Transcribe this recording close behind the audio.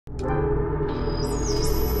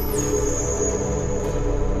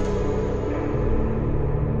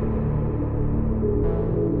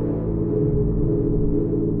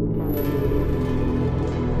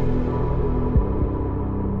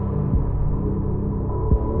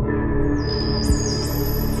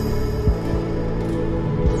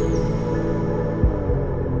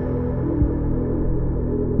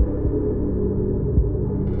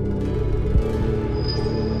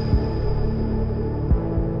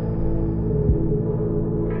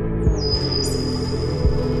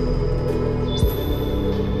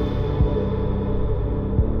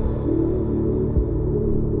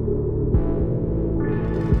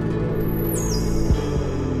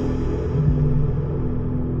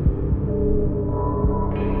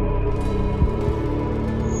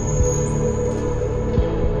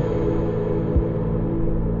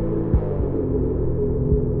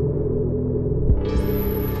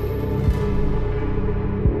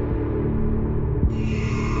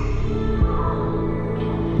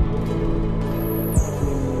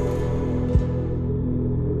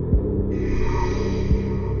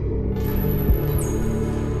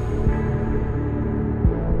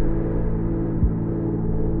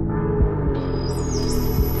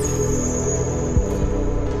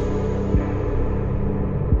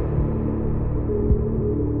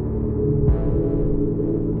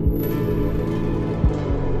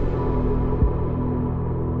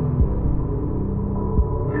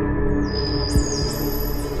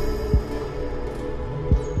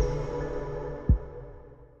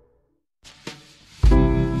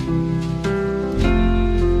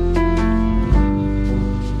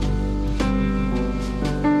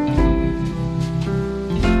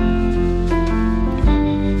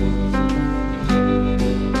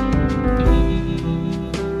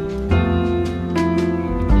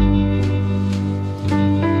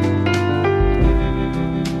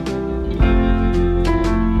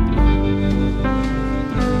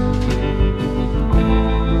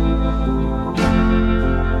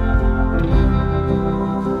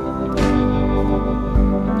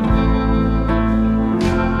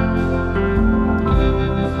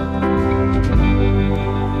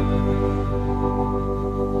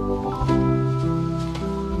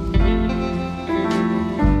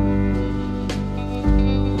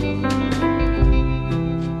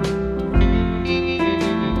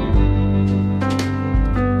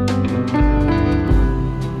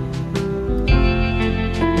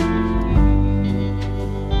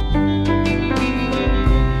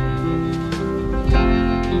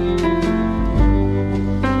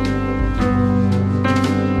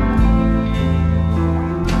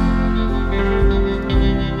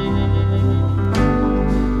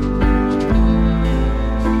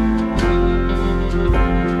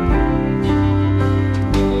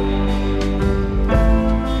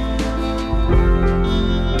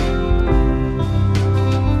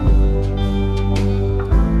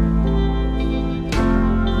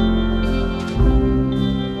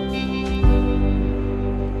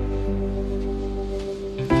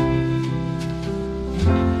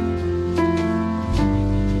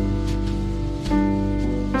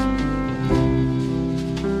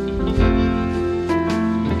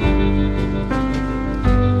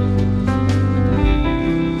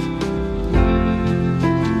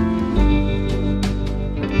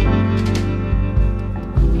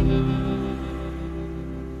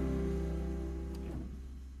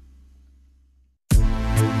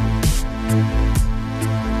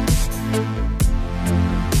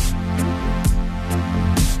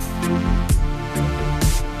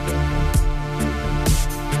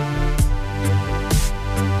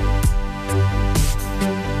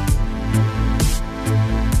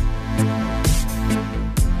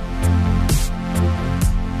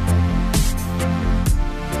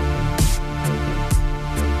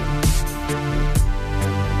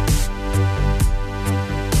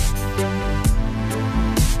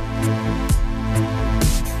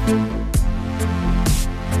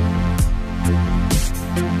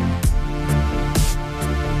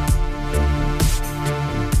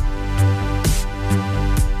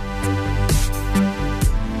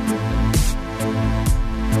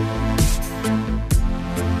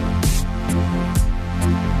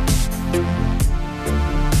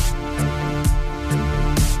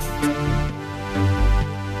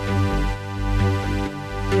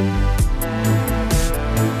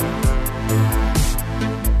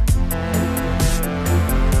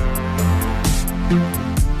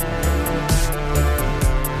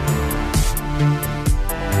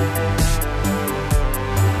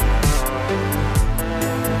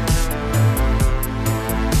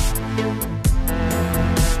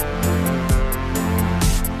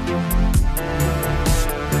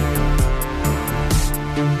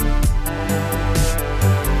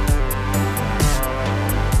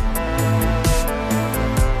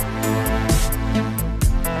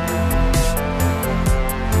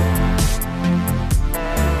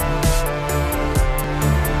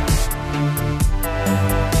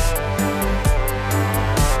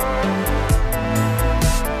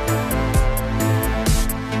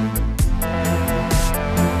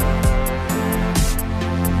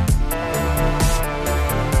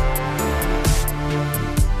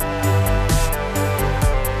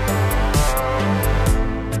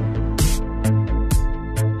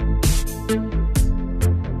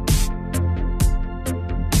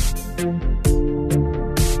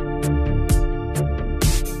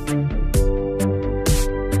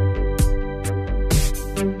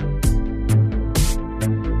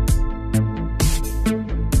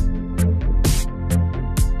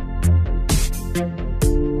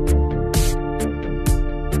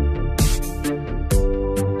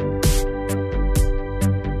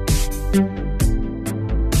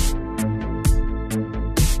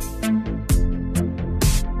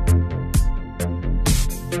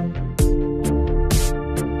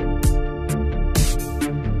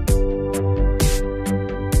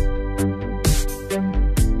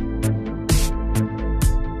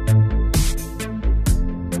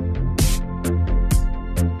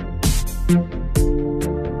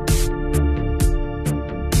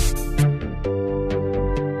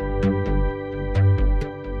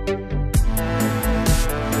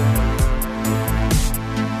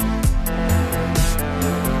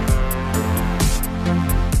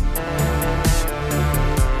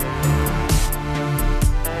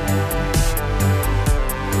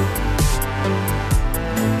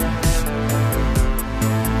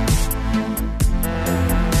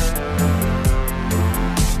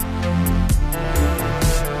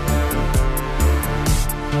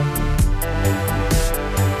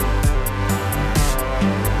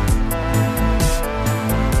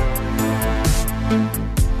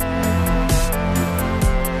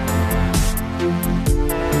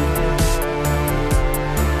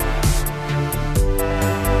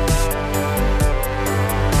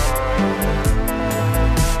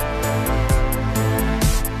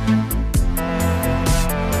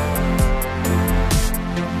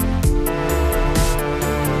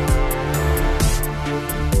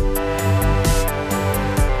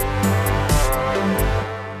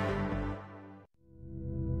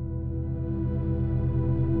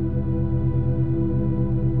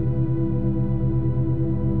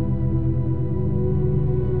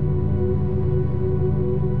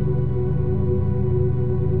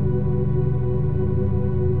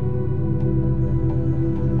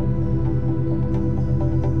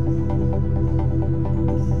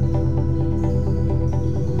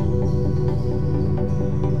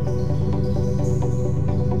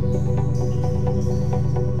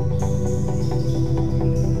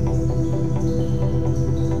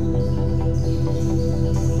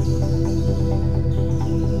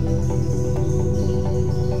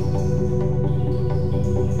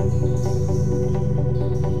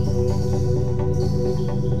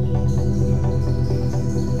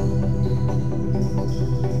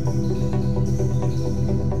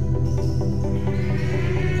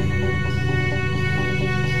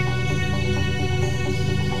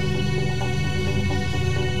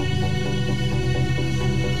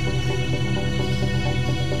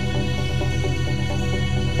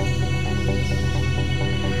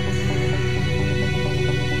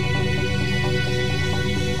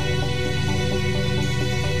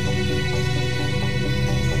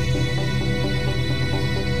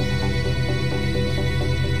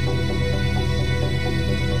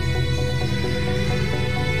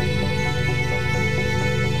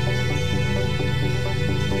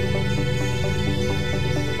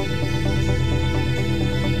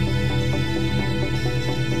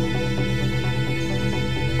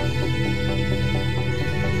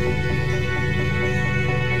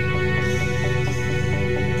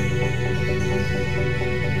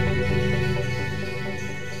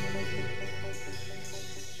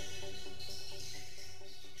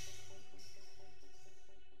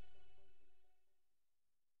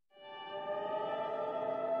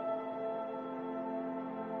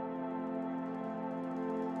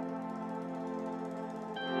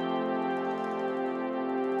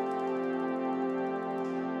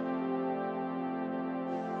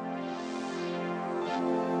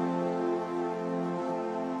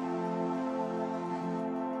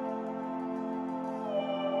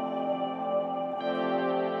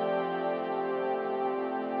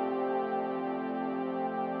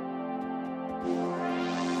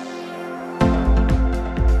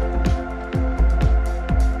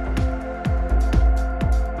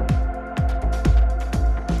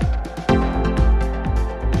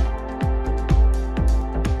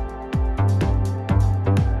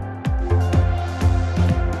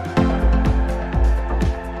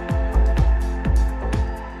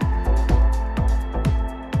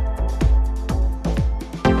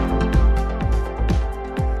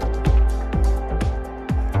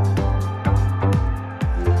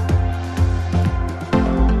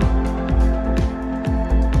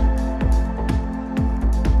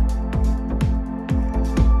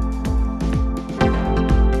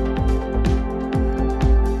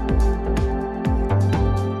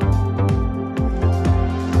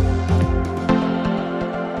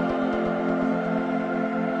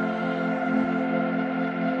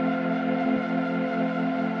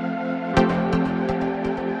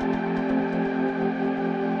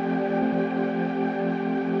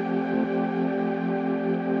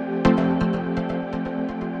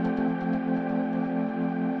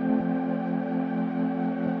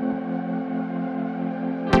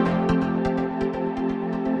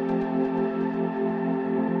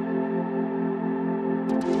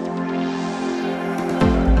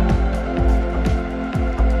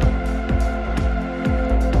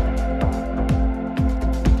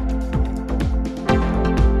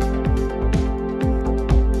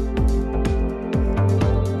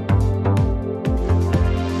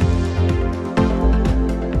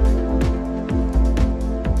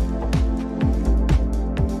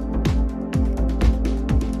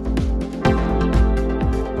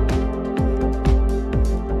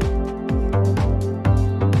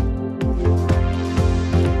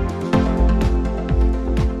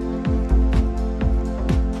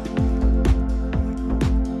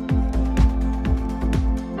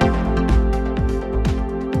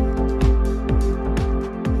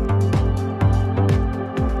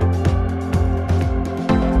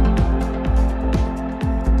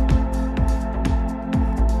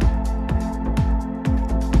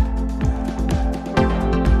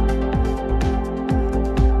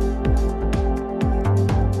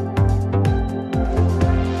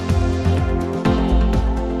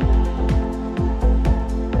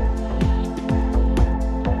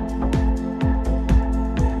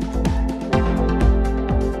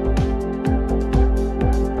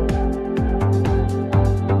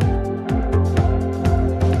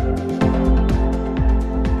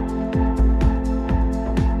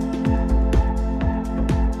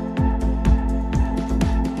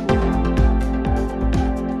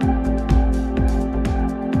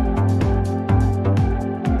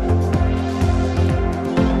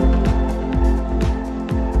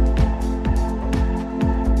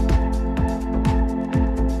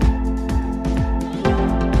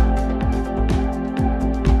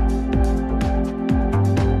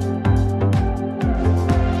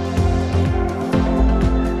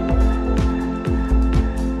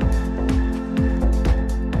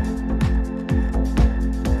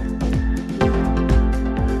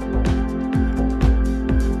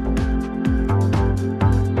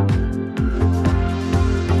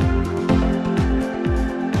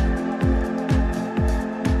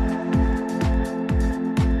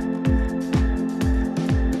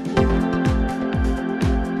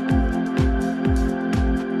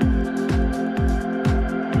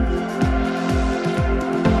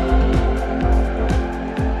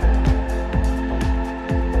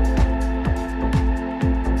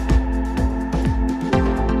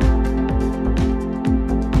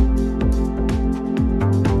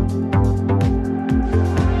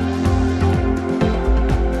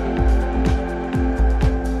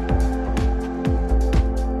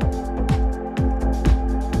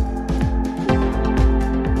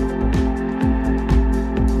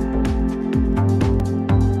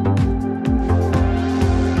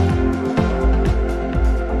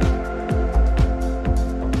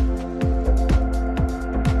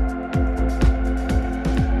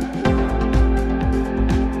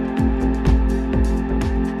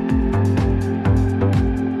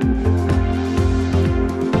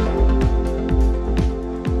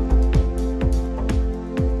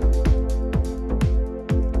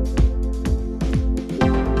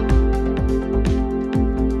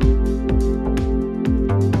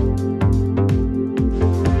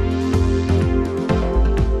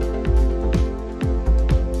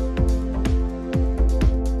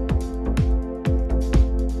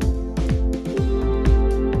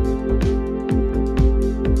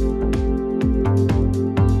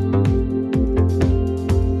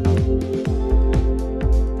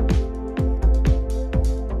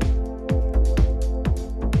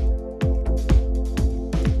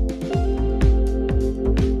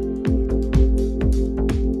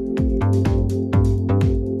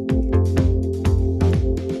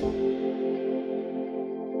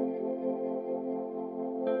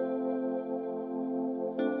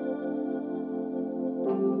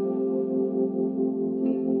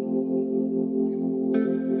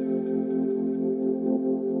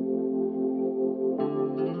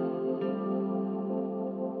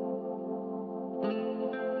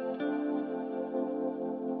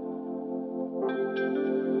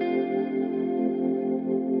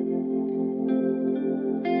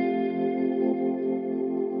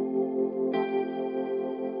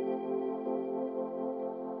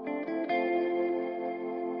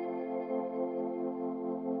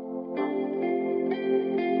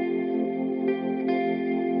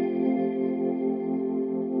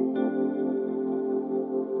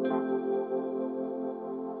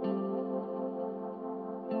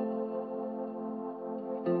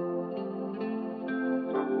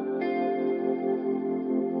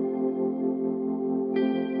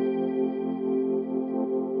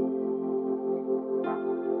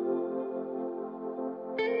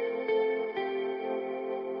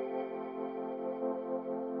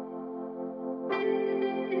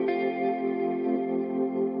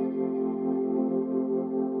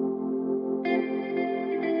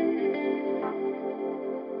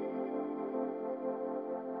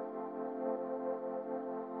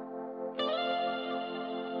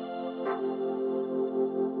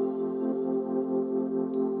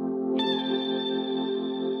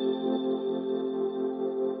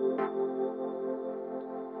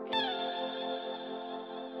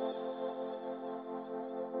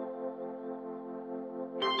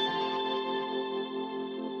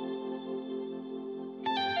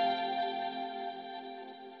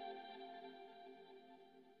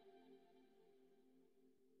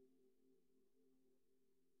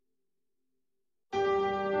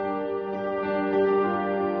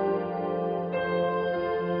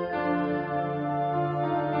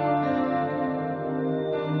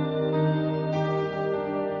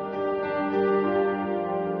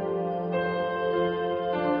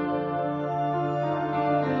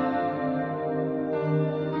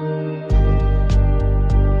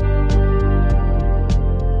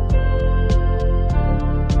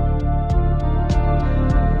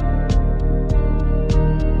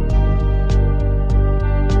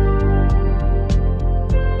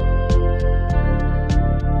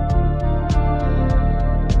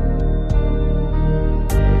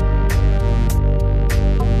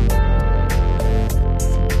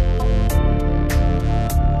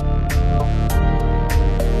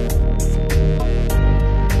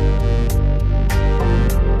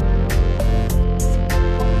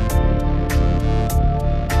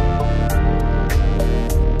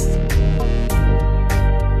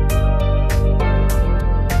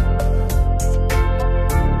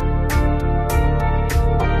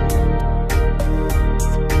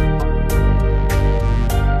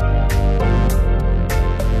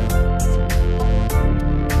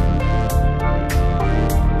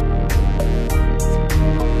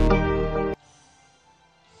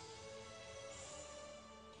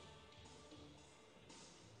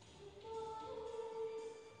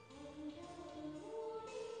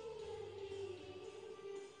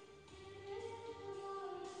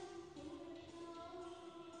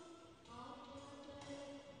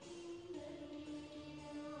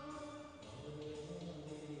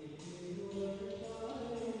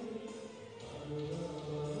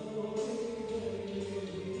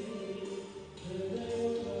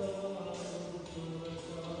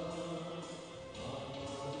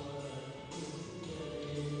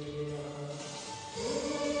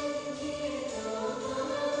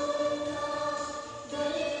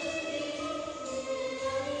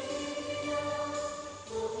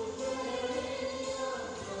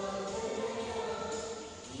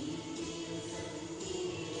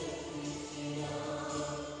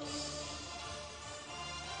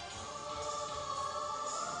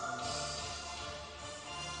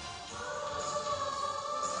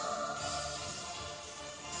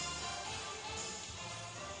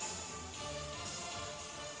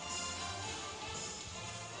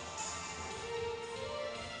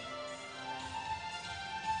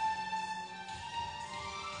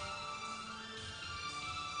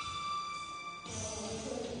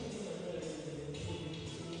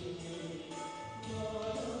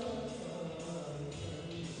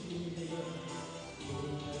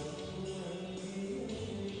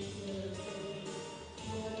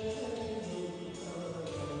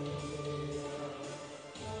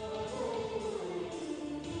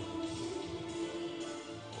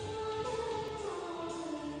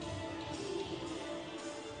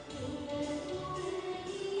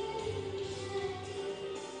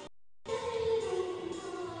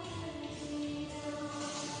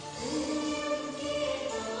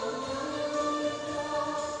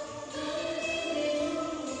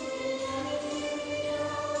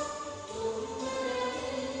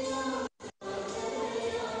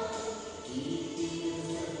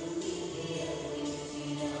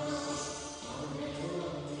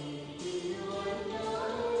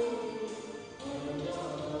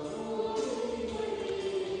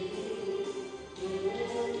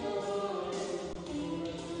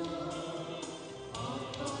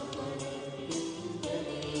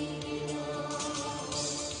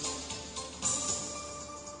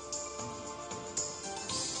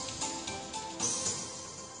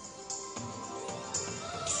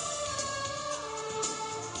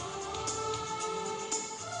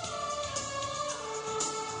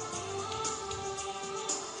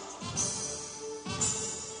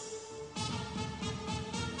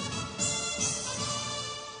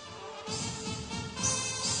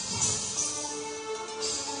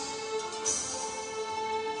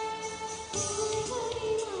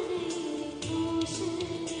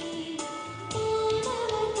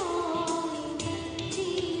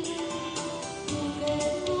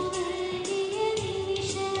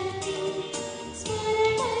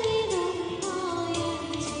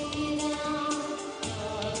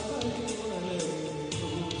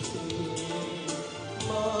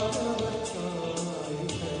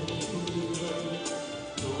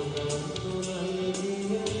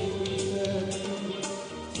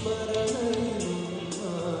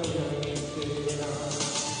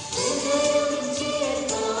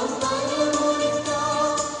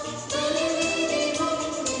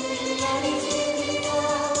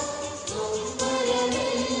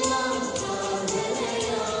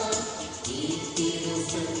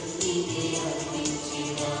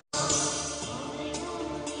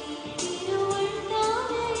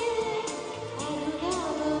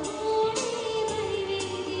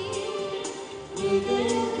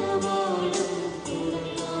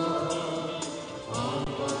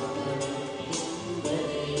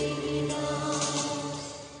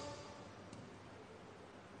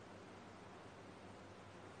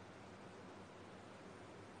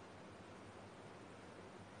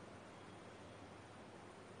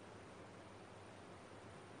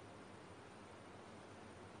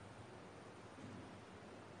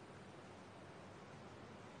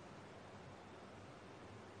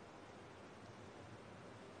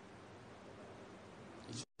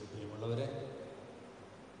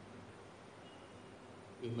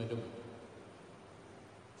വിമലും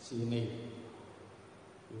സീനയും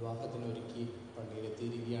വിവാഹത്തിനൊരുക്കി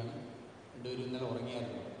പള്ളിയിലെത്തിയിരിക്കുകയാണ്. രണ്ടുപേരും ഇന്നലെ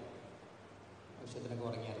ഉറങ്ങിയായിരുന്നു, ആവശ്യത്തിനൊക്കെ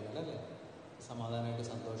ഉറങ്ങിയായിരുന്നല്ലോ അല്ലേ? സമാധാനമായിട്ട്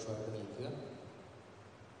സന്തോഷമായിട്ട് നിൽക്കുക.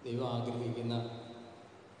 ദൈവം ആഗ്രഹിക്കുന്ന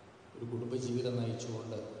ഒരു കുടുംബജീവിതം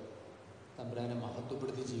നയിച്ചുകൊണ്ട് തമ്പുരാനെ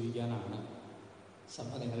മഹത്വപ്പെടുത്തി ജീവിക്കാനാണ്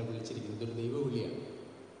സഭ നിങ്ങളെ വിളിച്ചിരിക്കുന്നത്. ഇതൊരു ദൈവവിളിയാണ്.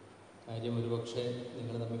 കാര്യം ഒരുപക്ഷെ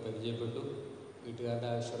നിങ്ങൾ തമ്മിൽ പരിചയപ്പെട്ടു, വീട്ടുകാരുടെ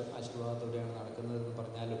ആശീർവാദത്തോടെയാണ് നടക്കുന്നതെന്ന്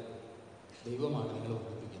പറഞ്ഞാലും ദൈവമാണ് നിങ്ങൾ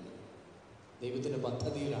ഒന്നിപ്പിക്കുന്നത്. ദൈവത്തിൻ്റെ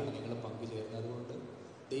പദ്ധതിയിലാണ് നിങ്ങൾ പങ്കുചേരുന്നത്. അതുകൊണ്ട്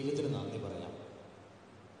ദൈവത്തിന് നന്ദി പറയാം.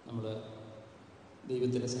 നമ്മൾ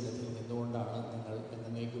ദൈവത്തിൻ്റെ സന്നിധിയിൽ നിന്നുകൊണ്ടാണ് നിങ്ങൾ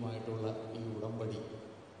എന്നേക്കുമായിട്ടുള്ള ഈ ഉടമ്പടി,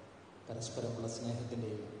 പരസ്പരമുള്ള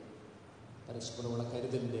സ്നേഹത്തിൻ്റെയും പരസ്പരമുള്ള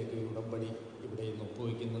കരുതലിൻ്റെയൊക്കെ ഈ ഉടമ്പടി ഇവിടെ ഇന്ന്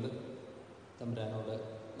ഒപ്പുവയ്ക്കുന്നത്. തമ്പുരാനോട്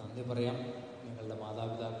നന്ദി പറയാം. നിങ്ങളുടെ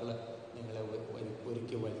മാതാപിതാക്കൾ നിങ്ങളെ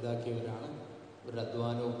ഒരുക്കി വലുതാക്കിയവരാണ്. അവരുടെ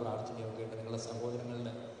അധ്വാനവും പ്രാർത്ഥനയും ഒക്കെ ഉണ്ട്. നിങ്ങളുടെ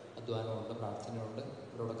സഹോദരങ്ങളുടെ അധ്വാനമുണ്ട്, പ്രാർത്ഥനയുണ്ട്.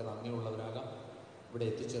 ഇവരോടൊക്കെ നന്ദിയുള്ളവരാകാം. ഇവിടെ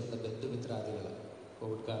എത്തിച്ചേർന്ന ബന്ധുമിത്രാദികൾ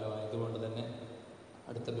കോവിഡ് കാലമായതുകൊണ്ട് തന്നെ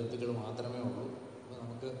അടുത്ത ബന്ധുക്കൾ മാത്രമേ ഉള്ളൂ. അപ്പോൾ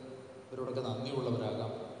നമുക്ക് ഇവരോടൊക്കെ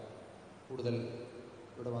നന്ദിയുള്ളവരാകാം. കൂടുതൽ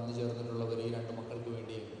ഇവിടെ വന്നു ചേർന്നിട്ടുള്ളവർ ഈ രണ്ട് മക്കൾക്ക്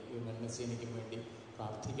വേണ്ടിയും ഈ സീനയ്ക്കും വേണ്ടി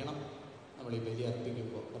പ്രാർത്ഥിക്കണം. നമ്മൾ ഈ ബലി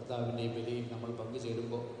അർപ്പിക്കുമ്പോൾ, കർത്താവിൻ്റെ ഈ ബലിയിൽ നമ്മൾ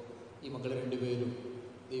പങ്കുചേരുമ്പോൾ ഈ മക്കൾ രണ്ടുപേരും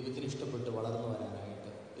ദൈവത്തിന് ഇഷ്ടപ്പെട്ട് വളർന്നു വരാനായിട്ട്,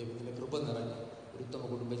 ദൈവത്തിൻ്റെ കൃപ നിറഞ്ഞ് ഒരു ഉത്തമ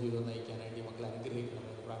കുടുംബജീവിതം നയിക്കാനായിട്ട് ഈ മക്കളെ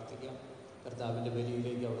അനുഗ്രഹിക്കണമെന്ന് പ്രാർത്ഥിക്കാം. കർത്താവിൻ്റെ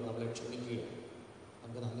ബലിയിലേക്ക് അവിടെ നമ്മളെ ക്ഷണിക്കുകയാണ്.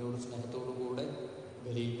 നമുക്ക് നന്ദിയോടും സ്നേഹത്തോടും കൂടെ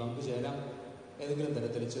ബലിയിൽ പങ്കുചേരാം. ഏതെങ്കിലും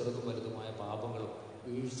തരത്തിൽ ചെറുതും വലുതുമായ പാപങ്ങളും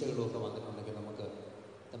വീഴ്ചകളും ഒക്കെ വന്നിട്ടുണ്ടെങ്കിൽ നമുക്ക്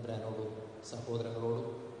തമ്പുരാനോടും സഹോദരങ്ങളോടും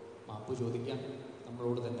മാപ്പ് ചോദിക്കാം.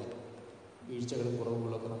 നമ്മളോട് തന്നെ വീഴ്ചകളും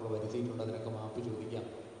കുറവുകളൊക്കെ നമ്മൾ വരുത്തിയിട്ടുണ്ട്, അതിനൊക്കെ മാപ്പ് ചോദിക്കാം.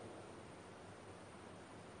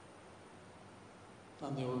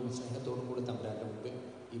 നന്ദിയോടും സ്നേഹത്തോടും കൂടി തമ്പുരാൻ്റെ മുമ്പിൽ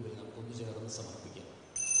ഈ ബലി നമുക്കൊന്നു ചേർന്ന് സമർപ്പിക്കാം.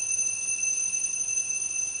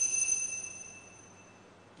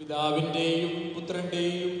 പിതാവിൻ്റെയും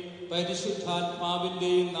പുത്രൻ്റെയും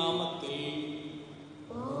പരിശുദ്ധാത്മാവിൻ്റെയും നാമത്തിൽ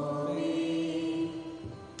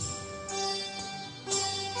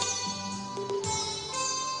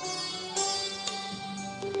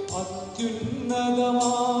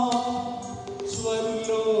അത്യുന്നതമാ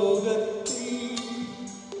സ്വലോകത്തിൽ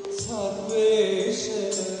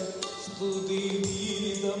സർവേശ്വര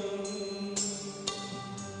സ്തുതിഗീതം.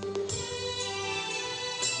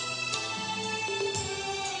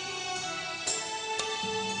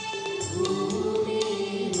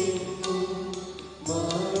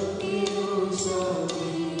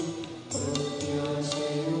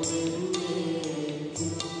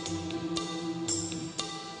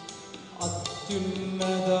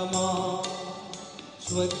 അത്യുന്നതമാ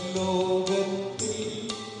സ്വലോകത്തിൽ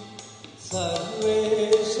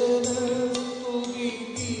സർവേശ്വര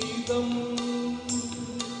സ്തുതിഗീതം.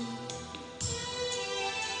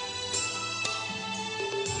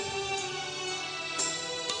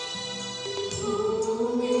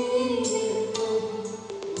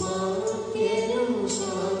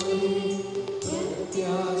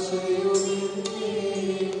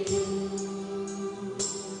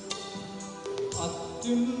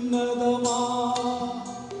 അത്യുന്നതമാ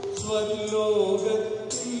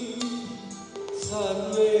സ്വലോകത്തിൽ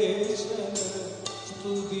സർവേശ്വര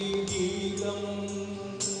സ്തുതിഗീതം.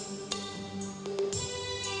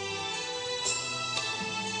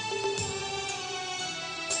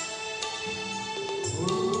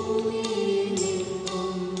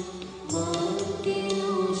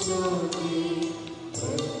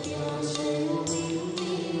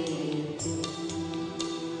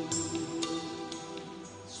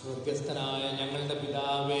 സ്വർഗ്ഗസ്ഥനായ ഞങ്ങളുടെ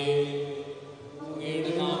പിതാവേ,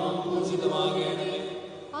 അങ്ങയുടെ നാമം പൂജിതമാകണമേ,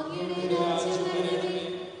 അങ്ങയുടെ രാജ്യം വരണമേ,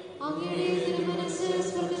 അങ്ങയുടെ തിരുമനസ്സ്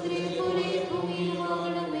സ്വർഗ്ഗത്തിലെ പോലെ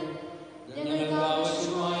ഭൂമിയിലുമാകണമേ. ഞങ്ങൾക്ക്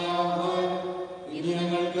ആവശ്യമായ ആഹാരം ഇനി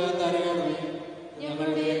ഞങ്ങൾക്ക് തരണമേ.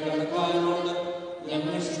 ഞങ്ങളുടെ കടക്കാരോട്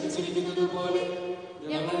ഞങ്ങൾ ക്ഷമിച്ചിരിക്കുന്നത് പോലെ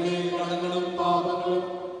ഞങ്ങളുടെ കടങ്ങളും പാപങ്ങളും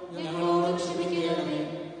ഞങ്ങളോട് ക്ഷമിക്കണമേ.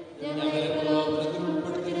 ഞങ്ങളെ പ്രലോഭനത്തിൽ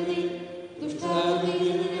ഉൾപ്പെടുത്തരുതേ, ദുഷ്ടരാജ്ഞിയിൽ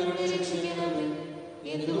നിന്ന് ഞങ്ങളെ രക്ഷിക്കണമേ.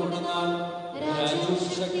 എന്തുകൊണ്ടെന്നാൽ രാജ്യവും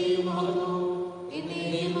ശക്തിയും മഹത്വവും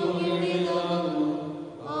എന്നേക്കും അങ്ങയുടേതാകുന്നു.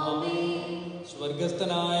 ആമേൻ.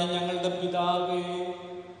 സ്വർഗ്ഗസ്ഥനായ ഞങ്ങളുടെ പിതാവേ,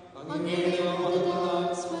 അങ്ങയുടെ മഹത്വത്താൽ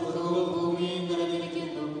സ്വർഗ്ഗവും ഭൂമിയും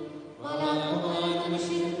നിറഞ്ഞിരിക്കുന്നു. മാലാഖമാരായ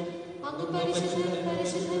മനുഷ്യർ അങ്ങ് പരിശുദ്ധൻ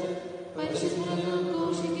പരിശുദ്ധൻ പരിശുദ്ധൻ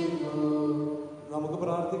ഘോഷിക്കുന്നു. നമുക്ക്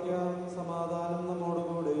പ്രാർത്ഥിക്കാം. സമാധാനം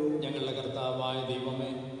നമ്മോടുകൂടെ. ഞങ്ങളുടെ കർത്താവായ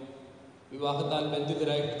ദൈവമേ, വിവാഹത്താൽ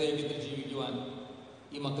ബന്ധിതരായി ഹൃദയത്തിൽ ജീവിക്കുവാൻ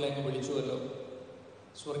ഈ മക്കളെ അങ്ങ് വിളിച്ചുവല്ലോ.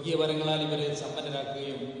 സ്വർഗീയ വരങ്ങളാൽ ഇവരെ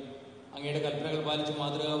സമ്പന്നരാക്കുകയും അങ്ങയുടെ കൽപ്പനകൾ പാലിച്ച്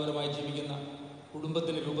മാതൃകാപരമായി ജീവിക്കുന്ന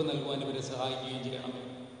കുടുംബത്തിന് രൂപം നൽകുവാൻ ഇവരെ സഹായിക്കുകയും ചെയ്യണമേ.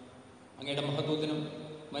 അങ്ങയുടെ മഹത്വത്തിനും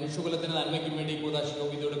മനുഷ്യകുലത്തിന് നന്മയ്ക്കും വേണ്ടി കൂദാശ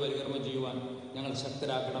യോഗ്യതയോടെ പരികർമ്മം ചെയ്യുവാൻ ഞങ്ങൾ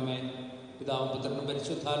ശക്തരാക്കണമേ. പിതാവും പുത്രനും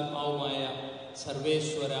പരിശുദ്ധാത്മാവുമായ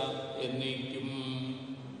സർവേശ്വര എന്നേക്കും.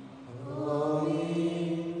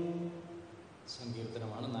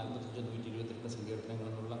 സങ്കീർത്തനമാണ് 45, 122 സങ്കീർത്തനങ്ങൾ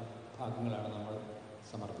എന്നുള്ള ഭാഗങ്ങളാണ് നമ്മൾ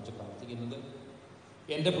സമർപ്പിച്ച് പ്രാർത്ഥിക്കുന്നത്.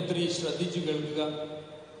 എൻ്റെ പുത്രി, ശ്രദ്ധിച്ചു കേൾക്കുക.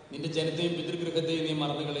 നിന്റെ ജനത്തെയും പിതൃഗൃഹത്തെയും നീ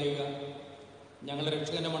മറന്നു കളയുക. ഞങ്ങളുടെ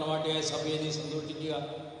രക്ഷകന്റെ മണവാട്ടിയായ സഭയെ നീ സന്തോഷിക്കുക.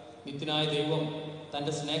 നിത്യനായ ദൈവം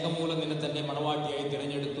തൻ്റെ സ്നേഹം മൂലം നിന്നെ തന്നെ മണവാട്ടിയായി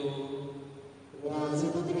തിരഞ്ഞെടുത്തു.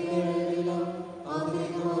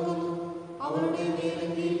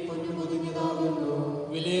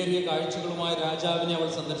 വിലയേറിയ കാഴ്ചകളുമായി രാജാവിനെ അവൾ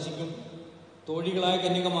സന്ദർശിക്കും. തോഴികളായ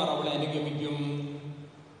കന്യകമാർ അവളെ അനുഗമിക്കും.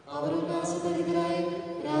 അവർ ഉല്ലാസഭരിതരായി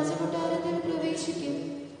രാജകൊട്ടാരത്തിൽ പ്രവേശിക്കും.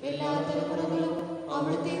 എല്ലാ തലമുറകളും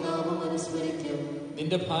അവിടുത്തെ നാമം അനുസ്മരിക്കും.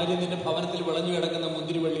 നിന്റെ ഭാര്യ നിന്റെ ഭവനത്തിൽ വിളഞ്ഞു കിടക്കുന്ന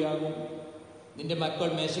മുന്തിരിവള്ളിയാകും. നിന്റെ മക്കൾ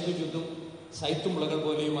മേശയ്ക്ക് ചുറ്റും സൈത്തുമുളകൾ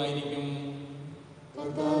പോലെയുമായിരിക്കും.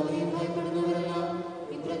 കർത്താവെ ഭയപ്പെടുന്നവരെല്ലാം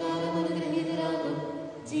ഇപ്രകാരം അനുഗ്രഹീതരാകും.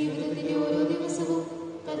 ജീവിതത്തിന്റെ ഓരോ ദിവസവും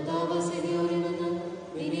കർത്താവ് സിറിയോനിൽ നിന്ന്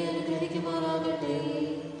നിന്നെ അനുഗ്രഹിക്കുമാറാകട്ടെ.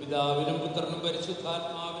 പിതാവിനും പുത്രനും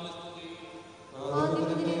പരിശുദ്ധാത്മാവിനും സ്തുതി.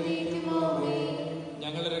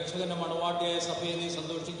 ഞങ്ങളുടെ രക്ഷകന്റെ മണവാട്ടിയായ സഭയെ നീ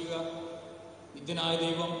സന്തോഷിക്കുക. നിത്യനായ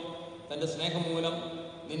ദൈവം തന്റെ സ്നേഹം മൂലം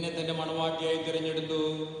നിന്നെ തന്റെ മണവാട്ടിയായി തിരഞ്ഞെടുത്തു.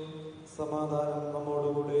 സമാധാനം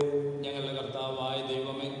നമ്മോടുകൂടെ. ഞങ്ങളുടെ കർത്താവായ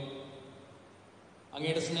ദൈവമേ,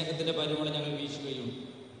 അങ്ങയുടെ സ്നേഹത്തിന്റെ പരിമളം ഞങ്ങൾ വീശുകയും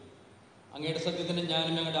അങ്ങയുടെ സത്യത്തിന്റെ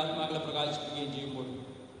ജ്ഞാനം ഞങ്ങളുടെ ആത്മാക്കളെ പ്രകാശിപ്പിക്കുകയും ചെയ്യുമ്പോൾ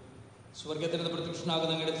സ്വർഗത്തിൽ നിന്ന്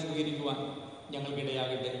പ്രത്യക്ഷനാകുന്ന അങ്ങയുടെ സ്വീകരിക്കുവാൻ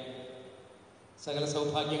ഞങ്ങൾക്കിടയാകട്ടെ. സകല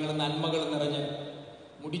സൗഭാഗ്യങ്ങളും നന്മകളും നിറഞ്ഞ്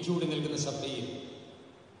മുടിച്ചൂടി നിൽക്കുന്ന സഭയിൽ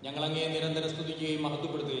ഞങ്ങൾ അങ്ങയെ നിരന്തരം സ്തുതിക്കുകയും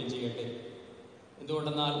മഹത്വപ്പെടുത്തുകയും ചെയ്യട്ടെ.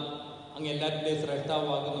 എന്തുകൊണ്ടെന്നാൽ അങ്ങ് എല്ലാറ്റിൻ്റെയും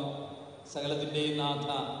ശ്രേഷ്ഠാവാകുന്നു, സകലത്തിൻ്റെയും നാഥ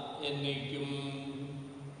എന്നേക്കും.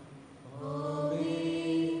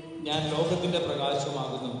 ഞാൻ ലോകത്തിൻ്റെ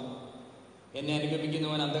പ്രകാശമാകുന്നു, എന്നെ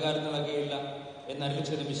അനുഗമിക്കുന്നവൻ അന്ധകാരത്തിൽ നടക്കുകയില്ല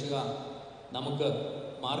എന്നരുളിച്ചെയ്ത മിശിഹ നമുക്ക്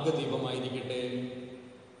മാർഗദീപമായിരിക്കട്ടെ.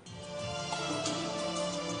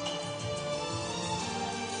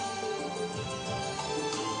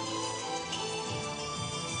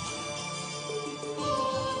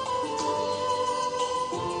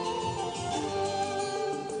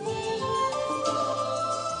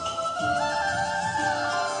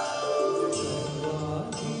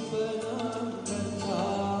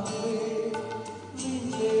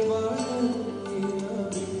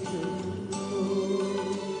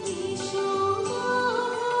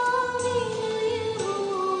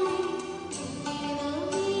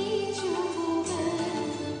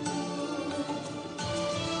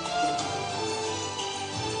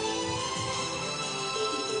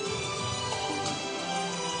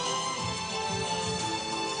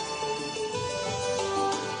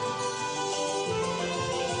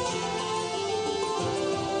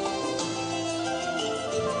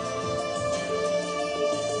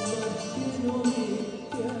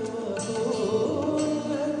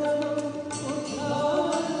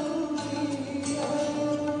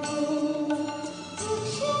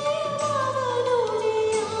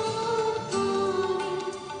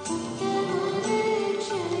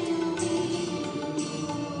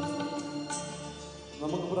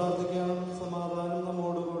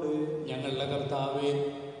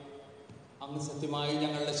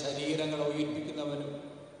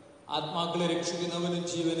 ആത്മാക്കളെ രക്ഷിക്കുന്നവനും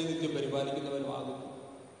ജീവനെ നിത്യം പരിപാലിക്കുന്നവനുമാകുന്നു.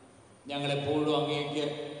 ഞങ്ങളെപ്പോഴും അങ്ങേക്ക്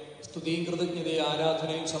സ്തുതിയും കൃതജ്ഞതയും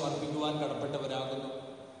ആരാധനയും സമർപ്പിക്കുവാൻ കടപ്പെട്ടവരാകുന്നു.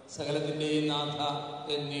 സകലത്തിൻ്റെയും നാഥ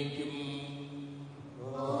എന്നേക്കും.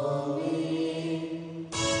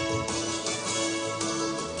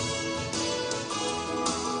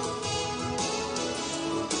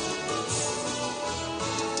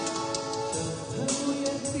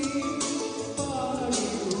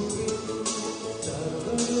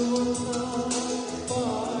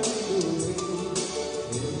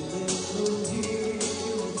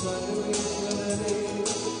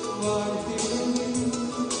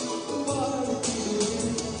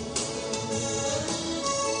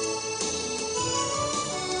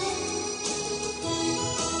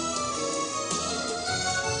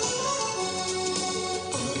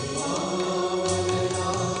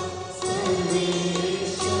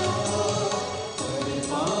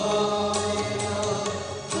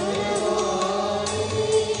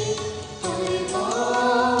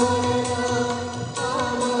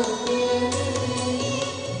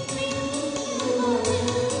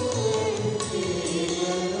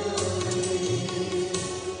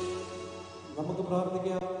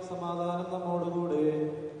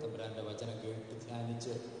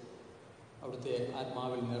 അവിടുത്തെ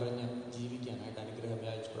ആത്മാവിൽ നിറഞ്ഞ് ജീവിക്കാനായിട്ട് അനുഗ്രഹം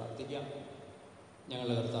യാചിച്ച് പ്രാർത്ഥിക്കാം.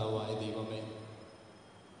 ഞങ്ങളുടെ കർത്താവായ ദൈവമേ,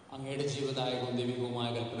 അങ്ങയുടെ ജീവദായകവും ദൈവികവുമായ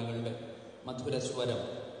കൽപ്പനകളുടെ മധുരസ്വരം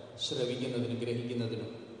ശ്രവിക്കുന്നതിനും ഗ്രഹിക്കുന്നതിനും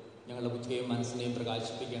ഞങ്ങളുടെ ബുദ്ധിയെയും മനസ്സിനെയും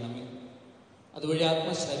പ്രകാശിപ്പിക്കണമേ. അതുവഴി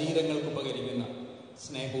ആത്മശരീരങ്ങൾക്ക് ഉപകരിക്കുന്ന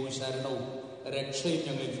സ്നേഹവും ശരണവും രക്ഷയും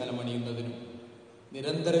ഞങ്ങളിൽ ഫലമണിയുന്നതിനും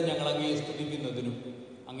നിരന്തരം ഞങ്ങൾ അങ്ങയെ സ്തുതിക്കുന്നതിനും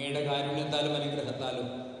അങ്ങയുടെ കാരുണ്യത്താലും അനുഗ്രഹത്താലും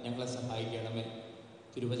ഞങ്ങളെ സഹായിക്കണമേ.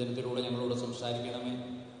 തിരുവചനത്തിലൂടെ ഞങ്ങളോട് സംസാരിക്കണമേ.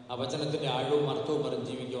 ആ വചനത്തിൻ്റെ ആഴവും അർത്ഥവും അറിഞ്ഞ്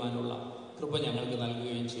ജീവിക്കുവാനുള്ള കൃപ ഞങ്ങൾക്ക്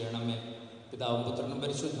നൽകുകയും ചെയ്യണമേ. പിതാവും പുത്രനും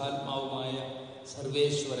പരിശുദ്ധാത്മാവുമായ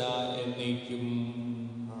സർവേശ്വര എന്നേക്കും.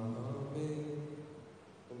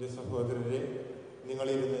 എൻ്റെ സഹോദരരെ,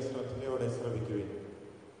 നിങ്ങളിരുന്ന് ശ്രദ്ധയോടെ ശ്രവിക്കുകയും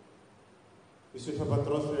വിശുദ്ധ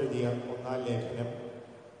പത്രോസ് എഴുതിയ 1-ാം ലേഖനം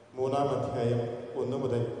 3-ാം അധ്യായം 1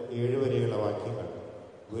 മുതൽ 7 വരെയുള്ള വാക്യങ്ങൾ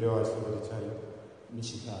ഗുരു ആശീർവദിച്ചാലും.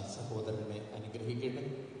 വിശുദ്ധ സഹോദരനെ അനുഗ്രഹിക്കട്ടെ.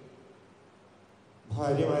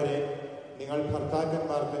 ഭാര്യമാരെ, നിങ്ങൾ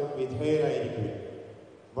ഭർത്താക്കന്മാർക്ക് വിധേയരായിരിക്കുകയും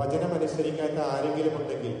വചനമനുസരിക്കാത്ത ആരെങ്കിലും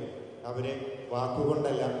ഉണ്ടെങ്കിൽ അവരെ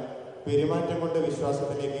വാക്കുകൊണ്ടല്ല പെരുമാറ്റം കൊണ്ട്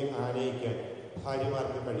വിശ്വാസത്തിലേക്ക് ആനയിക്കാൻ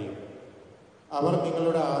ഭാര്യമാർക്ക് കഴിയും. അവർ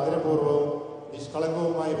നിങ്ങളുടെ ആദരപൂർവവും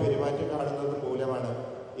നിഷ്കളങ്കവുമായ പെരുമാറ്റം കാണുന്നത് മൂലമാണ്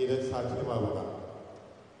ഇത് സാധ്യമാവുക.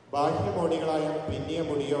 ബാഹ്യമോടികളായ പിന്നിയ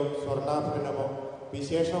മുടിയോ സ്വർണ്ണാഭരണമോ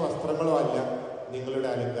വിശേഷ വസ്ത്രങ്ങളോ അല്ല നിങ്ങളുടെ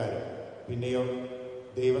അലങ്കാരം. പിന്നെയോ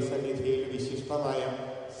ദൈവസന്നിധിയിൽ വിശിഷ്ടമായ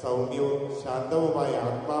സൗമ്യവും ശാന്തവുമായ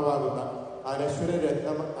ആത്മാവാകുന്ന അനശ്വര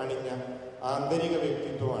രത്നം അണിഞ്ഞ ആന്തരിക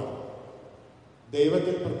വ്യക്തിത്വമാണ്.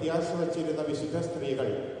 ദൈവത്തിൽ പ്രത്യാശ വച്ചിരുന്ന വിശുദ്ധ സ്ത്രീകൾ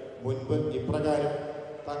മുൻപ് ഇപ്രകാരം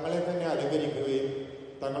തങ്ങളെ തന്നെ അലങ്കരിക്കുകയും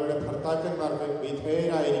തങ്ങളുടെ ഭർത്താക്കന്മാർക്ക്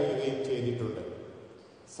വിധേയരായിരിക്കുകയും ചെയ്തിട്ടുണ്ട്.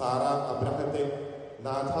 സാറ അബ്രഹത്തെ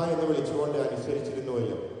നാഥ എന്ന് വിളിച്ചുകൊണ്ട്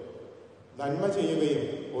അനുസരിച്ചിരുന്നുവല്ലോ. നന്മ ചെയ്യുകയും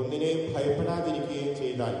ഒന്നിനെയും ഭയപ്പെടാതിരിക്കുകയും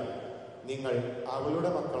ചെയ്താൽ നിങ്ങൾ അവളുടെ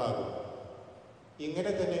മക്കളാകും.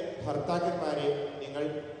 ഇങ്ങനെ തന്നെ ഭർത്താക്കന്മാരെ നിങ്ങൾ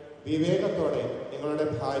വിവേകത്തോടെ നിങ്ങളുടെ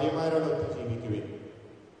ഭാര്യമാരോടൊത്ത് ജീവിക്കുവിൻ.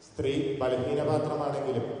 സ്ത്രീ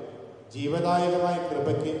ബലഹീനപാത്രമാണെങ്കിലും ജീവദായകമായ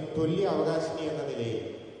കൃപയ്ക്ക് തുല്യ അവകാശിനി എന്ന നിലയിൽ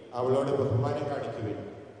അവളോട് ബഹുമാനം കാണിക്കുവിൻ.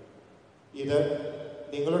 ഇത്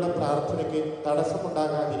നിങ്ങളുടെ പ്രാർത്ഥനയ്ക്ക്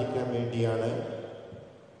തടസ്സമുണ്ടാകാതിരിക്കാൻ വേണ്ടിയാണ്.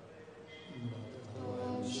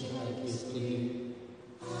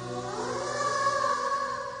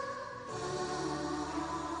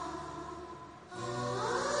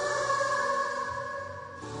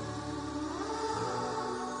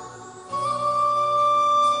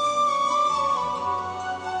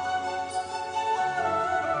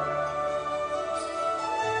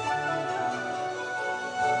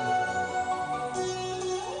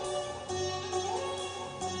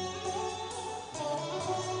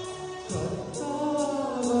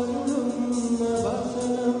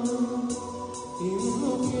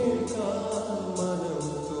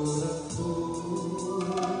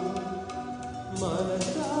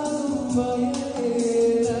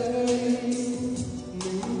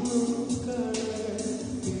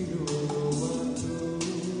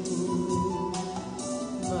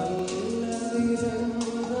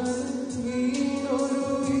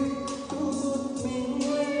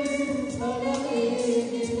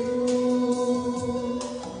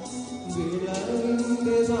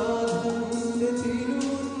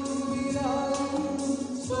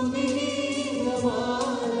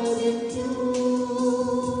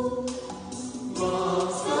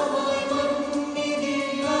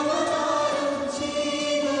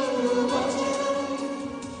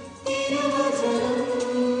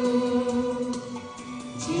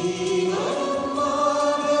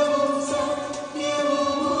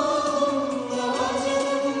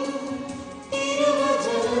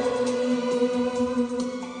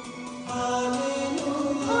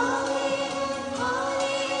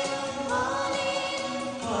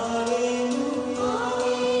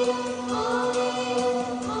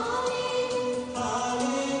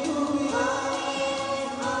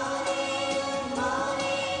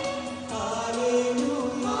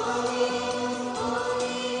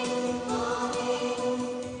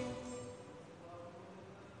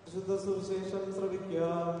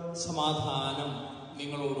 സമാധാനം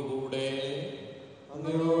നിങ്ങളോടുകൂടെ.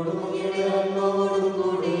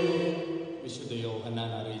 വിശുദ്ധ യോഹന്നാൻ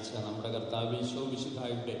അറിയിച്ച നമ്മുടെ കർത്താവ് ഈശോ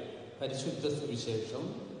മിശിഹായുടെ പരിശുദ്ധ സുവിശേഷം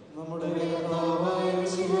അധ്യായം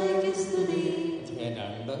 2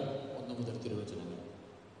 1 മുതൽ തിരുവചനങ്ങൾ.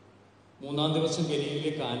 3-ാം ദിവസം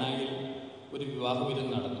ഗലീലിലെ കാനായിൽ ഒരു വിവാഹ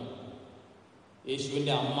വിരുന്ന് നടന്നു.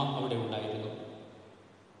 യേശുവിൻ്റെ അമ്മ അവിടെ ഉണ്ടായിരുന്നു.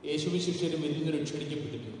 യേശുവിൻ ശിഷ്യരും വിരുന്നിന്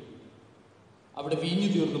ക്ഷണിക്കപ്പെട്ടിരുന്നു. അവിടെ വീഞ്ഞു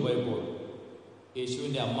തീർന്നു പോയപ്പോൾ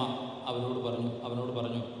യേശുവിൻ്റെ അമ്മ അവനോട്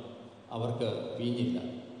പറഞ്ഞു അവർക്ക് വീഞ്ഞില്ല.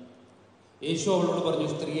 യേശു അവളോട് പറഞ്ഞു,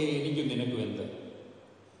 സ്ത്രീയെ എനിക്കും നിനക്കും എന്ത്?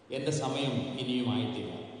 എൻ്റെ സമയം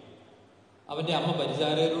ഇനിയുമായിട്ടില്ല. അവൻ്റെ അമ്മ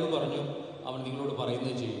പരിചാരകരോട് പറഞ്ഞു, അവൻ നിങ്ങളോട്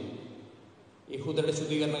പറയുന്നത് ചെയ്യും. യഹൂദരുടെ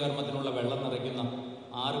ശുദ്ധീകരണ കർമ്മത്തിനുള്ള വെള്ളം നിറയ്ക്കുന്ന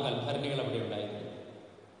 6 കൽഭരണികൾ അവിടെ ഉണ്ടായിരുന്നു.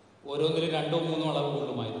 ഓരോന്നിലും 2 or 3 അളവ്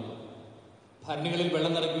കൊള്ളുമായിരുന്നു. ഭരണികളിൽ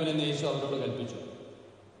വെള്ളം നിറയ്ക്കുമെന്ന് യേശു അവരോട് കൽപ്പിച്ചു.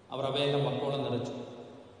 അവർ അവയെല്ലാം വക്കോളം നിറച്ചു.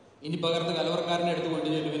 ഇനി പകർന്ന് കലവറക്കാരനെ എടുത്ത്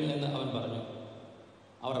കൊണ്ടുചെല്ലുവിൻ എന്ന് അവൻ പറഞ്ഞു.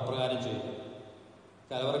 അവർ അപ്രകാരം ചെയ്തു.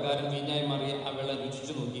 കലവറക്കാരൻ വീഞ്ഞായി മാറിയ ആ വെള്ളം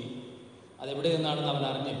രുചിച്ചു നോക്കി. അതെവിടെ നിന്നാണെന്ന് അവൻ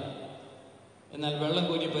അറിഞ്ഞില്ല. എന്നാൽ വെള്ളം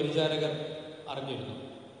കോരിയ പരിചാരകർ അറിഞ്ഞിരുന്നു.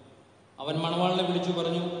 അവൻ മണവാളിനെ വിളിച്ചു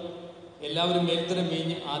പറഞ്ഞു, എല്ലാവരും മേൽത്തരം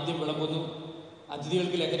വീഞ്ഞ് ആദ്യം വിളമ്പുന്നു,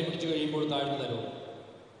 അതിഥികൾക്ക് ലഹരി പിടിച്ചു കഴിയുമ്പോൾ താഴ്ന്നു തരുമോ?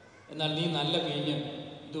 എന്നാൽ നീ നല്ല വീഞ്ഞ്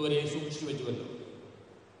ഇതുവരെ സൂക്ഷിച്ചു വെച്ചുവല്ലോ.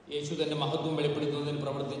 യേശു തൻ്റെ മഹത്വം വെളിപ്പെടുത്തുന്നതിന്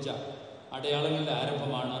പ്രവർത്തിച്ച അടയാളങ്ങളുടെ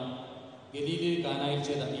ആരംഭമാണ് ഗലീലയിൽ കാനായിൽ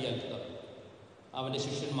ചെയ്ത ഈ അത്ഭുതം. അവൻ്റെ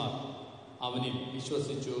ശിഷ്യന്മാർ അവനിൽ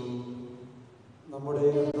വിശ്വസിച്ചു. നമ്മുടെ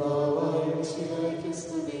കർത്താവായ മിശിഹായ്ക്ക്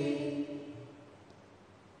സ്തുതി.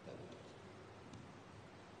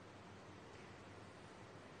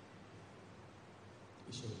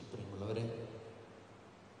 പ്രിയമുള്ളവരെ,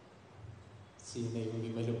 സീനയും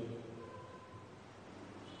വിമലും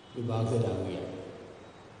വിവാഹിതരാകുകയാണ്.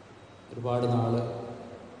 ഒരുപാട് നാൾ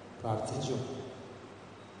പ്രാർത്ഥിച്ചും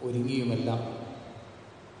ഒരുങ്ങിയുമെല്ലാം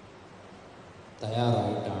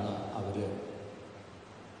തയ്യാറായിട്ടാണ് അവർ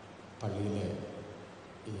പള്ളിയിൽ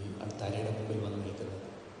ഈ അൾത്താരയുടെ മുമ്പിൽ വന്ന് നിൽക്കുന്നത്.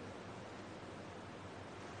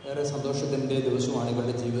 ഏറെ സന്തോഷത്തിൻ്റെ ദിവസമാണ്.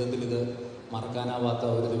 ഇവരുടെ ജീവിതത്തിൽ ഇത് മറക്കാനാവാത്ത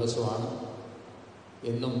ഒരു ദിവസമാണ്.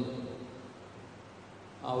 എന്നും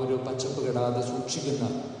ആ ഒരു പച്ചപ്പ് കെടാതെ സൂക്ഷിക്കുന്ന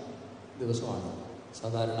ദിവസമാണ്.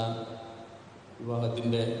 സാധാരണ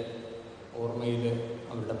വിവാഹത്തിൻ്റെ ഓർമ്മയിൽ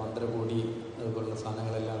അവരുടെ മന്ത്രകോടി അതുപോലുള്ള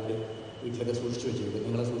സാധനങ്ങളെല്ലാം അവർ വീട്ടിലൊക്കെ സൂക്ഷിച്ചു വെച്ചിരിക്കും.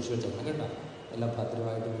 നിങ്ങളെ സൂക്ഷിച്ചു വെച്ചേക്കണം കേട്ടോ. എല്ലാം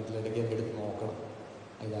ഭദ്രമായിട്ട് വീട്ടിലിടയ്ക്ക് എടുത്ത് നോക്കണം.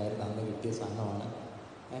 ഇതായിരുന്നു അന്ന് കിട്ടിയ സാധനമാണ്.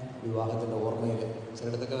 വിവാഹത്തിൻ്റെ ഓർമ്മയിൽ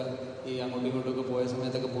ചിലയിടത്തൊക്കെ ഈ അങ്ങോട്ടും ഇങ്ങോട്ടുമൊക്കെ പോയ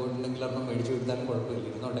സമയത്തൊക്കെ പോയിട്ടുണ്ടെങ്കിൽ ഒരെണ്ണം മേടിച്ചു കൊടുത്താലും കുഴപ്പമില്ല,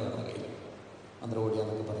 ഇരുന്നോട്ടെ അവരുടെ കയ്യിൽ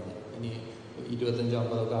മന്ത്രകോടിയാന്നൊക്കെ പറഞ്ഞ്. ഇനി 25 or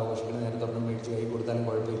 50 ആഘോഷിക്കുന്ന നേരത്തെ ഒരെണ്ണം മേടിച്ച് കൈ കൊടുത്താലും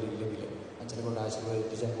കുഴപ്പമില്ല, ഇല്ലെങ്കിൽ അച്ഛനെ കൊണ്ട്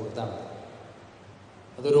ആശീർവദിപ്പിച്ചാൽ കൊടുത്താൽ മതി.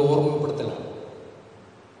 അതൊരു ഓർമ്മപ്പെടുത്തലാണ്.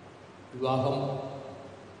 വിവാഹം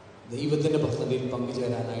ദൈവത്തിൻ്റെ പദ്ധതിയിൽ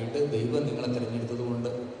പങ്കുചേരാനായിട്ട് ദൈവം നിങ്ങളെ തിരഞ്ഞെടുത്തത് കൊണ്ട്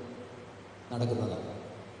നടക്കുന്നതാണ്.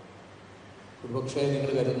 ഒരുപക്ഷെ നിങ്ങൾ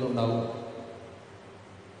കരുതുന്നുണ്ടാവും,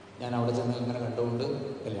 ഞാൻ അവിടെ ചെന്ന് ഇങ്ങനെ കണ്ടുകൊണ്ട്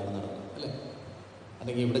കല്യാണം നടന്നു അല്ലേ,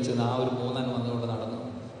 അല്ലെങ്കിൽ ഇവിടെ ചെന്ന് ആ ഒരു മൂന്നാൻ വന്നുകൊണ്ട് നടന്നു,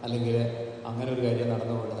 അല്ലെങ്കിൽ അങ്ങനെ ഒരു കാര്യം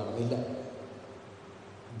നടന്നുകൊണ്ട് നടന്നില്ല.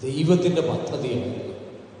 ദൈവത്തിൻ്റെ പദ്ധതിയായിരുന്നു.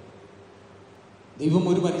 ദൈവം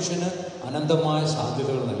ഒരു മനുഷ്യന് അനന്തമായ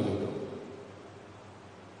സാധ്യതകൾ നൽകിയിട്ടു.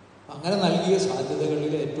 അങ്ങനെ നൽകിയ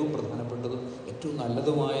സാധ്യതകളിൽ ഏറ്റവും പ്രധാനപ്പെട്ടതും ഏറ്റവും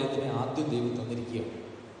നല്ലതുമായതിനെ ആദ്യം ദൈവം തന്നിരിക്കുകയാണ്.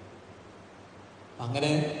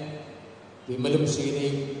 അങ്ങനെ വിമലും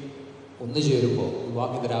സീനയും ഒന്നു ചേരുമ്പോൾ,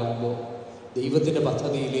 വിവാഹിതരാകുമ്പോൾ ദൈവത്തിൻ്റെ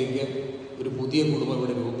പദ്ധതിയിലേക്ക് ഒരു പുതിയ കുടുംബം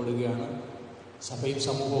ഇവിടെ രൂപപ്പെടുകയാണ്. സഭയും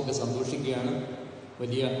സമൂഹമൊക്കെ സന്തോഷിക്കുകയാണ്.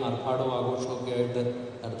 വലിയ ആർഭാടവും ആഘോഷമൊക്കെ ആയിട്ട്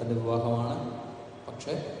നടത്തേണ്ട വിവാഹമാണ്.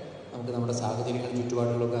 പക്ഷേ നമുക്ക് നമ്മുടെ സാഹചര്യങ്ങളും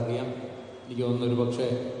ചുറ്റുപാടുകളൊക്കെ അറിയാം. എനിക്ക് തോന്നുന്നു ഒരു പക്ഷേ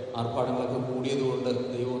ആർഭാടങ്ങളൊക്കെ കൂടിയതുകൊണ്ട്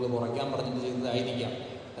ദൈവം ഒന്ന് കുറയ്ക്കാൻ പറഞ്ഞിട്ട് ചെയ്തതായിരിക്കാം.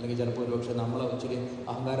 അല്ലെങ്കിൽ ചിലപ്പോൾ ഒരു പക്ഷേ നമ്മൾ ഇച്ചിരി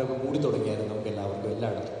അഹങ്കാരമൊക്കെ കൂടി തുടങ്ങിയായിരുന്നു നമുക്ക് എല്ലാവർക്കും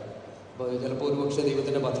എല്ലായിടത്തും. അപ്പോൾ ചിലപ്പോൾ ഒരു പക്ഷേ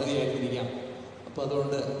ദൈവത്തിൻ്റെ പദ്ധതിയായിട്ടിരിക്കാം. അപ്പോൾ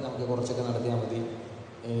അതുകൊണ്ട് നമുക്ക് കുറച്ചൊക്കെ നടത്തിയാൽ മതി.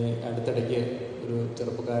 അടുത്തിടയ്ക്ക് ഒരു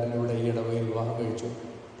ചെറുപ്പക്കാരനിലൂടെ ഈ ഇടവകയിൽ വിവാഹം കഴിച്ചു.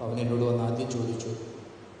 അപ്പോൾ അവൻ എന്നോട് വന്ന് ആദ്യം ചോദിച്ചു,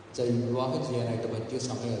 ഈ വിവാഹം ചെയ്യാനായിട്ട് പറ്റിയ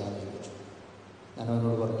സമയം ഏതാണെന്ന് ചോദിച്ചു. ഞാൻ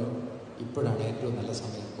അവനോട് പറഞ്ഞു, ഇപ്പോഴാണ് ഏറ്റവും നല്ല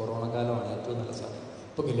സമയം, കൊറോണ കാലമാണ് ഏറ്റവും നല്ല സമയം,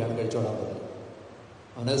 ഇപ്പോൾ കല്യാണം കഴിച്ചോളാൻ പറഞ്ഞു.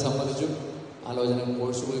 അവനത് സമ്മതിച്ചു. ആലോചന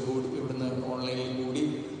കോഴ്സ് പോയി കൂടി ഇവിടുന്ന് ഓൺലൈനിൽ കൂടി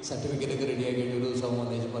സർട്ടിഫിക്കറ്റൊക്കെ റെഡിയാക്കി കഴിഞ്ഞ് ഒരു ദിവസം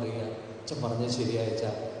വന്നേച്ച് പറയുക, അച്ഛൻ പറഞ്ഞത് ശരിയാഴ്ച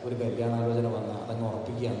ഒരു കല്യാണാലോചന വന്നാൽ അതങ്ങ്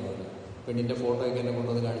ഉറപ്പിക്കുകയെന്ന് പറഞ്ഞു. പെണ്ണിൻ്റെ ഫോട്ടോയൊക്കെ എന്നെ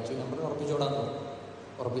കൊണ്ടുവന്ന് കാണിച്ചു. ഞാൻ പറഞ്ഞു ഉറപ്പിച്ചോടാന്ന് പറഞ്ഞു.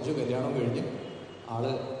 ഉറപ്പിച്ചു. കല്യാണം കഴിഞ്ഞ്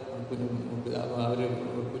അവർ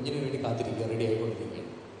കുഞ്ഞിന് വേണ്ടി കാത്തിരിക്കുക, റെഡി ആയിക്കൊണ്ടിരിക്കുകയാണ്.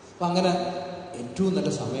 അപ്പം അങ്ങനെ ഏറ്റവും നല്ല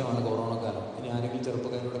സമയമാണ് കൊറോണ കാലം. ഇനി ആരെങ്കിലും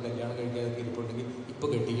ചെറുപ്പക്കാരോട് കല്യാണം കഴിക്കാതെ ഇരിപ്പുണ്ടെങ്കിൽ ഇപ്പോൾ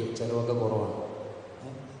കെട്ടിക്കും, ചിലവൊക്കെ കുറവാണ്.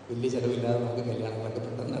 വലിയ ചിലവില്ലാതെ നമുക്ക് കല്യാണങ്ങളൊക്കെ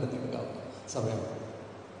പെട്ടെന്ന് നടത്തിയെടുക്കാവുന്ന സമയമാണ്.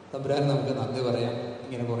 തമ്പുരാൻ നമുക്ക് നന്ദി പറയാം.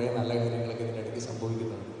 ഇങ്ങനെ കുറേ നല്ല കാര്യങ്ങളൊക്കെ ഇതിൻ്റെ ഇടയ്ക്ക്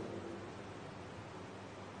സംഭവിക്കുന്നുണ്ട്.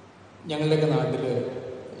 ഞങ്ങളുടെയൊക്കെ നാട്ടിൽ,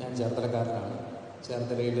 ഞാൻ ചേർത്തലക്കാരനാണ്.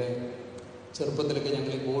 ചേർത്തലയിൽ ചെറുപ്പത്തിലൊക്കെ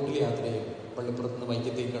ഞങ്ങൾ ഈ ബോട്ടിൽ യാത്ര ചെയ്യും. പള്ളിപ്പുറത്ത് നിന്ന്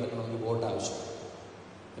വൈക്കത്തേക്ക് കിടക്കണമെങ്കിൽ ബോട്ട് ആവശ്യം.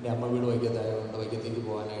 എൻ്റെ അമ്മ വീട് വൈക്കത്തായതുകൊണ്ട് വൈക്കത്തേക്ക്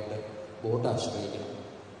പോകാനായിട്ട് ബോട്ട് ആശ്രയിക്കണം.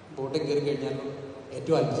 ബോട്ടിൽ കയറി കഴിഞ്ഞാൽ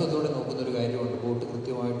ഏറ്റവും അത്ഭുതത്തോടെ നോക്കുന്നൊരു കാര്യമുണ്ട്. ബോട്ട്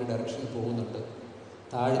കൃത്യമായിട്ട് ഡയറക്ഷനിൽ പോകുന്നുണ്ട്.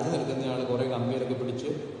 താഴത്ത് നിൽക്കുന്നയാൾ കുറേ കമ്പിയിലൊക്കെ പിടിച്ച്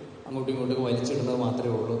അങ്ങോട്ടും ഇങ്ങോട്ടൊക്കെ വലിച്ചിടുന്നത്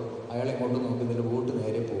മാത്രമേ ഉള്ളൂ. അയാൾ ഇങ്ങോട്ട് നോക്കുന്നില്ല, ബോട്ട്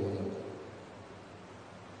നേരെ പോകുന്നുണ്ട്.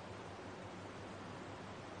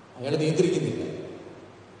 അയാൾ നിയന്ത്രിക്കുന്നില്ല.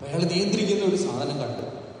 അപ്പം അയാൾ നിയന്ത്രിക്കുന്ന ഒരു സാധനം കണ്ടു.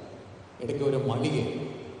 ഇടയ്ക്ക് ഒരു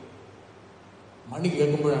മണി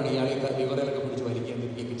കേൾക്കുമ്പോഴാണ് ഇയാളെ ലിവറിലൊക്കെ പിടിച്ച് വലിക്കാൻ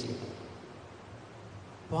തിരികെയൊക്കെ ചെയ്യുന്നത്.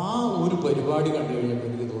 അപ്പോൾ ആ ഒരു പരിപാടി കണ്ടു കഴിഞ്ഞപ്പോൾ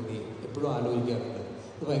എനിക്ക് തോന്നി, എപ്പോഴും ആലോചിക്കാറുണ്ട്,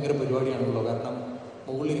 ഇത് ഭയങ്കര പരിപാടിയാണല്ലോ. കാരണം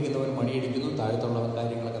മുകളിലിരിക്കുന്നവൻ മണിയടിക്കുന്നു, താഴത്തുള്ളവൻ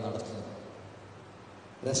കാര്യങ്ങളൊക്കെ നടത്തുന്നു.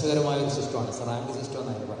 രസകരമായൊരു സിസ്റ്റമാണ്, റാങ്ക് സിസ്റ്റം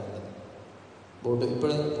എന്നാണ് പറയുന്നത്. ബോട്ട്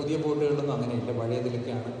ഇപ്പോൾ പുതിയ ബോട്ടുകളിലൊന്നും അങ്ങനെയില്ല,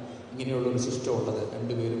 പഴയതിലൊക്കെയാണ് ഇങ്ങനെയുള്ളൊരു സിസ്റ്റം ഉള്ളത്.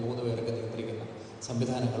 2 പേര് 3 പേരൊക്കെ നിയന്ത്രിക്കുന്ന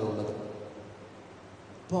സംവിധാനങ്ങളുള്ളത്.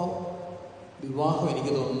 അപ്പോൾ വിവാഹം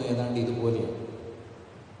എനിക്ക് തോന്നുന്നത് ഏതാണ്ട് ഇതുപോലെയാണ്,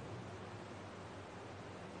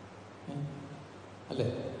 അല്ലേ?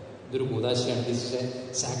 ഇതൊരു കൂദാശയാണ്. This is A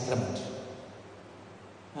sacrament.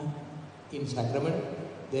 In sacrament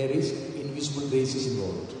there is invisible grace is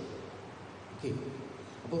involved. Okay,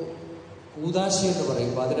 അപ്പോൾ കൂദാശ എന്ന്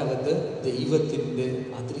പറയുമ്പോൾ അതിനകത്ത് ദൈവത്തിൻ്റെ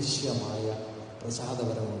അദൃശ്യമായ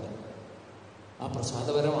പ്രസാദപരമുണ്ട്. ആ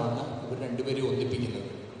പ്രസാദപരമാണ് ഇവർ രണ്ടുപേരും ഒന്നിപ്പിക്കുന്നത്.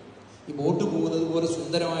 ഈ ബോട്ട് പോകുന്നത് പോലെ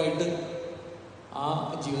സുന്ദരമായിട്ട് ആ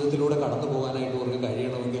ജീവിതത്തിലൂടെ കടന്നു പോകാനായിട്ട് അവർക്ക്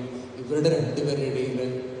കഴിയണമെങ്കിൽ ഇവരുടെ രണ്ടുപേരുടെ ഇടയിൽ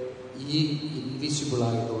ഈ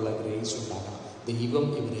ഇൻവിസിബിളായിട്ടുള്ള ഗ്രേസ് ഉണ്ടാകണം. ദൈവം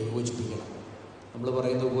ഇവരെ യോജിപ്പിക്കണം. നമ്മൾ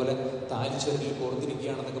പറയുന്നത് പോലെ താലിച്ചെടലിൽ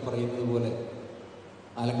കോർത്തിരിക്കുകയാണെന്നൊക്കെ പറയുന്നത് പോലെ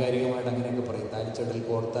ആലങ്കാരികമായിട്ട് അങ്ങനെയൊക്കെ പറയും, താലിച്ചെടലിൽ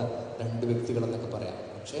കോർത്ത 2 വ്യക്തികളെന്നൊക്കെ പറയാം.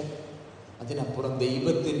 പക്ഷേ അതിനപ്പുറം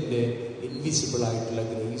ദൈവത്തിൻ്റെ ഇൻവിസിബിളായിട്ടുള്ള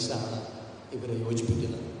ഗ്രേസാണ് ഇവരെ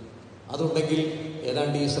യോജിപ്പിക്കുന്നത്. അതുണ്ടെങ്കിൽ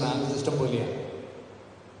ഏതാണ്ട് ഈ റാങ്ക് സിസ്റ്റം പോലെയാണ്.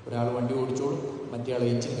 ഒരാൾ വണ്ടി ഓടിച്ചോളും, മറ്റേ ആൾ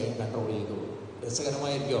എഞ്ചിൻ കൺട്രോൾ ചെയ്തോളും.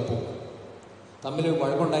 രസകരമായിരിക്കും. അപ്പോൾ തമ്മിൽ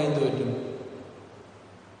വഴക്കുണ്ടായി എന്ത് പറ്റും?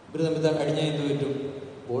 ഇവർ തമ്മിൽ അടിഞ്ഞാൽ എന്ത് പറ്റും?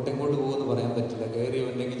 ബോട്ട് എങ്ങോട്ട് പോകുമെന്ന് പറയാൻ പറ്റില്ല.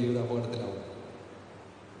 കയറിയവൻ്റെങ്കിൽ ജീവിതം അപകടത്തിലാവും.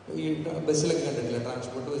 ഈ ബസ്സിലൊക്കെ കണ്ടിട്ടില്ല,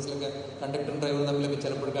 ട്രാൻസ്പോർട്ട് ബസ്സിലൊക്കെ കണ്ടക്ടറും ഡ്രൈവറും തമ്മിലൊക്കെ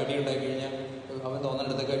ചിലപ്പോഴൊക്കെ അടി ഉണ്ടായി കഴിഞ്ഞാൽ അവൻ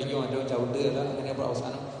തോന്നുന്നിടത്തൊക്കെ അടിക്കും, മറ്റോ ചവിട്ടുകയല്ല. അങ്ങനെ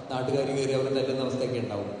അവസാനം നാട്ടുകാർ കയറി അവരെ തല്ലുന്ന അവസ്ഥയൊക്കെ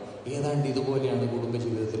ഉണ്ടാവും. ഏതാണ്ട് ഇതുപോലെയാണ്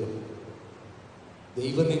കുടുംബജീവിതത്തിലും.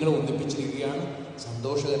 ദൈവം നിങ്ങളെ ഒന്നിപ്പിച്ചിരിക്കുകയാണ്.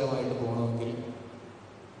 സന്തോഷകരമായിട്ട് പോകണമെങ്കിൽ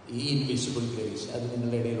ഈ ഇൻവിസിബിൾ ഗ്രേസ് അത്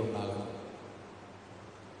നിങ്ങളുടെ ഇടയിൽ ഉണ്ടാകണം.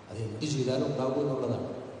 അത് എന്ത് ചെയ്താലും ഉണ്ടാകും എന്നുള്ളതാണ്.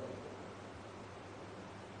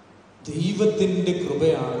 ദൈവത്തിൻ്റെ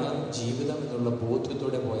കൃപയാണ് ജീവിതം എന്നുള്ള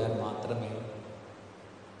ബോധ്യത്തോടെ പോയാൽ മാത്രമേ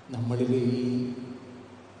നമ്മളിൽ ഈ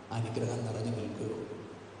അനുഗ്രഹം നിറഞ്ഞു നിൽക്കുകയുള്ളൂ.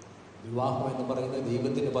 വിവാഹം എന്ന് പറയുന്നത്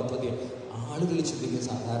ദൈവത്തിൻ്റെ പദ്ധതിയാണ്. ആളുകൾ ചിന്തിക്കുന്ന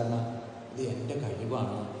സാധാരണ ഇത് എൻ്റെ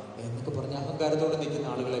കഴിവാണ് എന്നൊക്കെ പറഞ്ഞ് അഹങ്കാരത്തോടെ നിൽക്കുന്ന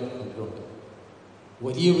ആളുകളെ കണ്ടിട്ടുണ്ട്.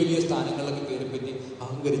 വലിയ വലിയ സ്ഥാനങ്ങളിലൊക്കെ കയറിപ്പറ്റി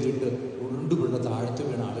അഹങ്കരിച്ചിട്ട് ഉരുണ്ടുപിള്ള താഴ്ത്തു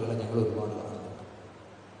വീണ ആളുകളെ ഞങ്ങൾ ഒരുപാട് കാണുന്നുണ്ട്.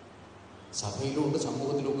 സഭയിലുണ്ട്,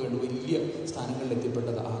 സമൂഹത്തിലൊക്കെ ഉണ്ട് വലിയ സ്ഥാനങ്ങളിൽ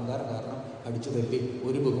എത്തിപ്പെട്ടത് അഹങ്കാരം കാരണം അടിച്ചു തല്ലി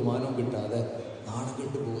ഒരു ബഹുമാനവും കിട്ടാതെ നാണം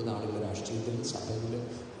കെട്ടു പോകുന്ന ആളുകൾ രാഷ്ട്രീയത്തിൽ, സഭയിൽ,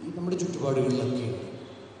 ഈ നമ്മുടെ ചുറ്റുപാടുകളിലൊക്കെയുണ്ട്.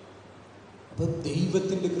 അപ്പോൾ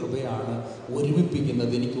ദൈവത്തിൻ്റെ കൃപയാണ്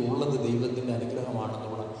ഒരുമിപ്പിക്കുന്നത്. എനിക്കുള്ളത് ദൈവത്തിൻ്റെ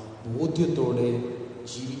അനുഗ്രഹമാണെന്നുള്ള ബോധ്യത്തോടെ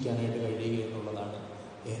ജീവിക്കാനായിട്ട് കഴിയുക എന്നുള്ളതാണ്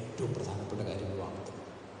ഏറ്റവും പ്രധാനപ്പെട്ട കാര്യം വിവാഹത്തിൽ.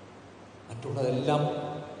 മറ്റുള്ളതെല്ലാം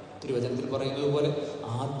തിരുവചനത്തിൽ പറയുന്നത് പോലെ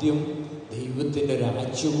ആദ്യം ദൈവത്തിൻ്റെ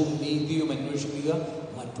രാജ്യവും നീതിയും അന്വേഷിക്കുക,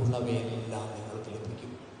 മറ്റുള്ളവയെല്ലാം നിങ്ങൾക്ക്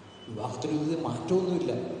ലഭിക്കും. വിവാഹത്തിൽ ഇത്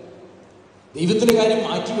മാറ്റമൊന്നുമില്ല. ദൈവത്തിൻ്റെ കാര്യം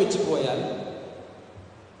മാറ്റി വെച്ച് പോയാൽ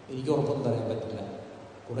എനിക്ക് ഉറപ്പൊന്നും തരാൻ പറ്റില്ല.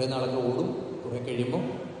 കുറേ നാളൊക്കെ ഓടും, കുറേ കഴിയുമ്പം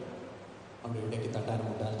അവിടെ ഇവിടേക്ക് തട്ടാനും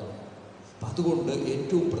മുട്ടാനും തുടങ്ങും. അപ്പം അതുകൊണ്ട്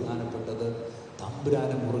ഏറ്റവും പ്രധാനപ്പെട്ടത്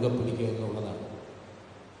തമ്പുരാനെ മുറുകെ പിടിക്കുക എന്നുള്ളതാണ്.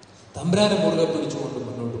 തമ്പുരാനെ മുറുകെ പിടിച്ചുകൊണ്ട്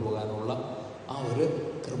മുന്നോട്ട് പോകാനുള്ള ആ ഒരു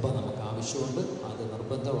കൃപ നമുക്ക് ആവശ്യമുണ്ട്. അത്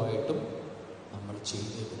നിർബന്ധമായിട്ടും നമ്മൾ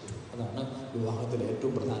ചെയ്തേ പറ്റും. അതാണ് വിവാഹത്തിൽ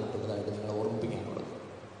ഏറ്റവും പ്രധാനപ്പെട്ടതായിട്ട് നിങ്ങളെ ഓർമ്മിപ്പിക്കാനുള്ളത്.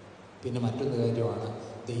 പിന്നെ മറ്റൊരു കാര്യമാണ്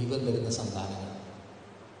ദൈവം തരുന്ന സന്താനങ്ങൾ.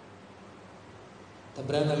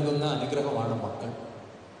 തമ്പുരാൻ നൽകുന്ന അനുഗ്രഹമാണ് മക്കൾ.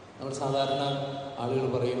 നമ്മൾ സാധാരണ ആളുകൾ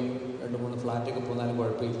പറയും 2-3 ഫ്ലാറ്റൊക്കെ പോന്നാലും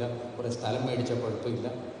കുഴപ്പമില്ല, കുറേ സ്ഥലം മേടിച്ചാൽ കുഴപ്പമില്ല,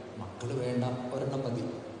 മക്കൾ വേണ്ട, ഒരെണ്ണം മതി.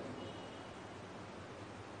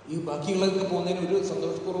 ഈ ബാക്കിയുള്ളതൊക്കെ പോകുന്നതിന് ഒരു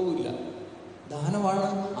സന്തോഷക്കുറവുമില്ല. ദാനമാണ്,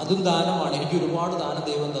 അതും ദാനമാണ്. എനിക്ക് ഒരുപാട് ദാനം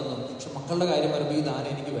ദൈവം തന്നു, പക്ഷെ മക്കളുടെ കാര്യം പറയുമ്പോൾ ഈ ദാനം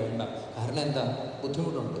എനിക്ക് വേണ്ട. കാരണം എന്താ?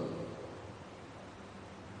 ബുദ്ധിമുട്ടുണ്ട്.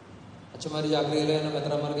 അച്ഛന്മാർ ചാക്രികലേഖനം,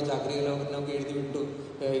 മെത്രാന്മാർക്ക് ചാക്രികലേഖനമൊക്കെ എഴുതി വിട്ടു,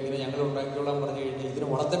 ഇങ്ങനെ ഞങ്ങൾ ഉണ്ടാക്കിക്കൊള്ളാൻ പറഞ്ഞു കഴിഞ്ഞാൽ ഇതിനെ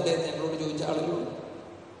വളർത്തട്ടെ എന്ന് ഞങ്ങളോട് ചോദിച്ച ആളുകളുണ്ട്.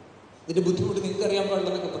 ഇതിൻ്റെ ബുദ്ധിമുട്ട് നിങ്ങൾക്ക് അറിയാൻ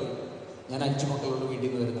പാടില്ലെന്നൊക്കെ പറയും. ഞാൻ 5 മക്കളോട് വീട്ടിൽ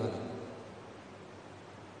നിന്ന് വരുന്നവനാണ്,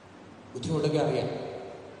 ബുദ്ധിമുട്ടൊക്കെ അറിയാം.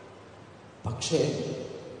 പക്ഷേ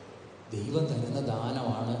ദൈവം തരുന്ന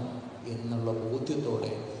ദാനമാണ് എന്നുള്ള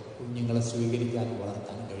ബോധ്യത്തോടെ കുഞ്ഞുങ്ങളെ സ്വീകരിക്കാനും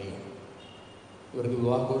വളർത്താനും കഴിയണം. ഇവർക്ക്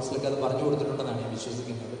വിവാഹ കോഴ്സിലൊക്കെ അത് പറഞ്ഞു കൊടുത്തിട്ടുണ്ടെന്നാണ് ഞാൻ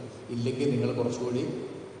വിശ്വസിക്കുന്നത്. ഇല്ലെങ്കിൽ നിങ്ങൾ കുറച്ചുകൂടി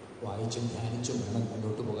വായിച്ചും ധ്യാനിച്ചും വേണം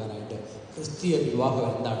മുന്നോട്ട് പോകാനായിട്ട്. ക്രിസ്തീയ വിവാഹം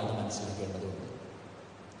എന്താണെന്ന് മനസ്സിലാക്കേണ്ടതുണ്ട്.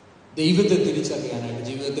 ദൈവത്തെ തിരിച്ചറിയാനായിട്ട്,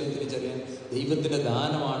 ജീവിതത്തിൽ തിരിച്ചറിയാൻ ദൈവത്തിൻ്റെ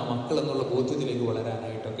ദാനമാണ് മക്കൾ എന്നുള്ള ബോധ്യത്തിലേക്ക്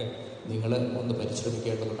വളരാനായിട്ടൊക്കെ നിങ്ങൾ ഒന്ന്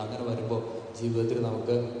പരിശ്രമിക്കേണ്ടതുണ്ട്. അങ്ങനെ വരുമ്പോൾ ജീവിതത്തിൽ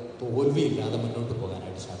നമുക്ക് തോൽവിയില്ലാതെ മുന്നോട്ട്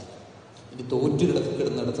പോകാനായിട്ട് സാധിക്കും. ഇനി തോറ്റിടത്ത്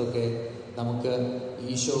കിടന്നിടത്തൊക്കെ നമുക്ക്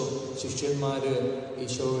ഈശോ ശിഷ്യന്മാർ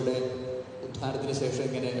ഈശോയുടെ ഉദ്ധാരത്തിന് ശേഷം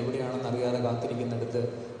ഇങ്ങനെ എവിടെയാണെന്ന് അറിയാതെ കാത്തിരിക്കുന്നിടത്ത്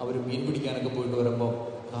അവർ മീൻ പിടിക്കാനൊക്കെ പോയിട്ട് വരുമ്പോൾ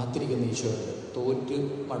കാത്തിരിക്കുന്ന ഈശോയുണ്ട്. തോറ്റ്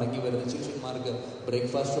മടങ്ങി വരുന്ന ശിഷ്യന്മാർക്ക്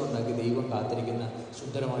ബ്രേക്ക്ഫാസ്റ്റ് ഉണ്ടാക്കി ദൈവം കാത്തിരിക്കുന്ന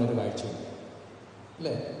സുന്ദരമായൊരു കാഴ്ചയുണ്ട്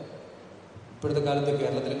അല്ലേ? ഇപ്പോഴത്തെ കാലത്ത്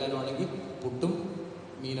കേരളത്തിലെങ്ങാനും ആണെങ്കിൽ പുട്ടും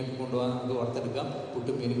മീനൊക്കെ കൊണ്ടുപോകാൻ നമുക്ക് വറുത്തെടുക്കാം,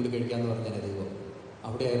 പുട്ടും മീനും കൂടി കഴിക്കാമെന്ന് പറഞ്ഞാൽ ദൈവം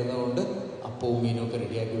അവിടെ ആയിരുന്നതുകൊണ്ട് അപ്പവും മീനും ഒക്കെ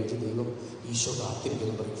റെഡിയാക്കി വെച്ച് ദൈവം ഈശോ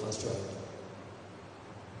കാത്തിരിക്കുന്നു ബ്രേക്ക്ഫാസ്റ്റുമായിട്ട്.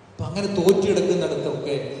 അപ്പം അങ്ങനെ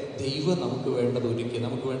തോറ്റെടുക്കുന്നിടത്തൊക്കെ ദൈവം നമുക്ക് വേണ്ടത് ഒരുക്കി,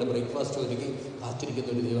 നമുക്ക് വേണ്ട ബ്രേക്ക്ഫാസ്റ്റ് ഒരുക്കി കാത്തിരിക്കുന്ന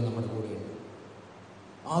ഒരു ദൈവം നമ്മുടെ കൂടെയുണ്ട്.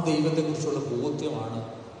 ആ ദൈവത്തെക്കുറിച്ചുള്ള ബോധ്യമാണ്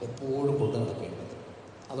എപ്പോഴും കൊണ്ടു നടക്കേണ്ടത്.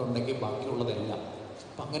 അതുണ്ടെങ്കിൽ ബാക്കിയുള്ളതെല്ലാം.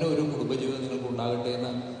 അപ്പം അങ്ങനെ ഒരു കുടുംബജീവിതം നിങ്ങൾക്ക് ഉണ്ടാകട്ടെ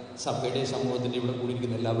എന്ന് സഭയുടെ സമൂഹത്തിൻ്റെ ഇവിടെ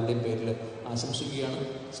കൂടിയിരിക്കുന്ന എല്ലാവരുടെയും പേരിൽ ആശംസിക്കുകയാണ്.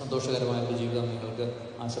 സന്തോഷകരമായൊരു ജീവിതം നിങ്ങൾക്ക്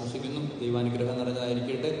ആശംസിക്കുന്നു. ദൈവാനുഗ്രഹം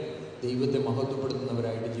നിറഞ്ഞതായിരിക്കട്ടെ. ദൈവത്തെ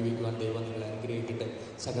മഹത്വപ്പെടുത്തുന്നവരായിട്ട് ജീവിക്കുവാൻ ദൈവം നിങ്ങളെ അനുഗ്രഹിക്കട്ടെ.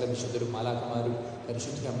 സകല വിശുദ്ധരും മാലാഖമാരും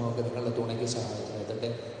പരിശുദ്ധ അമ്മയൊക്കെ നിങ്ങളുടെ തുണയ്ക്ക് സഹായത്തിനെത്തട്ടെ.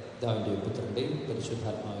 പിതാവിൻ്റെയും പുത്രൻ്റെയും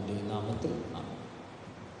പരിശുദ്ധാത്മാവിൻ്റെയും നാമത്തിൽ ആമേൻ.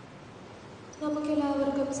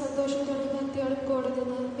 നമുക്കെല്ലാവർക്കും സന്തോഷത്തോടും ഭക്തിയോടും കൂടെ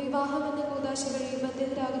നിന്ന് വിവാഹം എന്ന കൂദാശ വഴി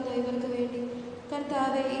ബന്ധിതരാകുന്ന ഇവർക്ക് വേണ്ടി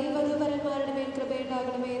കർത്താവെ ഈ വധൂവരന്മാരുടെ മേൽ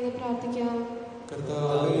കൃപയുണ്ടാകണമേ എന്ന് പ്രാർത്ഥിക്കാം.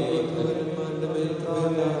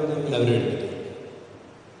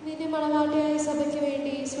 നിന്റെ മണവാട്ടിയായ സഭയ്ക്ക്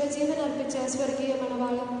വേണ്ടി സ്വജീവൻ അർപ്പിച്ച സ്വർഗീയ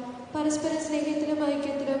മണവാളം പരസ്പര സ്നേഹത്തിലും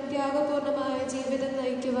ഐക്യത്തിലും ത്യാഗപൂർണമായ ജീവിതം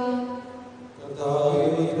നയിക്കുവാൻ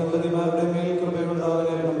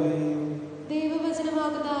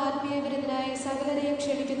ദൈവവചനമാകുന്ന ആത്മീയ വിരുദ്ധനായി സകലരെയും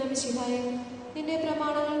ക്ഷണിക്കുന്ന മിശിഹായെ നിന്റെ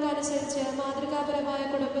പ്രമാണങ്ങൾക്കനുസരിച്ച് മാതൃകാപരമായ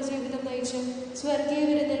കുടുംബജീവിതം നയിച്ച് സ്വർഗീയ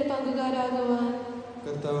വിരുന്നിൽ പങ്കുകാരാകുവാൻ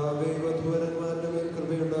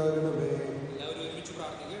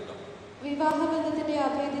വിവാഹബന്ധത്തിന്റെ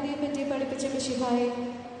അഭേദ്യതയെ പറ്റി പഠിപ്പിച്ച മിശിഹായെ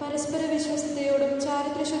പരസ്പര വിശ്വസ്തയോടും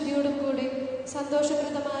ചാരിത്രശുദ്ധിയോടും കൂടി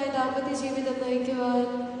സന്തോഷപ്രദമായ ദാമ്പത്യ ജീവിതം നയിക്കുവാൻ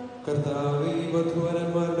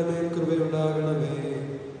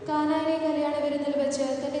കാനായിലെ കല്യാണ വിരുന്നിൽ വെച്ച്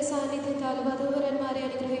തന്റെ സാന്നിധ്യത്താൽ വധൂവരന്മാരെ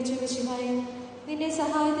അനുഗ്രഹിച്ച മിശിഹായെ നിന്റെ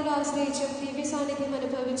സഹായത്തിൽ ആശ്രയിച്ചും ദിവ്യ സാന്നിധ്യം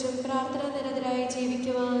അനുഭവിച്ചും പ്രാർത്ഥനാ നിരതരായി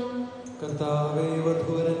ജീവിക്കുവാൻ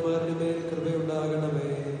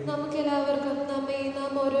നമുക്കെല്ലാവർക്കും നമ്മെ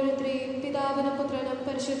നാം ഓരോരുത്തരെയും പിതാവിനും പുത്രനും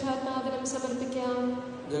പരിശുദ്ധാത്മാവിനും സമർപ്പിക്കാം.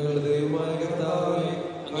 ഞങ്ങളുടെ ദൈവമായ കർത്താവേ,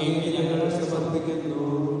 അങ്ങേക്ക് ഞങ്ങൾ സമർപ്പിക്കുന്നു.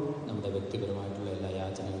 നമ്മുടെ വ്യക്തിപരമായിട്ടുള്ള എല്ലാ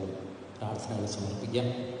യാചനകളും പ്രാർത്ഥനകളും സമർപ്പിക്കാം.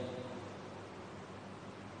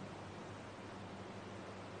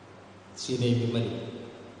 സീനയും വിമലും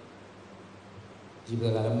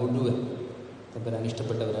ജീവിതകാലം മുഴുവൻ തമ്പുരാൻ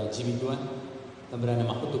ഇഷ്ടപ്പെട്ടവരായി ജീവിക്കുവാൻ, തമ്പുരാനെ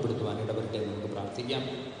മഹത്വപ്പെടുത്തുവാൻ ഇടവരട്ടെ നമുക്ക് പ്രാർത്ഥിക്കാം.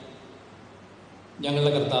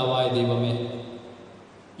 ഞങ്ങളുടെ കർത്താവായ ദൈവമേ,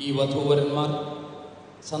 ഈ വധൂവരന്മാർ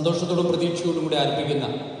സന്തോഷത്തോടും പ്രതീക്ഷയോടും കൂടി ആരംഭിക്കുന്ന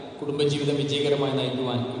കുടുംബജീവിതം വിജയകരമായി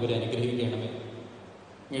നയിക്കുവാൻ ഇവരെ അനുഗ്രഹിക്കണമേ.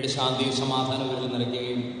 അങ്ങയുടെ ശാന്തിയും സമാധാനവും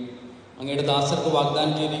നിറയ്ക്കുകയും അങ്ങയുടെ ദാസർക്ക്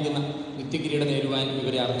വാഗ്ദാനം ചെയ്തിരിക്കുന്ന നിത്യകിരീടം നേടുവാൻ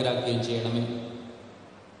ഇവരെ അർഹരാക്കുകയും ചെയ്യണമേ.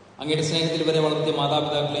 അങ്ങയുടെ സ്നേഹത്തിൽ ഇവരെ വളർത്തിയ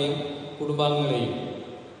മാതാപിതാക്കളെയും കുടുംബാംഗങ്ങളെയും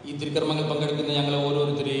ഈ തിരുക്കർമ്മങ്ങൾ പങ്കെടുക്കുന്ന ഞങ്ങളെ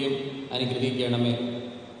ഓരോരുത്തരെയും അനുഗ്രഹിക്കണമേ.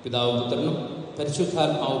 പിതാവും പുത്രനും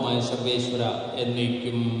പരിശുദ്ധാത്മാവുമായ സർവേശ്വര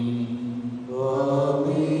എന്നേക്കും.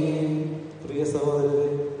 പ്രിയ സഹോദരരെ,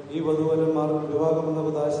 ഈ വധൂവരന്മാർ വിവാഹം എന്ന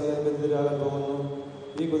കുദാശയാൽ ബന്ധിതരാകാൻ പോകുന്നു.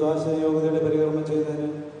 ഈ കുദാശ യോഗ്യതയുടെ പരികർമ്മം ചെയ്യുന്നതിന്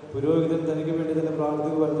പുരോഹിതൻ തനിക്ക് വേണ്ടി തന്നെ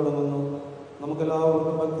പ്രാർത്ഥിക്കുവാൻ തുടങ്ങുന്നു.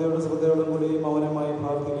 നമുക്കെല്ലാവർക്കും ഭക്തിയോടും ശ്രദ്ധയോടും കൂടി മൗനമായി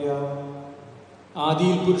പ്രാർത്ഥിക്കാം.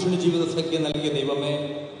 ആദിയിൽ പുരുഷന് ജീവിത സഖ്യ നൽകിയ ദൈവമേ,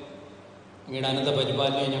 അങ്ങയുടെ അനന്ത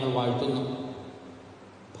പരിപാലനയെ ഞങ്ങൾ വാഴ്ത്തുന്നു.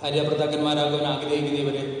 ഭാര്യാഭർത്താക്കന്മാരാകുവാൻ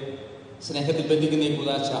ആഗ്രഹിക്കുന്നവരെ സ്നേഹത്തിൽ ബന്ധിക്കുന്ന ഈ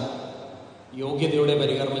കുദാശ യോഗ്യതയോടെ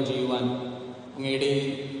പരികർമ്മം ചെയ്യുവാൻ അങ്ങയുടെ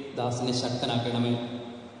ദാസനെ ശക്തനാക്കണമേ.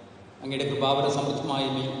 അങ്ങയുടെ കൃപാവര സമൃദ്ധമായി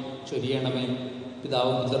നീ ചൊരിയണമേ.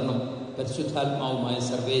 പിതാവും പുത്രനും പരിശുദ്ധാത്മാവുമായ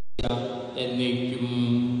സർവേശ്വര എന്നേക്കും.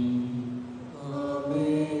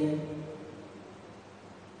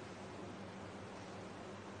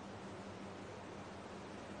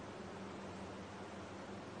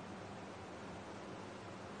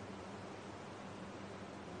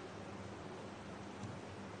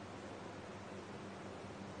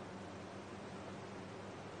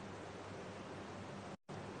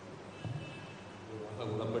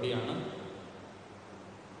 ഉടമ്പടിയാണ്.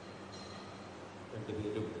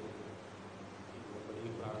 രണ്ടുപേരും ഉടമ്പടി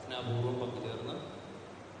പ്രാർത്ഥനാപൂർവ്വം പങ്കുചേർന്ന്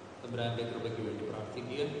തമ്പുരാന്റെ കൃപയ്ക്ക് വേണ്ടി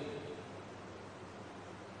പ്രാർത്ഥിക്കുക.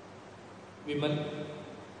 വിമൽ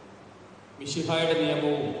മിശിഹായുടെ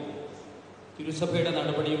നിയമവും തിരുസഭയുടെ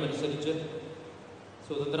നടപടിയും അനുസരിച്ച്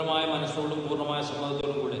സ്വതന്ത്രമായ മനസ്സോടും പൂർണ്ണമായ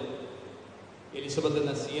സമ്മതത്തോടും കൂടെ എലിസബത്ത്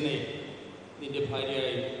എന്ന സീനയെ നിന്റെ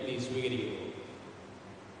ഭാര്യയായി നീ സ്വീകരിക്കുന്നു.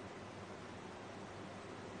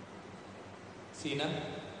 സീന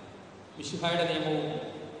മിശിഹായുടെ നിയമവും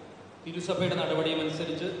തിരുസഭയുടെ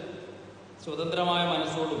നടപടിയുമനുസരിച്ച് സ്വതന്ത്രമായ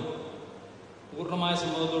മനസ്സോടും പൂർണ്ണമായ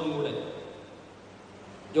സമ്മതത്തോടും കൂടെ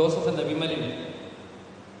ജോസഫ് എന്ന വിമലിനെ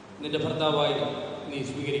നിന്റെ ഭർത്താവായി നീ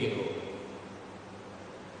സ്വീകരിക്കുന്നു?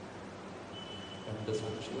 രണ്ട്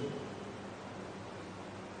സാക്ഷികൾ.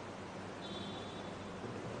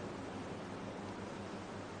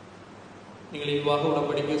 നിങ്ങൾ ഈ വിവാഹ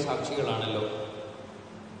ഉടമ്പടിക്ക് സാക്ഷികളാണല്ലോ.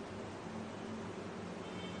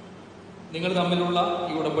 നിങ്ങൾ തമ്മിലുള്ള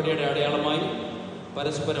ഈ ഉടമ്പടിയുടെ അടയാളമായി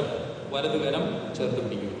പരസ്പരം വലതുകരം ചേർത്ത്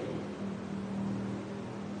പിടിക്കും.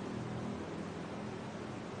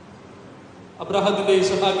 അബ്രഹാത്തിന്റെ,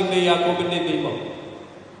 ഇസഹാക്കിന്റെ, യാക്കോബിന്റെ ദൈവം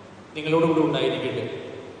നിങ്ങളോടുകൂടി ഉണ്ടായിരിക്കട്ടെ.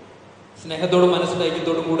 സ്നേഹത്തോടും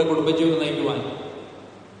മനസ്സിലൈക്യത്തോടും കൂടെ കുടുംബജീവിതം നയിക്കുവാൻ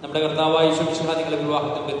നമ്മുടെ കർത്താവായ യേശു മിശിഹാ നിങ്ങളെ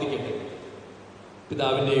വിവാഹത്തിൽ ബന്ധിക്കട്ടെ.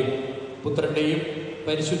 പിതാവിന്റെയും പുത്രന്റെയും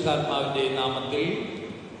പരിശുദ്ധാത്മാവിന്റെയും നാമത്തിൽ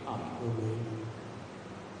ആമേൻ.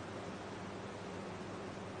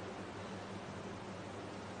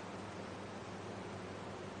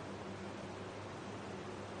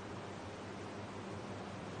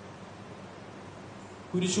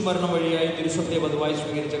 കുരിശുമരണം വഴിയായി തിരുസഭയെ വധുവായി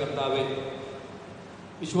സ്വീകരിച്ച കർത്താവെ,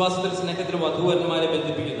 വിശ്വാസത്തിൽ സ്നേഹത്തിൽ വധൂവരന്മാരെ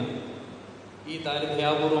ബന്ധിപ്പിക്കുന്ന ഈ താലി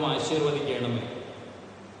ദയാപൂർവം ആശീർവദിക്കണമേ.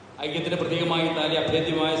 ഐക്യത്തിന്റെ പ്രതീകമായി താലി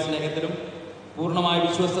അഭേദ്യമായ സ്നേഹത്തിലും പൂർണ്ണമായ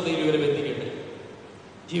വിശ്വസ്തതയിലും ഇവരെ ബന്ധിക്കട്ടെ.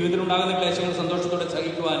 ജീവിതത്തിലുണ്ടാകുന്ന ക്ലേശങ്ങൾ സന്തോഷത്തോടെ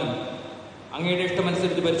സഹിക്കുവാനും അങ്ങയുടെ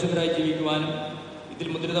ഇഷ്ടമനുസരിച്ച് പരിശുദ്ധരായി ജീവിക്കുവാനും ഇതിൽ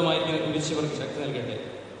മുദ്രിതമായിരിക്കുന്ന കുരിശ് ഇവർക്ക് ശക്തി നൽകട്ടെ.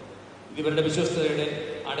 ഇതിവരുടെ വിശ്വസ്തതയുടെ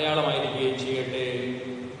അടയാളമായിരിക്കുകയും ചെയ്യട്ടെ.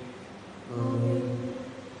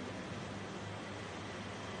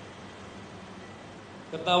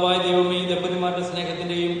 കർത്താവായ ദൈവമേ, ഈ ദമ്പതിമാരുടെ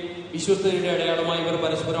സ്നേഹത്തിന്റെയും വിശ്വസ്തതയുടെ അടയാളമായി ഇവർ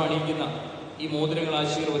പരസ്പരം അണിയിക്കുന്ന ഈ മോതിരങ്ങൾ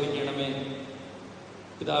ആശീർവദിക്കണമേ.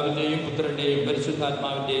 പിതാവിന്റെയും പുത്രന്റെയും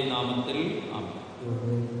പരിശുദ്ധാത്മാവിന്റെയും നാമത്തിൽ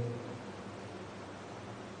ആമേൻ.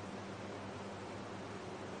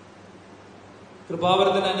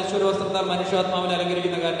 കൃപാവരത്തിന്റെ അനശ്വര വസ്ത്രത്താൽ മനുഷ്യാത്മാവിനെ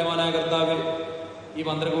അലങ്കരിക്കുന്ന കാരണവാനായ കർത്താവ്, ഈ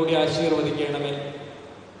മന്ത്രകൂടി ആശീർവദിക്കണമേ.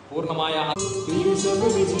 പൂർണ്ണമായ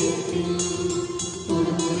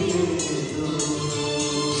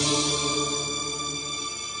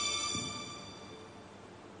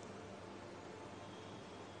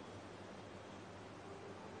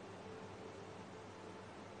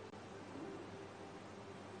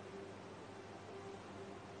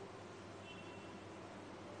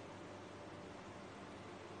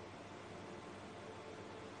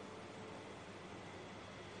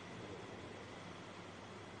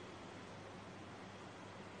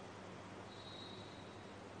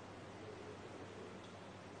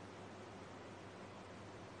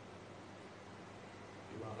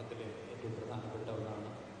വിവാഹത്തിലെ ഏറ്റവും പ്രധാനപ്പെട്ട ഒന്നാണ്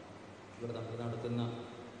ഇവിടെ നമ്മൾ നടത്തുന്ന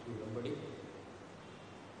ഉടമ്പടി.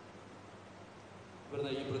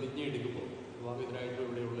 ഇവരുടെ ഈ പ്രതിജ്ഞ എടുക്കുമ്പോൾ വിവാഹിതരായിട്ട്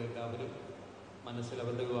ഇവിടെയുള്ള എല്ലാവരും മനസ്സിൽ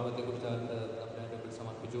അവരുടെ വിവാഹത്തെക്കുറിച്ച് തമ്പുരാന്റെ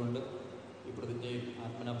സമർപ്പിച്ചുകൊണ്ട് ഈ പ്രതിജ്ഞയിൽ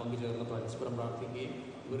ആത്മന പങ്കുചേർന്ന് പരസ്പരം പ്രാർത്ഥിക്കുകയും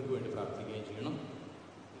ഇവർക്ക് വേണ്ടി പ്രാർത്ഥിക്കുകയും ചെയ്യണം.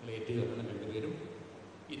 നിങ്ങൾ ഏറ്റുചേർന്ന് രണ്ടുപേരും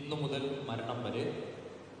ഇന്നു മുതൽ മരണം വരെ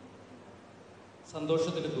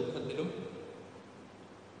സന്തോഷത്തിലും ദുഃഖത്തിലും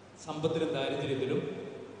സമ്പത്തിലും ദാരിദ്ര്യത്തിലും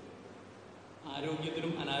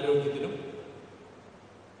ആരോഗ്യത്തിലും അനാരോഗ്യത്തിലും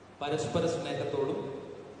പരസ്പര സ്നേഹത്തോടും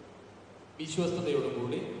വിശ്വസ്തയോടും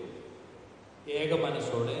കൂടി ഏക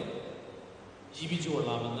മനസ്സോടെ ജീവിച്ചു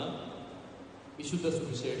കൊള്ളാമെന്ന് വിശുദ്ധ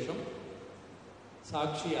സുവിശേഷം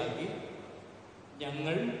സാക്ഷിയാക്കി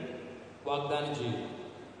ഞങ്ങൾ വാഗ്ദാനം ചെയ്യുന്നു.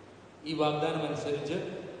 ഈ വാഗ്ദാനം അനുസരിച്ച്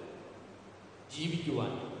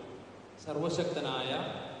ജീവിക്കുവാൻ സർവശക്തനായ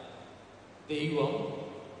ദൈവം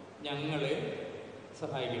ഞങ്ങളെ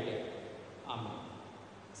സഹായിക്കട്ടെ. ആമേൻ.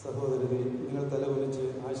 സഹോദരരെ, നിങ്ങൾ തലകുനിച്ച്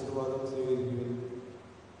ആശീർവാദം സ്വീകരിക്കുകയും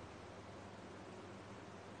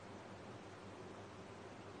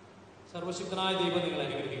സർവശക്തനായ ദൈവം നിങ്ങൾ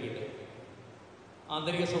അനുഗ്രഹിക്കട്ടെ.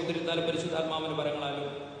 ആന്തരിക സൗന്ദര്യത്താലും പരിശുദ്ധാത്മാവിന്റെ വരങ്ങളാലും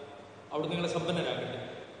അവിടെ നിങ്ങളെ സമ്പന്നരാക്കട്ടെ.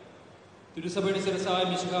 തിരുസഭയുടെ ശിരസ്സായ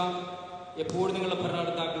മിശിഹ എപ്പോഴും നിങ്ങളുടെ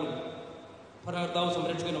ഭരണകർത്താവും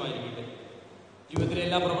സംരക്ഷകനുമായിരിക്കട്ടെ. ജീവിതത്തിലെ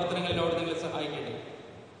എല്ലാ പ്രവർത്തനങ്ങളിലും അവിടെ നിങ്ങളെ സഹായിക്കട്ടെ.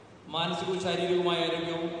 മാനസികവും ശാരീരികവുമായ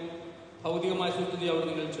ആരോഗ്യവും ഭൗതികമായ സുസ്ഥിതിയും അവിടെ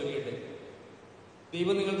നിങ്ങൾ ചൊരിയട്ടെ.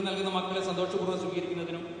 ദൈവം നിങ്ങൾക്ക് നൽകുന്ന മക്കളെ സന്തോഷപൂർവ്വം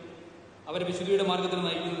സ്വീകരിക്കുന്നതിനും അവരെ വിശുദ്ധിയുടെ മാർഗത്തിൽ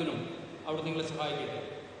നയിക്കുന്നതിനും അവിടെ നിങ്ങളെ സഹായിക്കട്ടെ.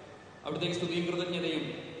 അവിടുത്തേക്ക് സ്തുതിയും കൃതജ്ഞതയും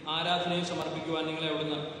ആരാധനയും സമർപ്പിക്കുവാൻ നിങ്ങളെ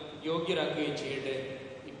അവിടുന്ന് യോഗ്യരാക്കുകയും ചെയ്യട്ടെ,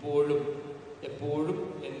 ഇപ്പോഴും എപ്പോഴും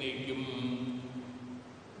എന്നേക്കും.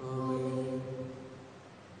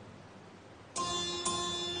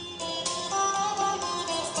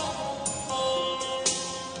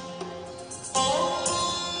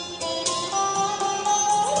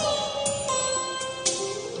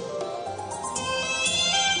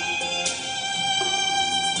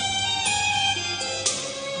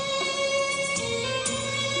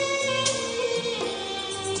 Thank you.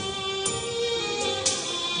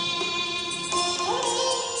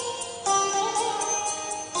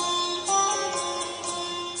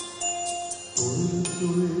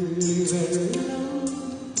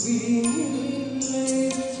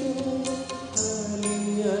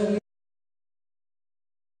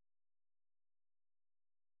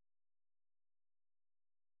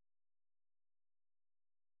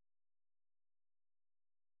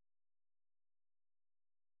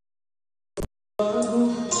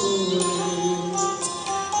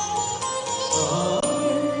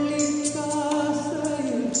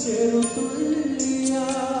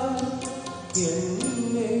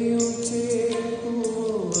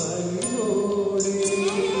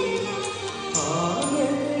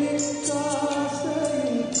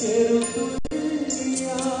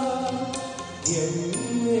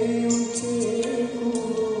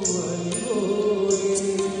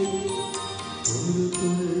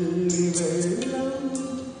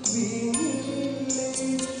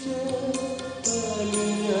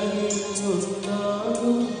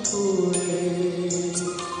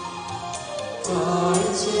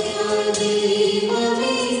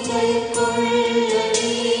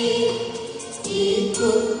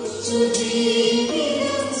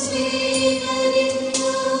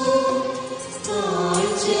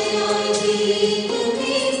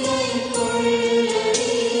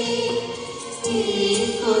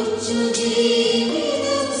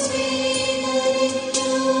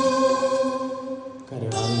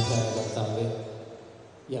 കരുണാനിധിയായ കർത്താവേ,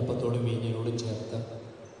 ഈ അപ്പത്തോടും വീഞ്ഞിനോടും ചേർത്ത്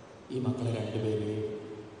ഈ മക്കളെ രണ്ടുപേരെയും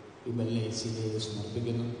വിമലിനെ സീനയെ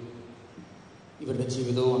സമർപ്പിക്കുന്നു. ഇവരുടെ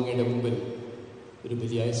ജീവിതവും അങ്ങയുടെ മുമ്പിൽ ഒരു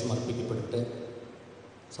ബലിയായി സമർപ്പിക്കപ്പെട്ടിട്ട്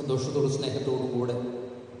സന്തോഷത്തോടും സ്നേഹത്തോടും കൂടെ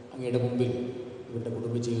അങ്ങയുടെ മുമ്പിൽ ഇവരുടെ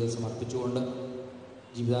കുടുംബജീവിതം സമർപ്പിച്ചുകൊണ്ട്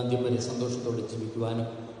ജീവിതാന്ത്യം വരെ സന്തോഷത്തോടെ ജീവിക്കുവാനും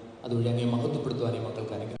അതുവഴി അങ്ങയെ മഹത്വപ്പെടുത്തുവാനും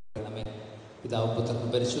മക്കൾക്ക് അനുഗ്രഹിക്കണമേ. പിതാവും പുത്രനും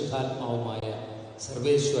പരിശുദ്ധാത്മാവുമായ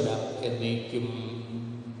സർവേശ്വര എന്നേക്കും.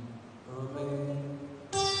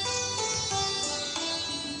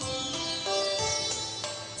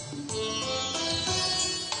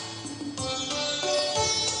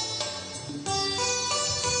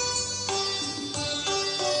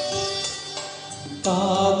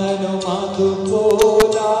 താതനും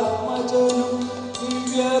അതുപോലാത്മജനും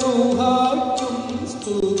ദിവ്യറൂഹായ്ക്കും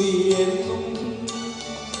സ്തുതിയെന്നും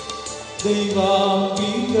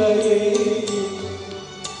ദൈവാംബികയെയും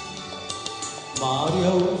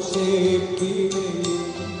മാർയൗസേപ്പിനെയും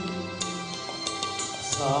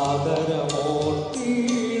സാദരമൂർത്തിയിടാം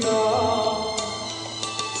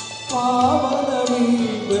പാവനമീ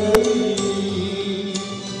ബലിയിൽ.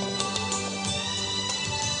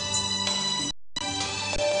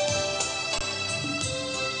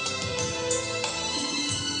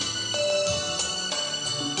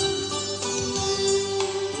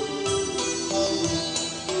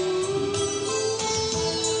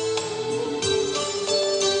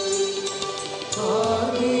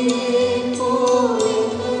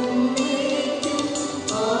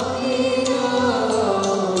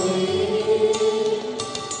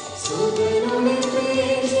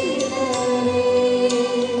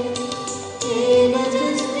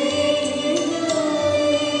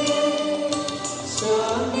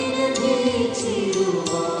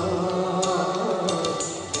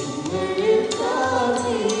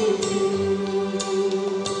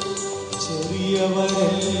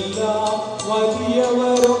 ചെറിയവരെല്ലാം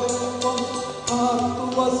വലിയവരൊപ്പം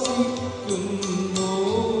ആർത്തുവസിക്കുന്നു.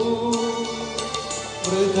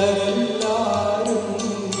 വൃദ്ധരെല്ലാരും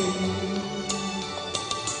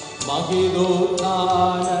മഹിതോത്ഥാനത്തിൽ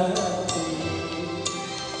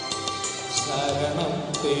ശരണം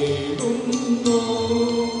തേടുന്നു.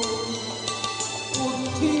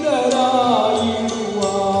 ഉദ്ധിതരായിടുവാൻ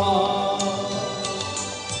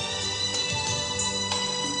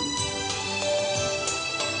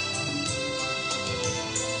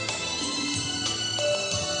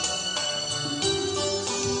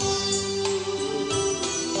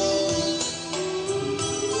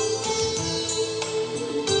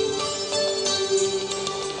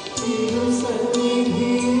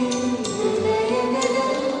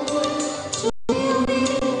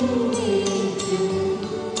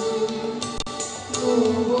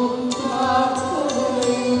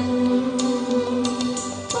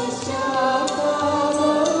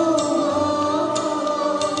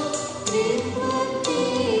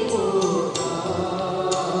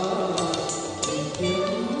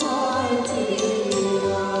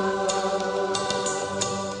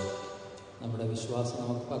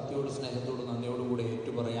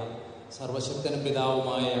സർവശക്തനും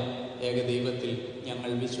പിതാവുമായ ഏകദൈവത്തിൽ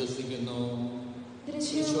ഞങ്ങൾ വിശ്വസിക്കുന്നു.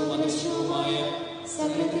 ദൃശ്യവുമായ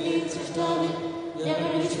സകലത്തിലെയും സൃഷ്ടാവിൽ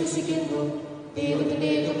ഞങ്ങൾ വിശ്വസിക്കുന്നു. ദൈവത്തിന്റെ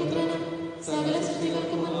ഏകപുത്രനും സകല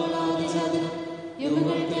സൃഷ്ടികൾക്ക് മുമ്പുള്ള ആദിജാതനും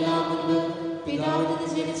യുഗങ്ങൾക്കെല്ലാം മുമ്പ് പിതാവിൽ നിന്ന്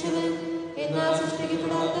ജനിച്ചവനും എന്നാൽ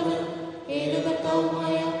സൃഷ്ടിക്കപ്പെടാത്തവനും ഏക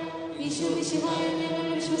കർത്താവുമായ ഈശോമിശിഹായ ഞങ്ങൾ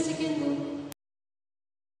വിശ്വസിക്കുന്നു.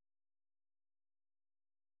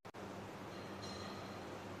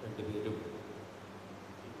 രണ്ടുപേരും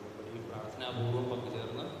ഈ പ്രാർത്ഥനാപൂർവ്വം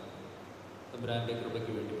പങ്കുചേർന്ന് തമ്പുരാന്റെ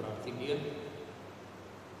കൃപയ്ക്ക് വേണ്ടി പ്രാർത്ഥിക്കുക.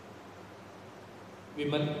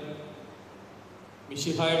 വിമൽ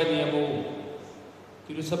മിശിഹായുടെ നിയമവും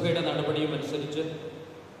തിരുസഭയുടെ നടപടിയും അനുസരിച്ച്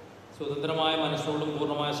സ്വതന്ത്രമായ മനസ്സോടും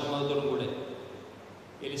പൂർണ്ണമായ സമ്മതത്തോടും കൂടെ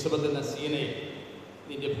എലിസബത്ത് എന്ന സീനയെ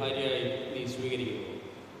നിന്റെ ഭാര്യയായി നീ സ്വീകരിക്കുന്നു.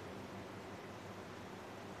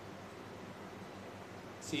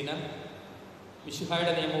 സീന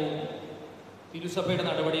മിശിഹായുടെ നിയമവും തിരുസഭയുടെ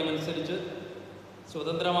നടപടിയും അനുസരിച്ച്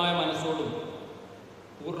സ്വതന്ത്രമായ മനസ്സോടും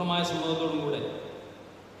പൂർണ്ണമായ സമ്മതത്തോടും കൂടെ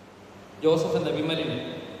ജോസഫ് എന്ന വിമലിനെ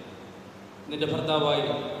നിന്റെ ഭർത്താവായി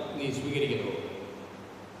നീ സ്വീകരിക്കുന്നു.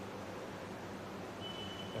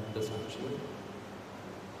 രണ്ട് സാക്ഷികൾ.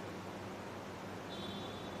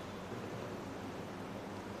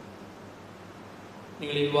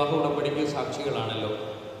 നിങ്ങൾ ഈ വിവാഹ ഉടമ്പടിക്ക് സാക്ഷികളാണല്ലോ.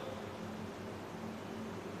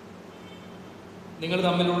 നിങ്ങൾ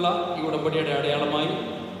തമ്മിലുള്ള ഈ ഉടമ്പടിയുടെ അടയാളമായി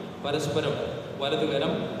പരസ്പരം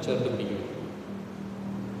വലതുകരം ചേർത്ത് പിടിക്കും.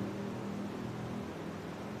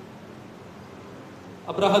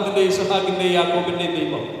 അബ്രഹാമിൻ്റെ, ഇസഹാക്കിൻ്റെ, യാക്കോബിൻ്റെ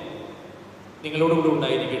ദൈവം നിങ്ങളോടുകൂടി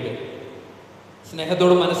ഉണ്ടായിരിക്കട്ടെ.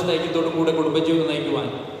 സ്നേഹത്തോടും മനസ്സിലൈക്യത്തോടും കൂടെ കുടുംബജീവിതം നയിക്കുവാൻ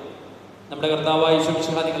നമ്മുടെ കർത്താവായ യേശു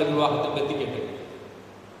മിശിഹ നിങ്ങളെ വിവാഹത്തിൽ ബന്ധിക്കട്ടെ.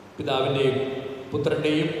 പിതാവിൻ്റെയും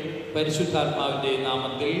പുത്രൻ്റെയും പരിശുദ്ധാത്മാവിൻ്റെയും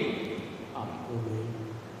നാമത്തിൽ ആമേൻ.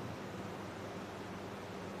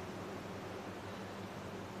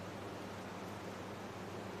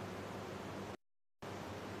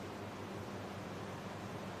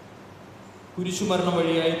 കുരിശുമരണം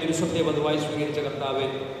വഴിയായി തിരുസഭയെ വധുവായി സ്വീകരിച്ച കർത്താവെ,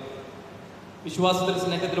 വിശ്വാസത്തിൽ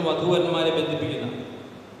സ്നേഹത്തിൽ വധുവരന്മാരെ ബന്ധിപ്പിക്കുന്ന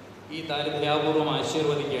ഈ താലി ദയാപൂർവം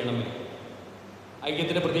ആശീർവദിക്കണമേ.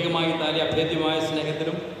 ഐക്യത്തിൻ്റെ പ്രതീകമായി താലി അഭേദ്യമായ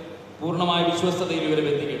സ്നേഹത്തിലും പൂർണ്ണമായ വിശ്വസ്തതയിൽ ഇവരെ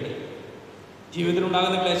ബന്ധിക്കട്ടെ.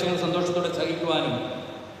 ജീവിതത്തിലുണ്ടാകുന്ന ക്ലേശങ്ങൾ സന്തോഷത്തോടെ സഹിക്കുവാനും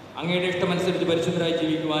അങ്ങയുടെ ഇഷ്ടമനുസരിച്ച് പരിശുദ്ധരായി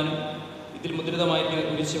ജീവിക്കുവാനും ഇതിൽ മുദ്രിതമായിരിക്കുന്ന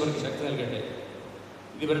കുരിശ് ഇവർക്ക് ശക്തി നൽകട്ടെ.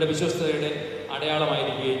 ഇതിവരുടെ വിശ്വസ്തതയുടെ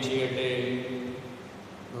അടയാളമായിരിക്കുകയും ചെയ്യട്ടെ.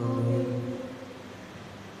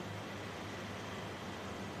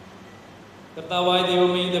 കർത്താവായ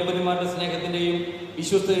ദൈവമേ, ഈ ദമ്പതിമാരുടെ സ്നേഹത്തിൻ്റെയും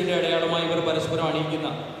വിശ്വസ്തതയുടെ അടയാളമായി ഇവർ പരസ്പരം അണിയിക്കുന്ന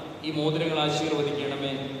ഈ മോതിരങ്ങൾ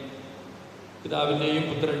ആശീർവദിക്കണമേ. പിതാവിൻ്റെയും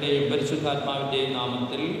പുത്രൻ്റെയും പരിശുദ്ധാത്മാവിൻ്റെയും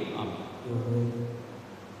നാമത്തിൽ ആമേൻ.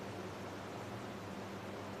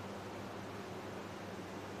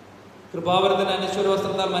 കൃപാവരത്തിൻ്റെ അനശ്വര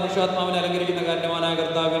വസ്ത്രത്താൽ മനുഷ്യാത്മാവിനെ അലങ്കരിക്കുന്ന കാരണവാനായ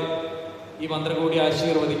കർത്താവിൽ ഈ മന്ത്രം കൂടി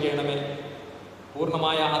ആശീർവദിക്കണമേ.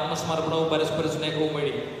 പൂർണ്ണമായ ആത്മസമർപ്പണവും പരസ്പര സ്നേഹവും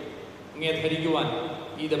വഴി അങ്ങേ ധരിക്കുവാൻ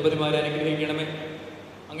ഈ ദമ്പതിമാരെ അനുഗ്രഹിക്കണമേ.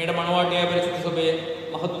 അങ്ങയുടെ മണവാട്ടിയായ പരിശുദ്ധ സഭയെ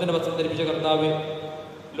മഹത്വത്തിൻ്റെ വസ്ത്രം ധരിപ്പിച്ച കർത്താവ്,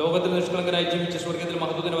 ലോകത്തിൽ നിഷ്കളങ്കരായി ജീവിച്ച സ്വർഗത്തിൽ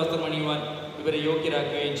മഹത്വത്തിൻ്റെ വസ്ത്രം അണിയുവാൻ ഇവരെ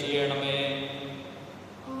യോഗ്യരാക്കുകയും ചെയ്യണമേ.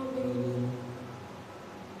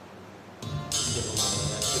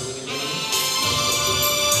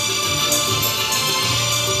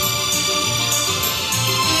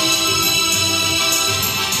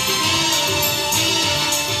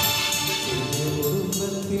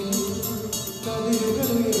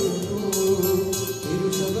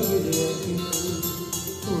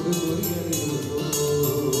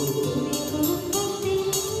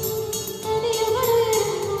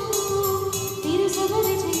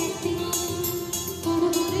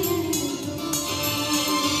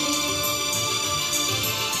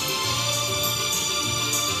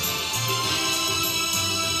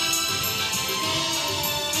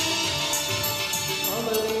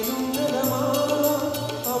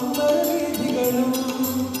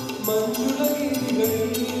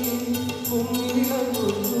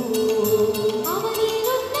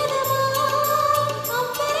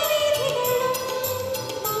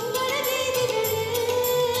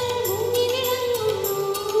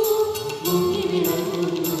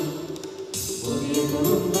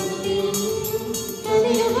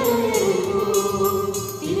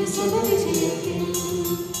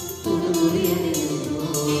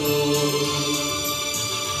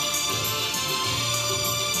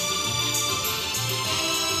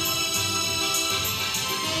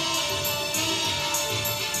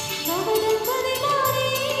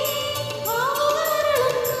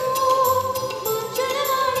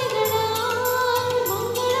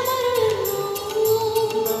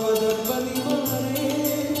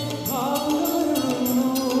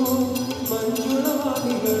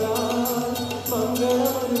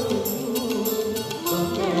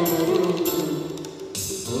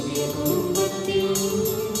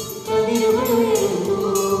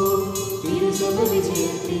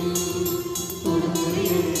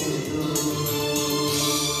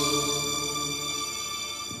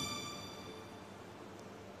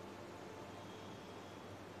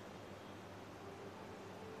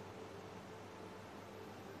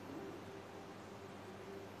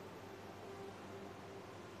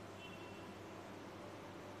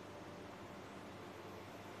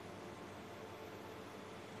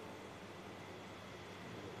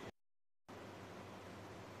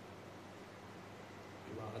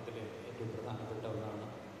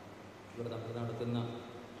 രേഖപ്പെടുത്തുന്ന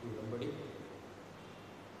ഉടമ്പടി.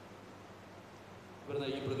 ഇവർ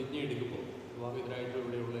ഈ പ്രതിജ്ഞ എടുക്കുമ്പോൾ വിവാഹിതരായിട്ട്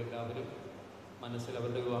ഇവിടെയുള്ള എല്ലാവരും മനസ്സിൽ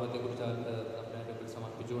അവരുടെ വിവാഹത്തെക്കുറിച്ച് അതിനെക്കുറിച്ച്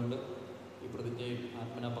സമർപ്പിച്ചുകൊണ്ട് ഈ പ്രതിജ്ഞയിൽ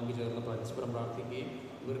ആത്മന പങ്കുചേർന്ന് പരസ്പരം പ്രാർത്ഥിക്കുകയും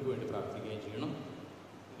ഇവർക്ക് വേണ്ടി പ്രാർത്ഥിക്കുകയും ചെയ്യണം.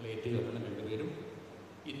 നിങ്ങൾ ഏറ്റുചൊല്ലണം രണ്ടുപേരും.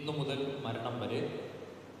 ഇന്നു മുതൽ മരണം വരെ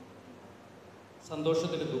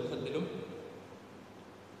സന്തോഷത്തിലും ദുഃഖത്തിലും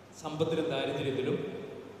സമ്പത്തിലും ദാരിദ്ര്യത്തിലും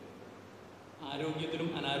ആരോഗ്യത്തിലും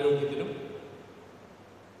അനാരോഗ്യത്തിലും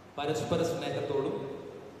പരസ്പര സ്നേഹത്തോടും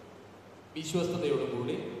വിശ്വസ്തയോടും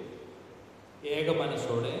കൂടി ഏക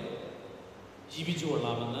മനസ്സോടെ ജീവിച്ചു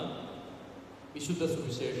കൊള്ളാമെന്ന് വിശുദ്ധ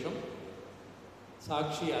സുവിശേഷം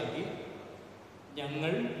സാക്ഷിയാക്കി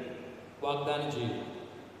ഞങ്ങൾ വാഗ്ദാനം ചെയ്യുന്നു.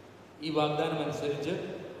 ഈ വാഗ്ദാനം അനുസരിച്ച്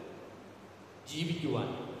ജീവിക്കുവാൻ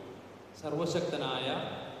സർവശക്തനായ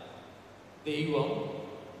ദൈവം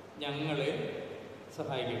ഞങ്ങളെ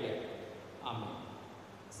സഹായിക്കട്ടെ. ആമേൻ.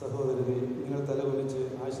 സഹോദരരെ, നിങ്ങൾ തലകുനിച്ച്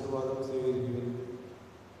ആശീർവാദം സ്വീകരിക്കുവിൻ.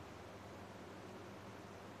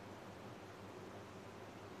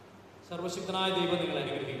 സർവശക്തനായ ദൈവം നിങ്ങളെ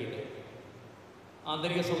അനുഗ്രഹിക്കട്ടെ.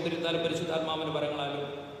 ആന്തരിക സൗന്ദര്യത്താലും പരിശുദ്ധാത്മാവിൻ്റെ വരങ്ങളാലും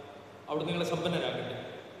അവിടെ നിങ്ങളെ സമ്പന്നരാക്കട്ടെ.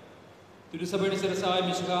 തിരുസഭയുടെ ശിരസായ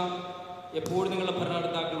മിശിഹ എപ്പോഴും നിങ്ങളുടെ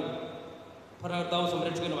ഭരണകർത്താവും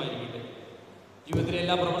സംരക്ഷകനുമായിരിക്കട്ടെ. ജീവിതത്തിലെ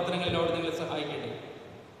എല്ലാ പ്രവർത്തനങ്ങളിലും അവിടെ നിങ്ങളെ സഹായിക്കട്ടെ.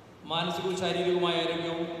 മാനസികവും ശാരീരികവുമായ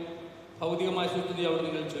ആരോഗ്യവും ഭൗതികമായ സുസ്ഥിതിയും അവിടെ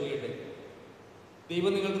നിങ്ങൾ ചൊല്ലിയട്ടെ.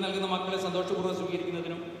 ദൈവം നിങ്ങൾക്ക് നൽകുന്ന മക്കളെ സന്തോഷപൂർവ്വം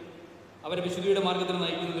സ്വീകരിക്കുന്നതിനും അവരെ വിശുദ്ധിയുടെ മാർഗത്തിൽ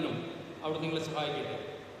നയിക്കുന്നതിനും അവിടെ നിങ്ങളെ സഹായിക്കട്ടെ.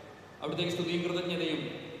 അവിടുത്തേക്ക് സ്തുതിയും കൃതജ്ഞതയും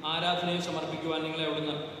ആരാധനയും സമർപ്പിക്കുവാൻ നിങ്ങളെ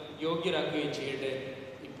അവിടുന്ന് യോഗ്യരാക്കുകയും ചെയ്യട്ടെ,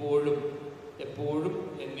 ഇപ്പോഴും എപ്പോഴും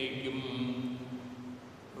എന്നേക്കും.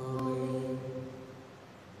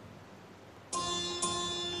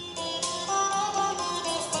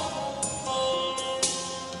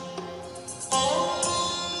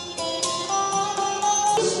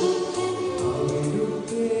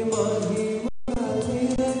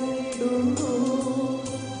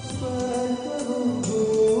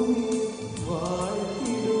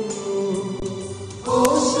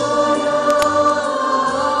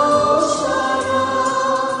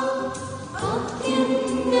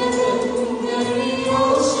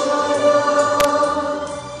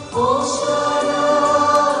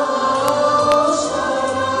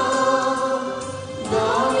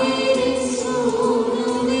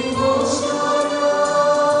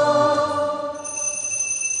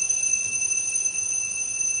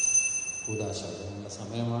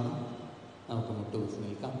 സമയമാണ്. നമുക്ക് മുട്ടുകുത്തി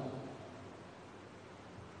നിൽക്കാം.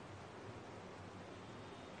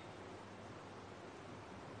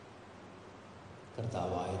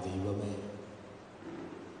 കർത്താവായ ദൈവമേ,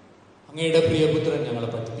 അങ്ങയുടെ പ്രിയപുത്രൻ ഞങ്ങളെ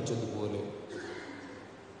പഠിപ്പിച്ചതുപോലെ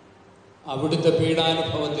അവിടുത്തെ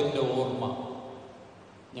പീഡാനുഭവത്തിൻ്റെ ഓർമ്മ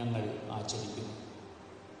ഞങ്ങൾ ആചരിക്കുന്നു.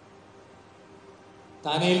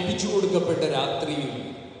 താൻ ഏൽപ്പിച്ചു കൊടുക്കപ്പെട്ട രാത്രിയിൽ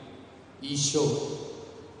ഈശോ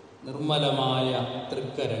നിർമ്മലമായ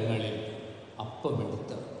തൃക്കരങ്ങളിൽ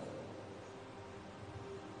അപ്പമെടുത്ത്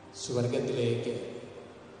സ്വർഗത്തിലേക്ക്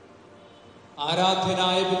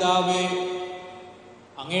ആരാധ്യനായ പിതാവേ,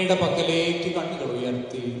 അങ്ങയുടെ പക്കലേക്ക് കണ്ണുകൾ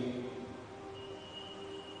ഉയർത്തി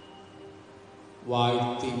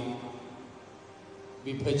വാഴ്ത്തി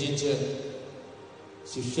വിഭജിച്ച്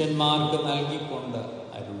ശിഷ്യന്മാർക്ക് നൽകിക്കൊണ്ട്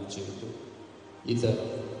അരുൾ ചെയ്തു. ഇത്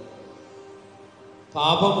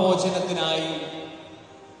പാപമോചനത്തിനായി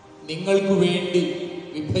നിങ്ങൾക്ക് വേണ്ടി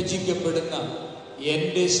വിഭജിക്കപ്പെടുന്ന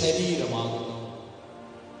എൻ്റെ ശരീരമാകുന്നു.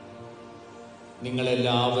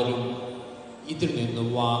 നിങ്ങളെല്ലാവരും ഇതിൽ നിന്ന്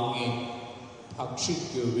വാങ്ങി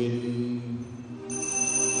ഭക്ഷിക്കുവിൻ.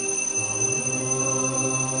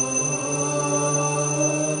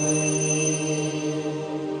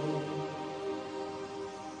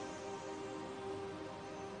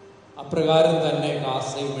 അപ്രകാരം തന്നെ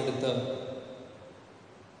കാസയും എടുത്ത്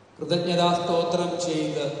കൃതജ്ഞതാസ്തോത്രം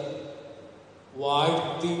ചെയ്ത്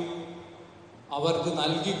വാഴ്ത്തി അവർക്ക്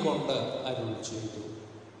നൽകിക്കൊണ്ട് അരുൾ ചെയ്തു.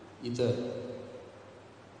 ഇത്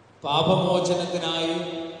പാപമോചനത്തിനായി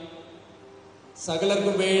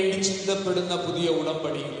സകലർക്കും വേണ്ടി ചിന്തപ്പെടുന്ന പുതിയ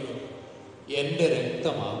ഉടമ്പടിയിലെ എൻ്റെ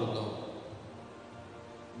രക്തമാകുന്നു.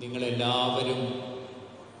 നിങ്ങളെല്ലാവരും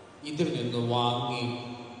ഇതിൽ നിന്ന് വാങ്ങി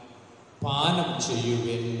പാനം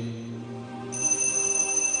ചെയ്യുവിൻ.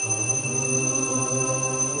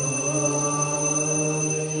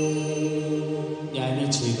 ഞാനീ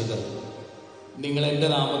ചെയ്തത് നിങ്ങൾ എൻ്റെ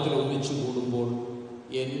നാമത്തിൽ ഒന്നിച്ചു കൂടുമ്പോൾ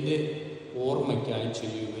എൻ്റെ ഓർമ്മയ്ക്കായി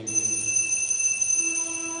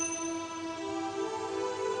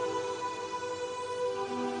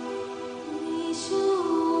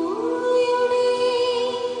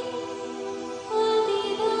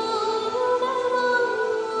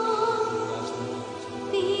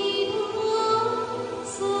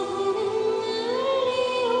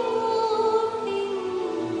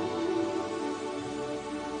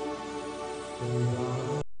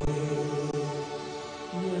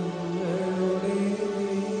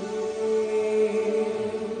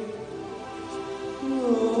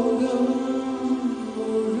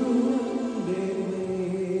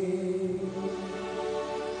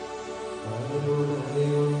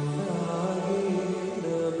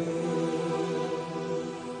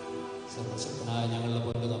സർവശക്തനായ ഞങ്ങളുടെ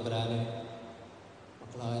പൊന്നു തമ്പുരാനെ,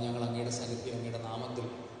 മക്കളായ ഞങ്ങൾ അങ്ങയുടെ സന്നിധി അങ്ങയുടെ നാമത്തിൽ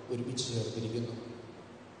ഒരുമിച്ച് ചേർത്തിരിക്കുന്നു.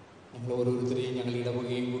 ഞങ്ങൾ ഓരോരുത്തരെയും, ഞങ്ങൾ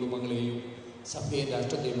ഇടവകയും കുടുംബങ്ങളെയും സഭയെയും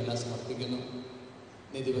രാഷ്ട്രത്തെയും എല്ലാം സമർപ്പിക്കുന്നു.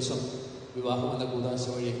 ഇന്നേ ദിവസം വിവാഹമെന്ന കൂദാശ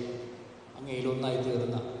വഴി അങ്ങയിലൊന്നായി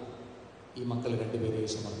തീർന്ന ഈ മക്കൾ രണ്ടുപേരെയും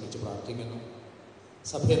സമർപ്പിച്ച് പ്രാർത്ഥിക്കുന്നു.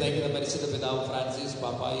 സഭയെ നയിക്കുന്ന പരിശുദ്ധ പിതാവ് ഫ്രാൻസിസ്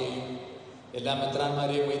പാപ്പായെയും എല്ലാ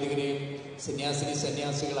മെത്രാന്മാരെയും വൈദികരെയും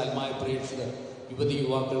സന്യാസികൾ, ആത്മായ പ്രേക്ഷിതർ, യുവതി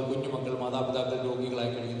യുവാക്കൾ, കുഞ്ഞുമക്കൾ, മാതാപിതാക്കൾ,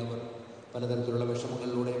 രോഗികളായി കഴിയുന്നവർ, പലതരത്തിലുള്ള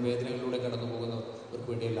വിഷമങ്ങളിലൂടെയും വേദനകളിലൂടെയും കടന്നു പോകുന്നവർ, ഇവർക്ക്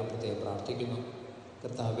വേണ്ടിയെല്ലാം പ്രത്യേകം പ്രാർത്ഥിക്കുന്നു.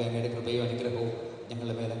 കർത്താവേ, അങ്ങയുടെ കൃപയും അനുഗ്രഹവും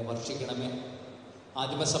ഞങ്ങളുടെ മേലെ വർഷിക്കണമേ.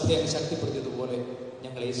 ആദിമസഭയെ അങ്ങ് ശക്തിപ്പെടുത്തിയതുപോലെ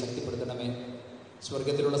ഞങ്ങളെ ശക്തിപ്പെടുത്തണമേ.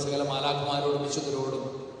 സ്വർഗത്തിലുള്ള സകല മാലാഖമാരോടും വിശുദ്ധരോടും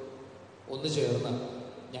ഒന്നു ചേർന്ന്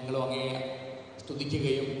ഞങ്ങളും അങ്ങയെ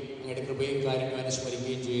സ്തുതിക്കുകയും അങ്ങയുടെ കൃപയും കാരുണ്യവും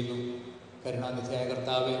അനുസ്മരിക്കുകയും ചെയ്യുന്നു. കരുണാനിധിയായ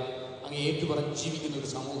കർത്താവെ, അങ്ങ് ഏറ്റുപറഞ്ഞ് ജീവിക്കുന്ന ഒരു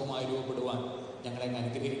സമൂഹമായി രൂപപ്പെടുവാൻ ഞങ്ങളെ അങ്ങ്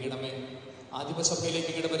അനുഗ്രഹിക്കണമേ. ആദിമസഭയിലേക്ക്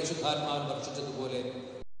അങ്ങയുടെ പരിശുദ്ധാത്മാവിൽ വർഷിച്ചതുപോലെ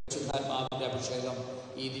പരിശുദ്ധാത്മാവിൻ്റെ അഭിഷേകം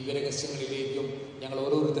ഈ ദിവ്യരഹസ്യങ്ങളിലേക്കും ഞങ്ങൾ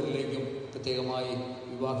ഓരോരുത്തരിലേക്കും, പ്രത്യേകമായി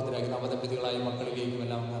വിവാഹിതരായ നവദമ്പതികളായ മക്കളിലേക്കും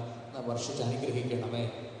എല്ലാം അങ്ങ് വർഷിച്ച് അനുഗ്രഹിക്കണമേ.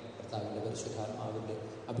 കർത്താവിൻ്റെ പരിശുദ്ധാത്മാവിൻ്റെ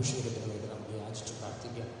അഭിഷേകത്തിന് വേണ്ടി നമുക്ക് യാചിച്ച്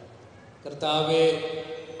പ്രാർത്ഥിക്കാം. കർത്താവെ,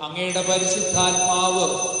 അങ്ങയുടെ പരിശുദ്ധാത്മാവ്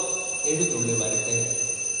എഴുന്നള്ളി വരട്ടെ.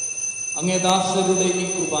 അങ്ങേ ദാസരുടെ ഈ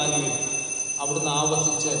കുർബാനയിൽ അവിടുന്ന്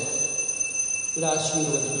ആവർത്തിച്ച് ഒരു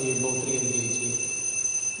ആശീർവദിക്കുകയും പൗത്രീകരിക്കുകയും ചെയ്യും.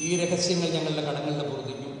 ഈ രഹസ്യങ്ങൾ ഞങ്ങളുടെ കടങ്ങളുടെ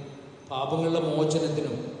പുറത്തേക്കും പാപങ്ങളുടെ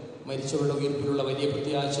മോചനത്തിനും മരിച്ചവരുടെ ഉയർപ്പിലുള്ള വലിയ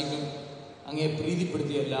പ്രത്യാശയ്ക്കും അങ്ങേ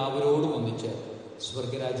പ്രീതിപ്പെടുത്തിയ എല്ലാവരോടും ഒന്നിച്ച്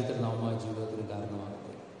സ്വർഗരാജ്യത്തിൻ്റെ നവമായ ജീവിതത്തിന്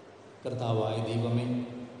കാരണമാകട്ടെ. കർത്താവായ ദൈവമേ,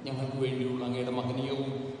 ഞങ്ങൾക്ക് വേണ്ടിയുള്ള അങ്ങയുടെ മഹനീയവും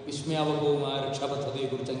വിസ്മയാവകവുമായ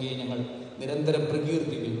രക്ഷാപദ്ധതിയെക്കുറിച്ച് അങ്ങേ ഞങ്ങൾ നിരന്തരം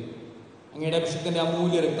പ്രകീർത്തിക്കുന്നു. അങ്ങയുടെ അഭിഷേകത്തിൻ്റെ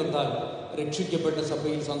അമൂല്യ രക്തത്താൽ രക്ഷിക്കപ്പെട്ട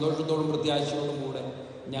സഭയിൽ സന്തോഷത്തോടും പ്രത്യാശയോടും കൂടെ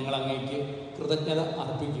ഞങ്ങൾ അങ്ങേക്ക് കൃതജ്ഞത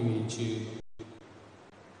അർപ്പിക്കുകയും ചെയ്യുന്നു.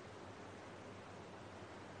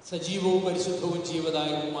 സജീവവും പരിശുദ്ധവും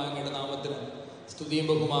ജീവദായകവുമായ അങ്ങയുടെ നാമത്തിന് സ്തുതിയും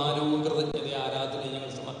ബഹുമാനവും കൃതജ്ഞതയും ആരാധനയും ഞങ്ങൾ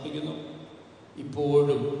സമർപ്പിക്കുന്നു,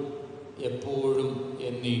 ഇപ്പോഴും എപ്പോഴും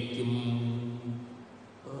എന്നേക്കും.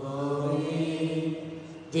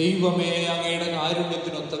 ദൈവമേ, അങ്ങയുടെ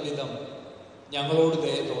കാരുണ്യത്തിനൊത്ത വിധം ഞങ്ങളോട്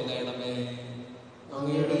ദയ തോന്നണമേ.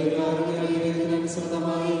 അങ്ങയുടെ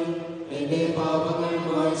കാരുണ്യാനുസൃതമായി എന്റെ പാപങ്ങൾ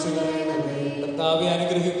മായ്ച്ചു കളയണമേ. കർത്താവെ,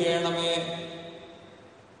 അനുഗ്രഹിക്കണമേ.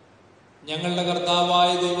 ഞങ്ങളുടെ കർത്താവായ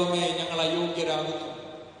ദൈവമേ, ഞങ്ങൾ അയോഗ്യരാകുന്നു,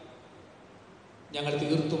 ഞങ്ങൾ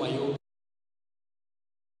തീർത്തും അയോഗ്യ.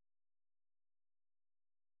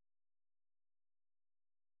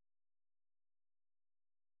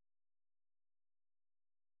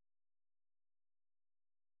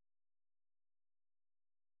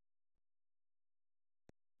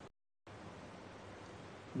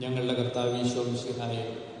 ഞങ്ങളുടെ കർത്താവ് ഈശോ മിശിഹായെ,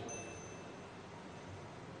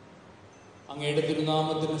 അങ്ങയുടെ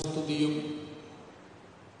തിരുനാമത്തിന് സ്തുതിയും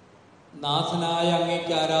നാഥനായ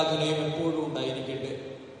അങ്ങേക്ക് ആരാധനയും എപ്പോഴും ഉണ്ടായിരിക്കട്ടെ.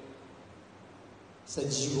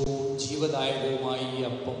 സജീവവും ജീവദായകവുമായി ഈ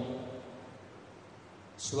അപ്പം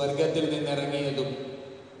സ്വർഗത്തിൽ നിന്നിറങ്ങിയതും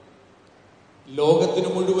ലോകത്തിന്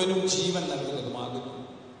മുഴുവനും ജീവൻ നൽകുന്നതുമാകുന്നു.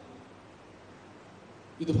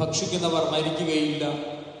 ഇത് ഭക്ഷിക്കുന്നവർ മരിക്കുകയില്ല,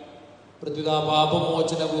 പ്രത്യുത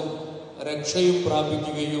പാപമോചനവും രക്ഷയും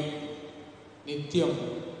പ്രാപിക്കുകയും നിത്യം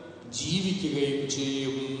ജീവിക്കുകയും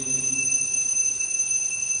ചെയ്യും.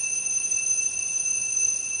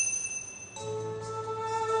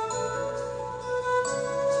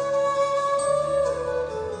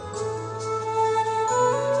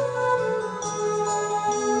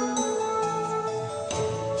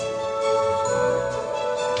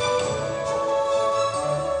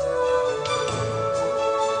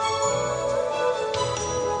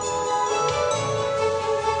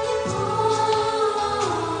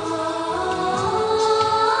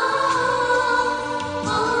 ആ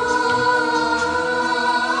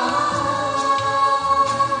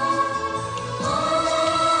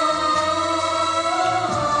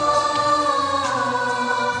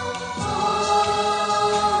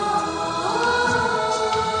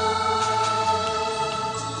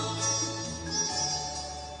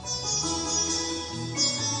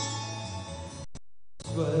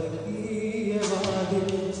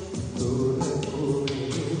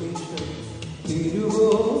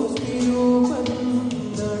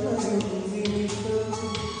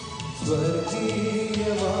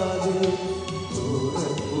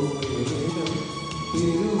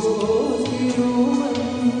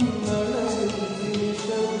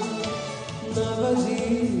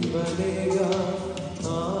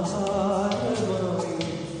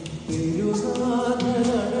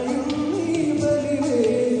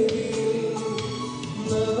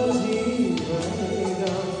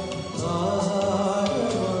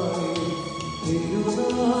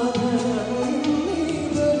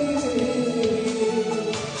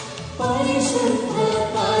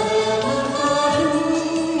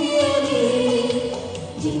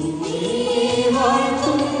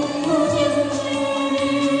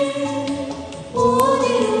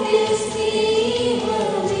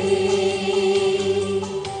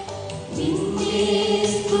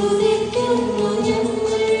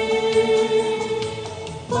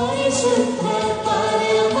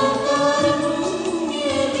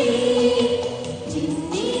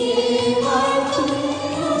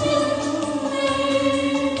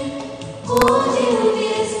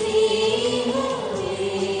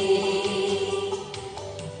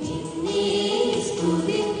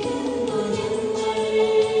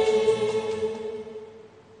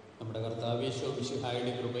കർത്താവീശോ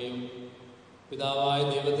മിശിഹായുടെ കൃപയും പിതാവായ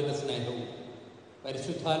ദൈവത്തിൻ്റെ സ്നേഹവും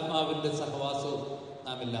പരിശുദ്ധാത്മാവിൻ്റെ സഹവാസവും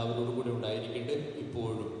നാം എല്ലാവരോടും കൂടി ഉണ്ടായിരിക്കട്ടെ,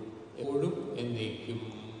 ഇപ്പോഴും എപ്പോഴും എന്നേക്കും.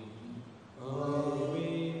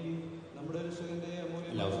 നമ്മുടെ രക്ഷകന്റെ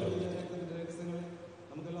രഹസ്യങ്ങളെ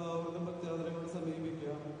നമുക്കെല്ലാവർക്കും ഭക്തിയാദരങ്ങളോട്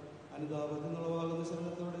സമീപിക്കാം. അനുതാപത്തിൽ നിന്നുളവാകുന്ന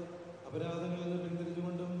ശരണത്തോടെ അപരാധങ്ങളിൽ നിന്ന്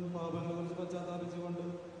പിന്തിരിച്ചുകൊണ്ടും പാപങ്ങളെ കുറിച്ച് പശ്ചാത്താപിച്ചുകൊണ്ടും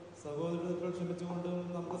സഹോദരങ്ങൾ ക്ഷമിച്ചുകൊണ്ടും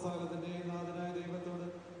നമുക്ക് സകലത്തിന്റെ നാഥനായ ദൈവത്തോട്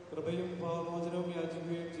കൃപയും പാപമോചനവും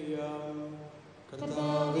യാചിക്കുകയും ചെയ്യാം.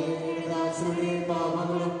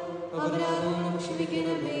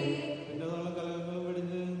 പിന്നോളം കലഹങ്ങളും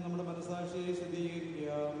വെടിഞ്ഞ് നമ്മുടെ മനസാക്ഷിയെ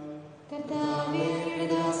ശുദ്ധീകരിക്കാം.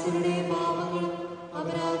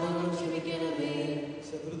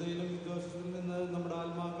 ശത്രുതയിലും വിദ്വേഷത്തിൽ നിന്ന് നമ്മുടെ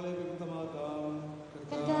ആത്മാക്കളെ വിമുക്തമാക്കാം.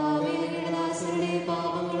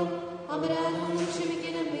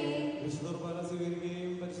 വിശുദ്ധ കുർബാന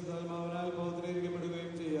സ്വീകരിക്കുകയും പരിശുദ്ധാത്മാവിനാൽ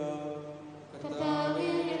പൗത്രീകരിക്കപ്പെടുകയും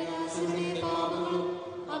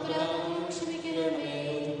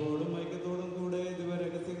ചെയ്യാം. ോടും ഐക്യത്തോടും കൂടെ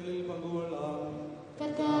ദിവരഹസ്യങ്ങളിൽ പങ്കുകൊള്ളാം.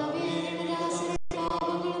 കർത്താവേ,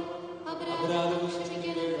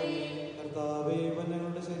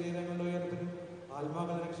 ഞങ്ങളുടെ ശരീരങ്ങളുടെ ഉയർപ്പിനും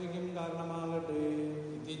ആത്മാക്കളുടെ രക്ഷയ്ക്കും കാരണമാകട്ടെ.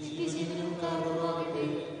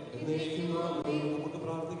 നമുക്ക്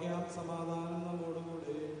പ്രാർത്ഥിക്കാം. സമാധാനം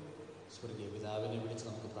നമ്മോടുകൂടെ. സ്വർഗീയ പിതാവിനെ വിളിച്ച്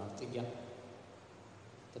നമുക്ക് പ്രാർത്ഥിക്കാം.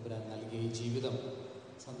 തമ്പുരാൻ നൽകിയ ഈ ജീവിതം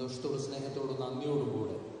സന്തോഷത്തോടും സ്നേഹത്തോടും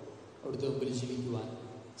നന്ദിയോടുകൂടെ അവിടുത്തെ മുമ്പിൽ ജീവിക്കുവാൻ,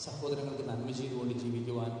 സഹോദരങ്ങൾക്ക് നന്മ ചെയ്തുകൊണ്ട്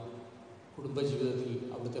ജീവിക്കുവാൻ, കുടുംബജീവിതത്തിൽ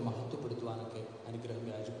അവിടുത്തെ മഹത്വപ്പെടുത്തുവാനൊക്കെ അനുഗ്രഹം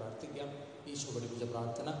യാചിച്ച് പ്രാർത്ഥിക്കാം. ഈശോ പഠിപ്പിച്ച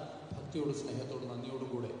പ്രാർത്ഥന ഭക്തിയോടും സ്നേഹത്തോടും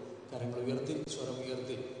നന്ദിയോടുകൂടെ കരങ്ങൾ ഉയർത്തി സ്വരം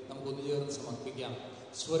ഉയർത്തി നമുക്കൊന്നു ചേർന്ന് സമർപ്പിക്കാം.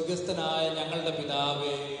 സ്വർഗസ്ഥനായ ഞങ്ങളുടെ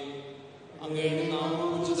പിതാവേ, അങ്ങയുടെ നാമം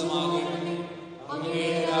ഉചിതമാകണമേ,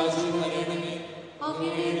 അങ്ങയുടെ രാജ്യം വരണമേ,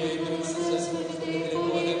 അങ്ങയുടെ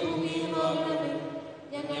പോലെ ഭൂമിയിലുമാകണമേ.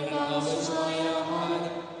 ഞങ്ങൾക്ക് ആവശ്യമായ ആഹാരം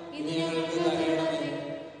ഇന്ന് ഞങ്ങൾക്ക് തരണമേ.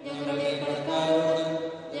 ഞങ്ങളുടെ കടക്കാരോട്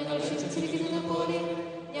ഞങ്ങൾ ക്ഷമിച്ചിരിക്കുന്നത് പോലെ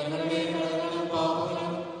ഞങ്ങളുടെ കടങ്ങളും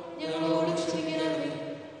പാപങ്ങളും ഞങ്ങളോട് ക്ഷമിക്കണമേ.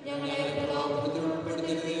 ഞങ്ങളെ പ്രലോഭനത്തിൽ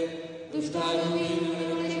ഉൾപ്പെടുത്തരുതേ, ദുഷ്ടാരൂപിയിൽ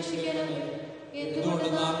ഞങ്ങളെ രക്ഷിക്കണമേ.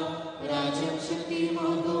 എന്തുകൊണ്ടെന്നാൽ രാജ്യം, ശക്തിയും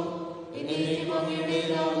മഹത്വവും എന്നേക്കും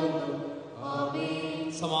അങ്ങയുടേതാകുന്നു. ആമേൻ.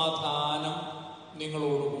 സമാധാനം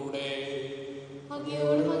നിങ്ങളോടുകൂടെ.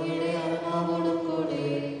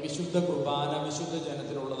 വിശുദ്ധ കുർബാന വിശുദ്ധ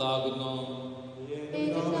ജനത്തിനുള്ളതാകുന്നു.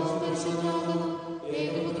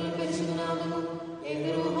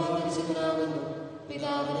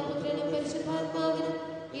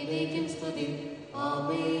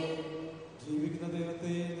 ജീവിക്കുന്ന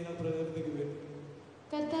ദൈവത്തെ നിങ്ങൾ പ്രകീർത്തിക്കുവിൻ.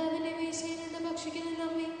 കർത്താവിന്റെ മേശയിൽ നിന്ന് ഭക്ഷിക്കുന്ന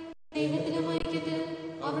നമ്മെ ദൈവത്തിലും ഐക്യത്തിലും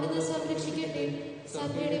അവിടുന്ന് സംരക്ഷിക്കട്ടെ.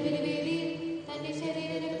 സഭയുടെ ബലിവേദിയിൽ തന്റെ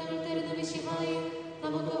ശരീര രക്തങ്ങൾ തരുന്ന മിശിഹായെ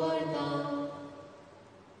നമുക്ക് വാഴ്ത്താം.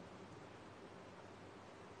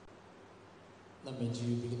 നമ്മെ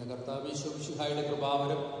ജീവിപ്പിക്കുന്ന കർത്താവീശോ മിശിഹായുടെ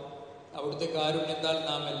കൃപാവരം അവിടുത്തെ കാരുണ്യത്താൽ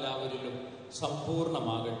നാം എല്ലാവരിലും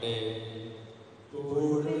സമ്പൂർണമാകട്ടെ.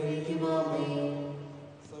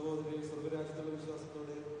 സഹോദരി, സ്വർഗരാജ്യത്തുള്ള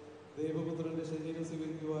വിശ്വാസത്തോടെ ദൈവപുത്രന്റെ ശരീരം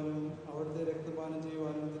സ്വീകരിക്കുവാനും അവിടുത്തെ രക്തപാനം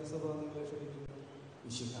ചെയ്യുവാനും തിരുസഭ നിങ്ങളെ ക്ഷണിക്കുന്നു.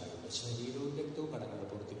 മിശിഹായുടെ ശരീരവും രക്തവും കടങ്ങളുടെ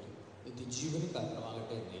പുറത്തേക്കും നിത്യജീവന്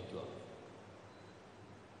കാരണമാകട്ടെ എന്നേക്കുക.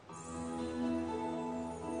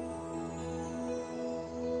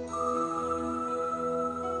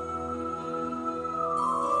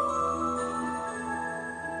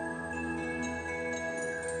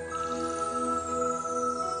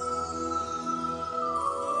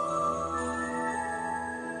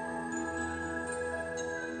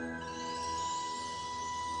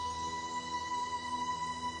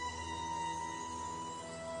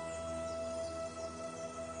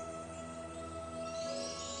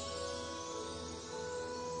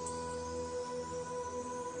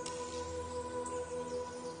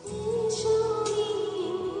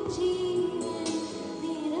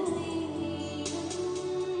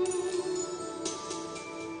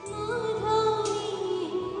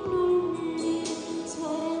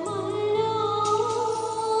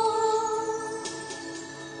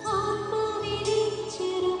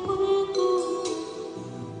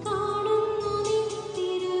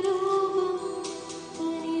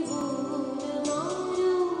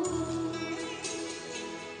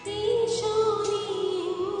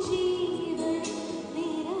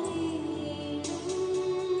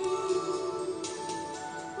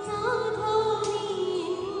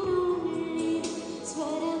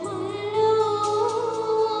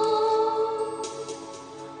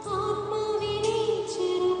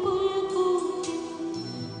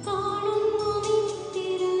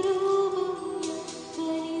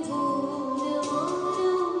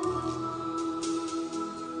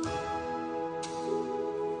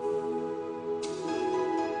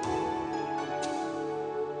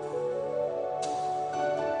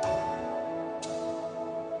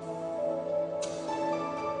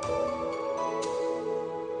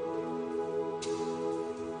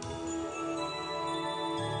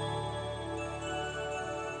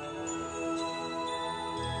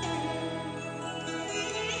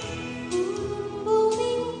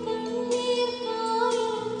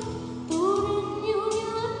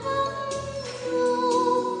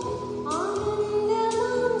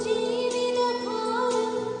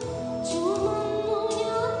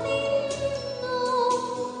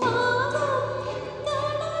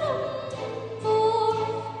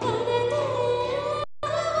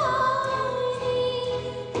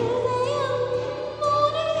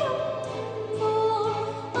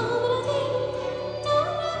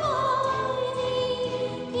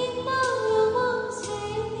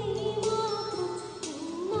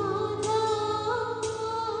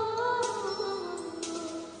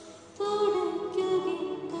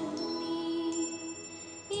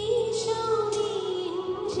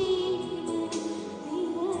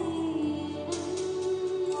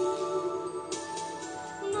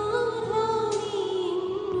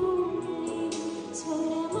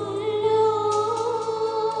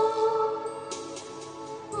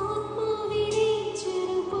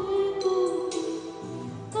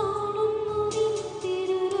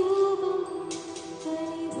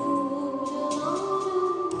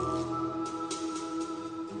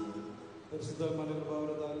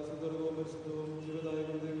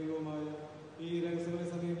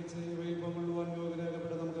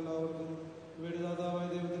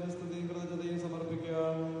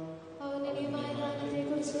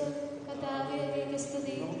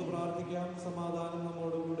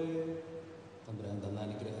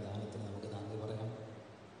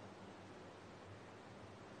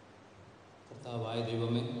 കർത്താവായ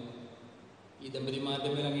ദൈവമേ, ഈ ദമ്പതിമാരുടെ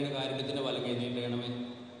മേൽ അങ്ങയുടെ കാരുണ്യത്തിൻ്റെ വലം കൈ നീട്ടണമേ.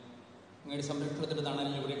 അങ്ങയുടെ സംരക്ഷണത്തിൻ്റെ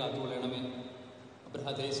തണലിലൂടെ കാത്തുകൊള്ളണമേ.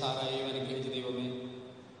 അബ്രഹാത്തെയും സാറായെയും അനുഗ്രഹിച്ച ദൈവമേ,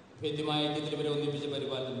 ഭേദ്യമായ ഐക്യത്തിൽ ഇവരെ ഒന്നിപ്പിച്ച്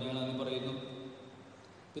പരിപാലനം ഞങ്ങൾ നന്ദി പറയുന്നു.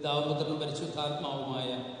 പിതാവും പുത്രനും പരിശുദ്ധാത്മാവുമായ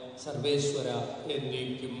സർവേശ്വര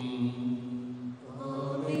എന്നേക്കും.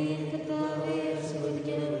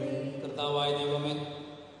 കർത്താവായ ദൈവമേ,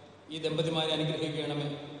 ഈ ദമ്പതിമാരെ അനുഗ്രഹിക്കണമേ.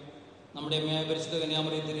 നമ്മുടെ അമ്മയായ പരിശുദ്ധ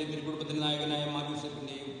കന്യാമറിയത്തിൻ്റെയും തിരുക്കുടുംബത്തിൻ്റെ നായകനായ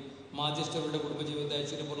മാധ്യസ്ഥത്തിൻ്റെയും മാധ്യസ്ഥരുടെ കുടുംബജീവിതത്തെ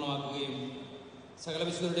ഐശ്വര്യപൂർണ്ണമാക്കുകയും സകല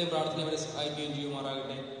വിശുദ്ധരുടെയും പ്രാർത്ഥന അവരെ സഹായിക്കുകയും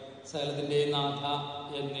ചെയ്യുമാറാകട്ടെ. സകലത്തിൻ്റെ നാഥ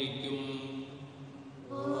എന്നേക്കും.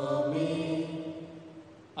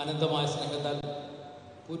 അനന്തമായ സ്നേഹത്താൽ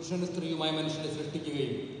പുരുഷനും സ്ത്രീയുമായ മനുഷ്യനെ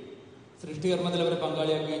സൃഷ്ടിക്കുകയും സൃഷ്ടികർമ്മത്തിൽ അവരെ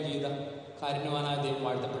പങ്കാളിയാക്കുകയും ചെയ്ത കാരുണ്യവാനായ ദൈവം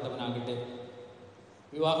വാഴ്ത്തപ്പെട്ടവനാകട്ടെ.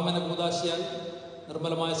 വിവാഹമെന്ന കൂദാശയാൽ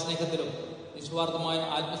നിർമ്മലമായ സ്നേഹത്തിലും നിസ്വാർത്ഥമായ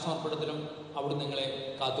ആത്മസമർപ്പണത്തിലും അവിടുന്ന് നിങ്ങളെ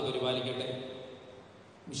കാത്തുപരിപാലിക്കട്ടെ.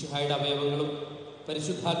 മിശിഹായുടെ അവയവങ്ങളും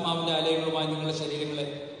പരിശുദ്ധാത്മാവിൻ്റെ ആലയങ്ങളുമായ നിങ്ങളുടെ ശരീരങ്ങളെ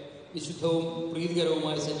വിശുദ്ധവും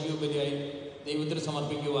പ്രീതികരവുമായ സജീവ ബലിയായി ദൈവത്തിന്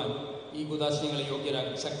സമർപ്പിക്കുവാൻ ഈ കൂദാശയങ്ങളെ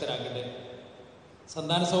ശക്തരാക്കട്ടെ.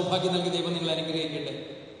 സന്താന സൗഭാഗ്യം നൽകി ദൈവം നിങ്ങളെ അനുഗ്രഹിക്കട്ടെ.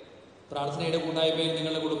 പ്രാർത്ഥനയുടെ കൂട്ടായ്മയിൽ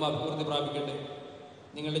നിങ്ങളുടെ കുടുംബം അഭിവൃദ്ധി പ്രാപിക്കട്ടെ.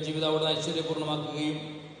 നിങ്ങളുടെ ജീവിതം അവിടുന്ന് ഐശ്വര്യപൂർണ്ണമാക്കുകയും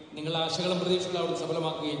നിങ്ങളുടെ ആശകളും പ്രതീക്ഷകളും അവിടുന്ന്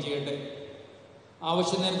സഫലമാക്കുകയും ചെയ്യട്ടെ.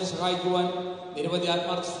 ആവശ്യം നേരത്തെ സഹായിക്കുവാൻ നിരവധി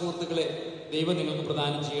ആത്മാർത്ഥ സുഹൃത്തുക്കളെ ദൈവം നിങ്ങൾക്ക്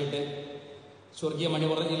പ്രദാനം ചെയ്യട്ടെ. സ്വർഗീയ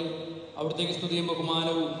മണിവറയിൽ അവിടുത്തേക്ക് സ്തുതിയും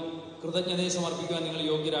ബഹുമാനവും കൃതജ്ഞതയും സമർപ്പിക്കുവാൻ നിങ്ങൾ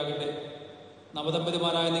യോഗ്യരാകട്ടെ.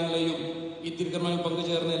 നവദമ്പതിമാരായ നിങ്ങളെയും ഈ തിരുക്കർമ്മയിൽ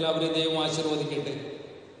പങ്കുചേർന്ന എല്ലാവരെയും ദൈവം ആശീർവദിക്കട്ടെ.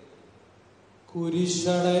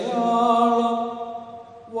 കുരിശടയാളം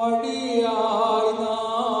വഴിയായി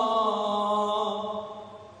നാം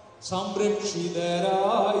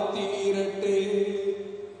സംരക്ഷിതരായി തീരട്ടെ,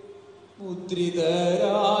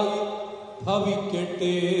 മുദ്രിതരായി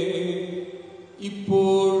ഭവിക്കട്ടെ,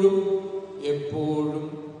 ഇപ്പോഴും എപ്പോഴും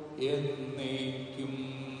എന്നേക്കും.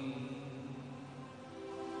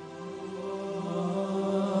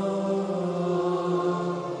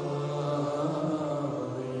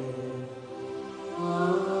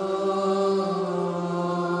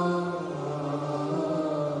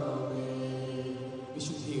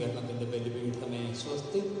 വിശുദ്ധീകരണത്തിന്റെ ബലിപീഠമേ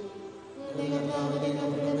സ്വസ്തി.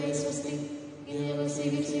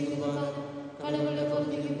 കടകളുടെ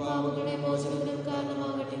പുറത്തേക്കും പാവങ്ങളുടെ മോചനത്തിനും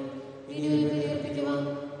കാരണമാകട്ടെ. ഇനിയൊരു ബലിയർപ്പിക്കുവാൻ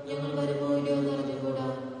ഞങ്ങൾ വരുമോ ഇല്ലയോ എന്നറിഞ്ഞുകൂടാ.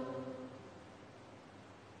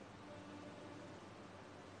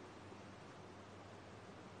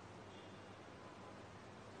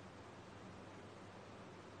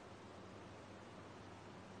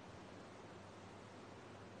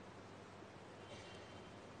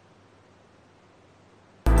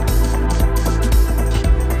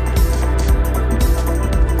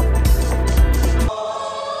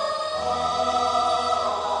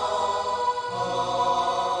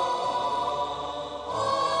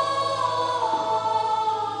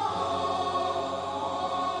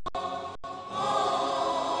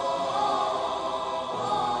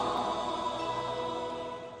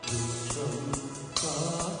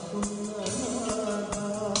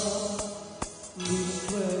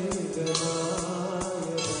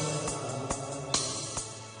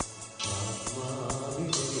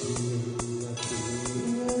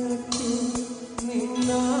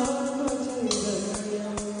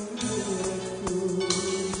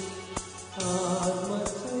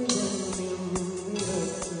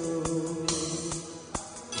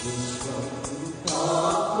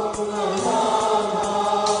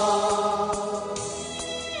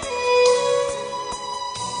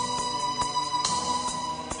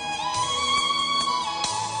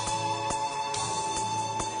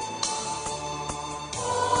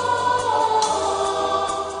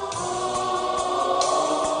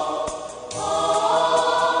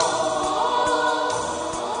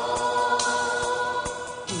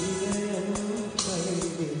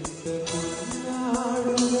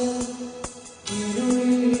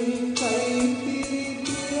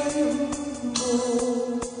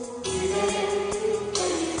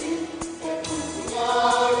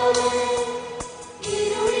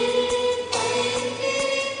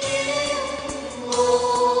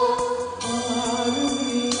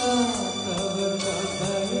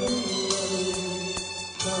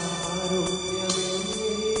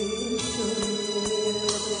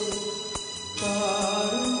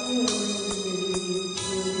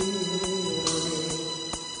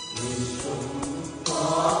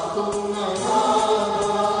 കാക്കുന്ന